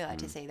I'd really like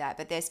to see that,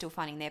 but they're still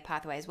finding their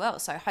pathway as well.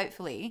 So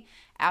hopefully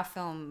our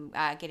film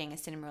getting a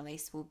cinema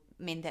release will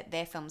mean that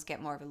their films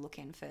get more of a look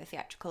in for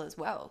theatrical as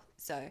well.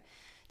 So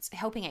it's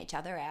helping each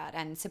other out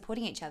and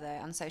supporting each other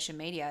on social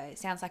media. It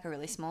sounds like a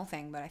really small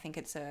thing, but I think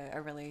it's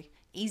a really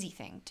easy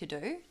thing to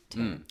do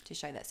to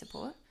show that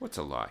support. What's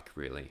a like,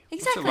 really?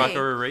 Exactly. What's a like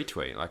or a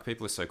retweet? Like,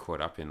 people are so caught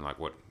up in like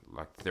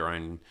their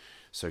own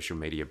social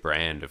media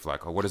brand of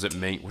like, oh, what does it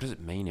mean? What does it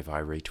mean if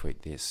I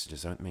retweet this?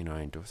 Does that mean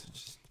I endorse it?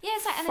 Just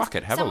it's like, fuck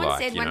it, have a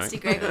like.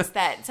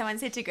 Someone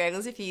said to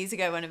Gregles a few years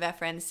ago, one of our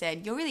friends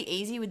said, "You're really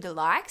easy with the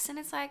likes," and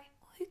it's like,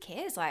 well, who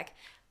cares? Like,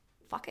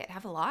 fuck it,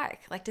 have a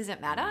like. Like, does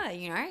it matter?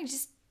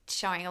 Just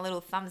showing a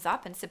little thumbs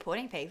up and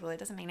supporting people, it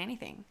doesn't mean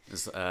anything.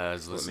 It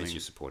means you're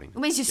supporting them.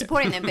 It means you're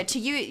supporting them, but to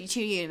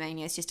you, I mean,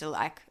 it's just a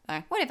like,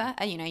 whatever.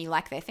 You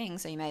like their thing,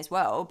 so you may as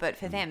well. But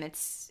for them,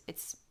 it's a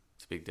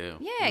big deal.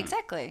 Yeah,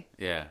 exactly.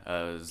 Yeah,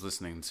 I was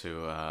listening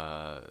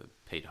to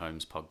Pete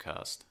Holmes'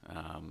 podcast.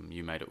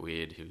 You Made It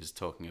Weird. He was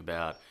talking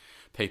about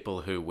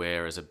people who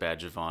wear as a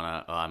badge of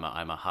honor,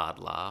 I'm a hard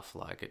laugh.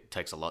 Like, it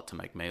takes a lot to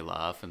make me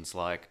laugh, and it's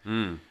like,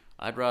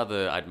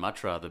 I'd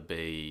much rather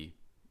be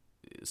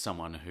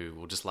someone who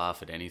will just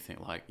laugh at anything,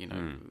 like,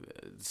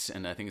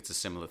 and I think it's a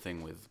similar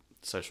thing with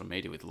social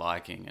media, with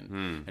liking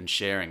and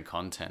sharing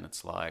content.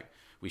 It's like,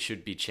 we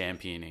should be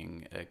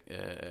championing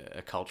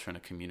a culture and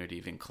a community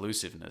of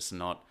inclusiveness,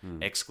 not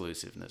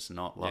exclusiveness,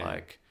 not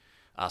like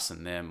us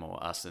and them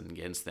or us and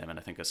against them. And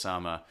I think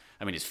Osama,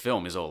 his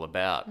film is all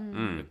about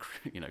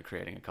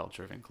creating a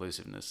culture of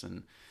inclusiveness,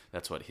 and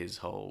that's what his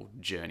whole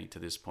journey to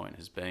this point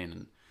has been.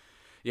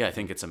 And I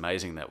think it's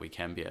amazing that we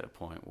can be at a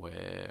point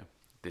where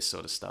this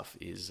sort of stuff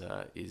is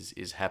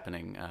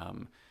happening.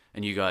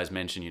 And you guys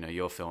mentioned,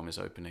 your film is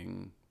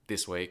opening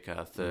this week,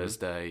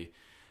 Thursday,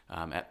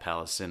 at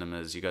Palace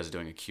Cinemas. You guys are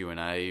doing a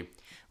Q&A.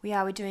 We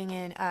are. We're doing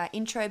an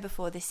intro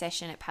before this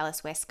session at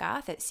Palace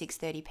Westgarth at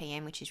 6:30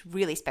 p.m, which is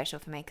really special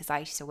for me because I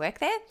used to work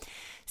there.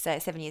 So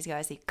 7 years ago, I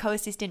was the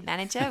co-assistant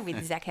manager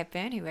with Zach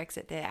Hepburn, who works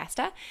at the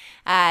Astor.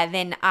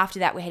 Then after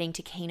that, we're heading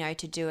to Kino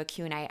to do a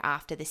Q&A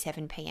after the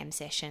 7 p.m.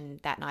 session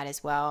that night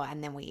as well.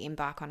 And then we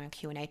embark on a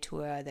Q&A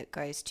tour that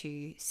goes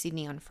to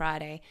Sydney on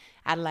Friday,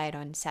 Adelaide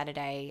on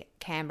Saturday,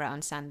 Canberra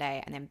on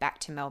Sunday, and then back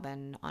to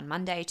Melbourne on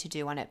Monday to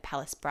do one at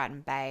Palace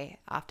Brighton Bay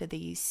after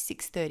the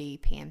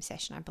 6:30 p.m.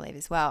 session, I believe,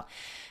 as well.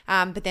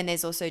 But then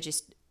there's also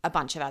just a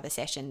bunch of other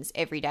sessions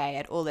every day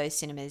at all those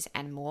cinemas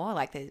and more.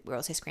 Like, we're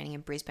also screening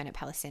in Brisbane at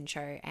Palace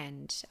Centro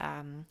and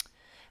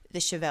the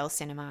Chevelle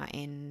Cinema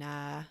in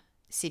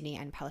Sydney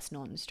and Palace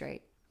Norton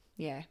Street.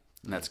 Yeah.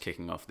 And that's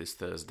kicking off this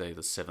Thursday,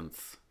 the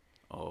 7th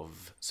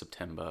of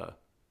September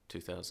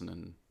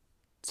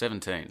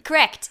 2017.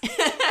 Correct.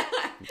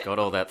 Got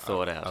all that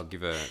thought out. I'll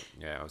give I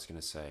was going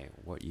to say,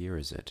 what year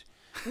is it?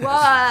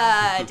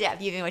 What?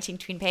 Have you been watching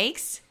Twin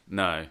Peaks?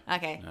 No.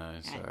 Okay. No,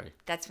 sorry.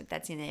 That's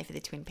in there for the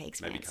Twin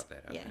Peaks fans. Maybe cut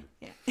that out.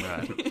 Yeah.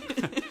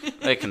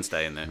 Right. They can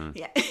stay in there.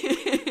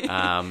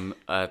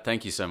 Yeah.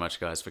 Thank you so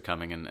much, guys, for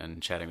coming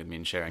and chatting with me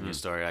and sharing your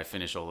story. I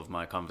finish all of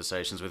my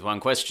conversations with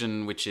one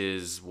question, which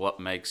is, what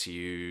makes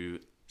you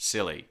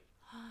silly?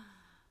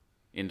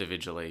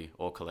 Individually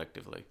or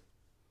collectively?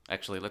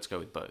 Actually, let's go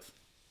with both.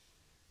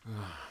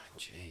 Oh,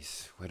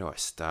 jeez. Where do I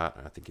start?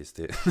 I think it's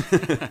the...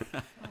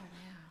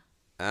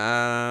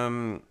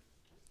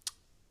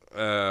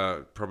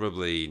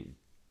 Probably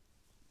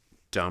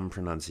dumb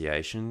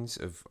pronunciations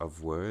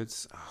of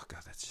words. Oh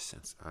God, that just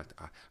sounds.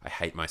 I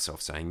hate myself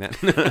saying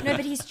that. No,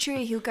 but he's true.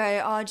 He'll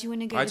go, "Oh, do you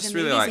want to go to the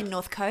movies in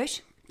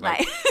Northcote?"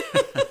 Like,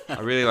 I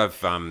really love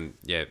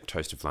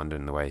Toast of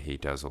London, the way he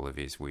does all of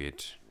his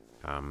weird.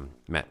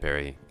 Matt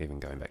Berry, even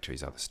going back to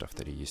his other stuff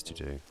that he used to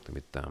do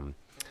with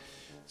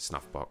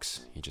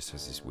Snuffbox, he just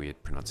has this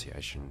weird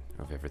pronunciation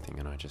of everything,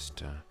 and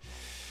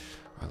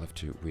I love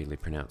to weirdly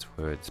pronounce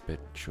words, but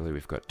surely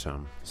we've got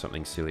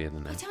something sillier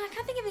than that. I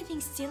can't think of anything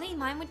think silly.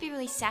 Mine would be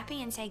really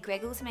sappy and say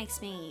Greggles makes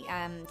me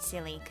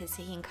silly because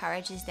he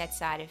encourages that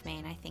side of me,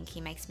 and I think he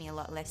makes me a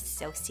lot less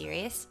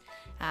self-serious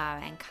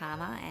and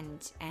calmer.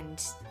 And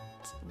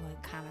well,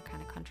 calmer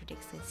kind of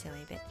contradicts the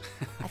silly, but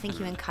I think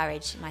you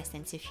encourage my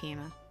sense of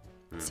humour.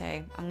 So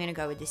I'm going to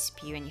go with the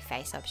spew in your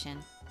face option.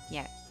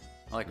 Yeah.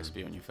 I like the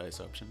spew in your face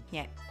option.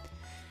 Yeah.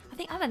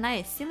 I don't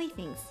know, silly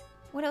things.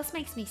 What else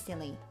makes me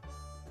silly?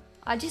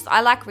 I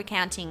like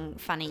recounting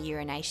funny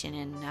urination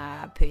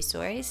and poo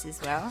stories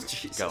as well.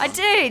 I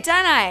do,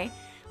 don't I?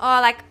 Oh,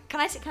 like, can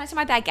I say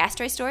my bad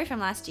gastro story from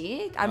last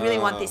year? I really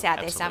want this out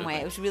there somewhere.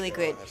 It was really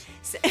good.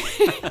 So,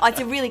 it's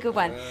a really good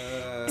one.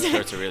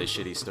 It's a really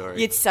shitty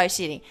story. It's so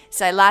shitty.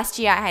 So last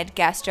year I had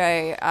gastro,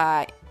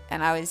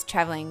 and I was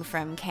travelling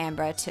from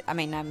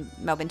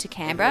Melbourne to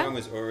Canberra. Everyone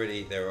was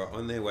they were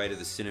on their way to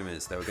the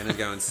cinemas. They were going to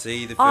go and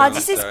see the film. Oh,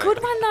 this is a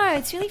good one though.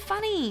 It's really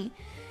funny.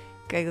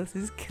 Greggles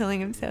is killing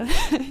himself.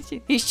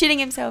 He's shitting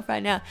himself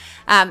right now.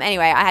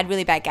 Anyway, I had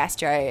really bad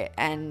gastro,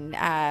 and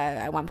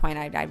at one point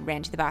I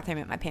ran to the bathroom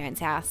at my parents'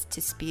 house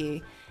to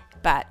spew,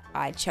 but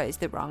I chose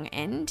the wrong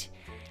end,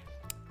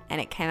 and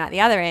it came out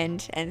the other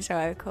end, and so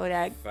I called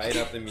out, "Fade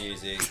up the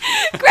music."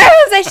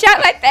 Greggles, I shut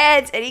my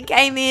pants, and he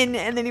came in,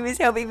 and then he was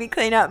helping me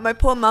clean up. My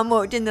poor mum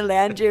walked in the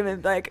lounge room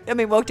and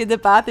walked in the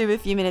bathroom a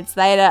few minutes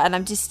later, and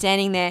I'm just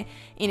standing there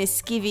in a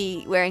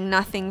skivvy, wearing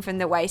nothing from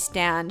the waist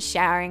down,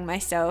 showering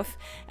myself,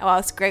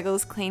 whilst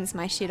Greggles cleans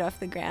my shit off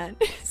the ground,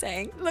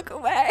 saying, "Look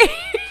away."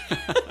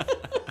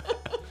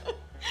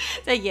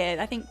 So yeah,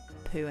 I think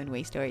poo and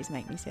wee stories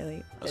make me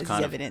silly, as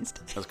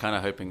evidenced. I was kind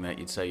of hoping that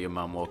you'd say your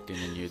mum walked in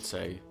and you'd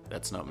say,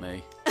 "That's not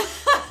me."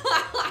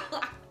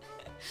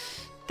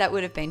 That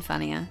would have been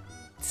funnier.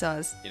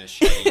 Soz. In a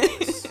shaggy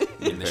voice.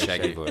 In the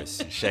shaggy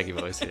voice. Shaggy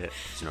voice, yeah.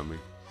 It's not me.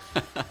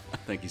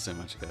 Thank you so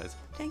much, guys.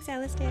 Thanks,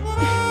 Alistair.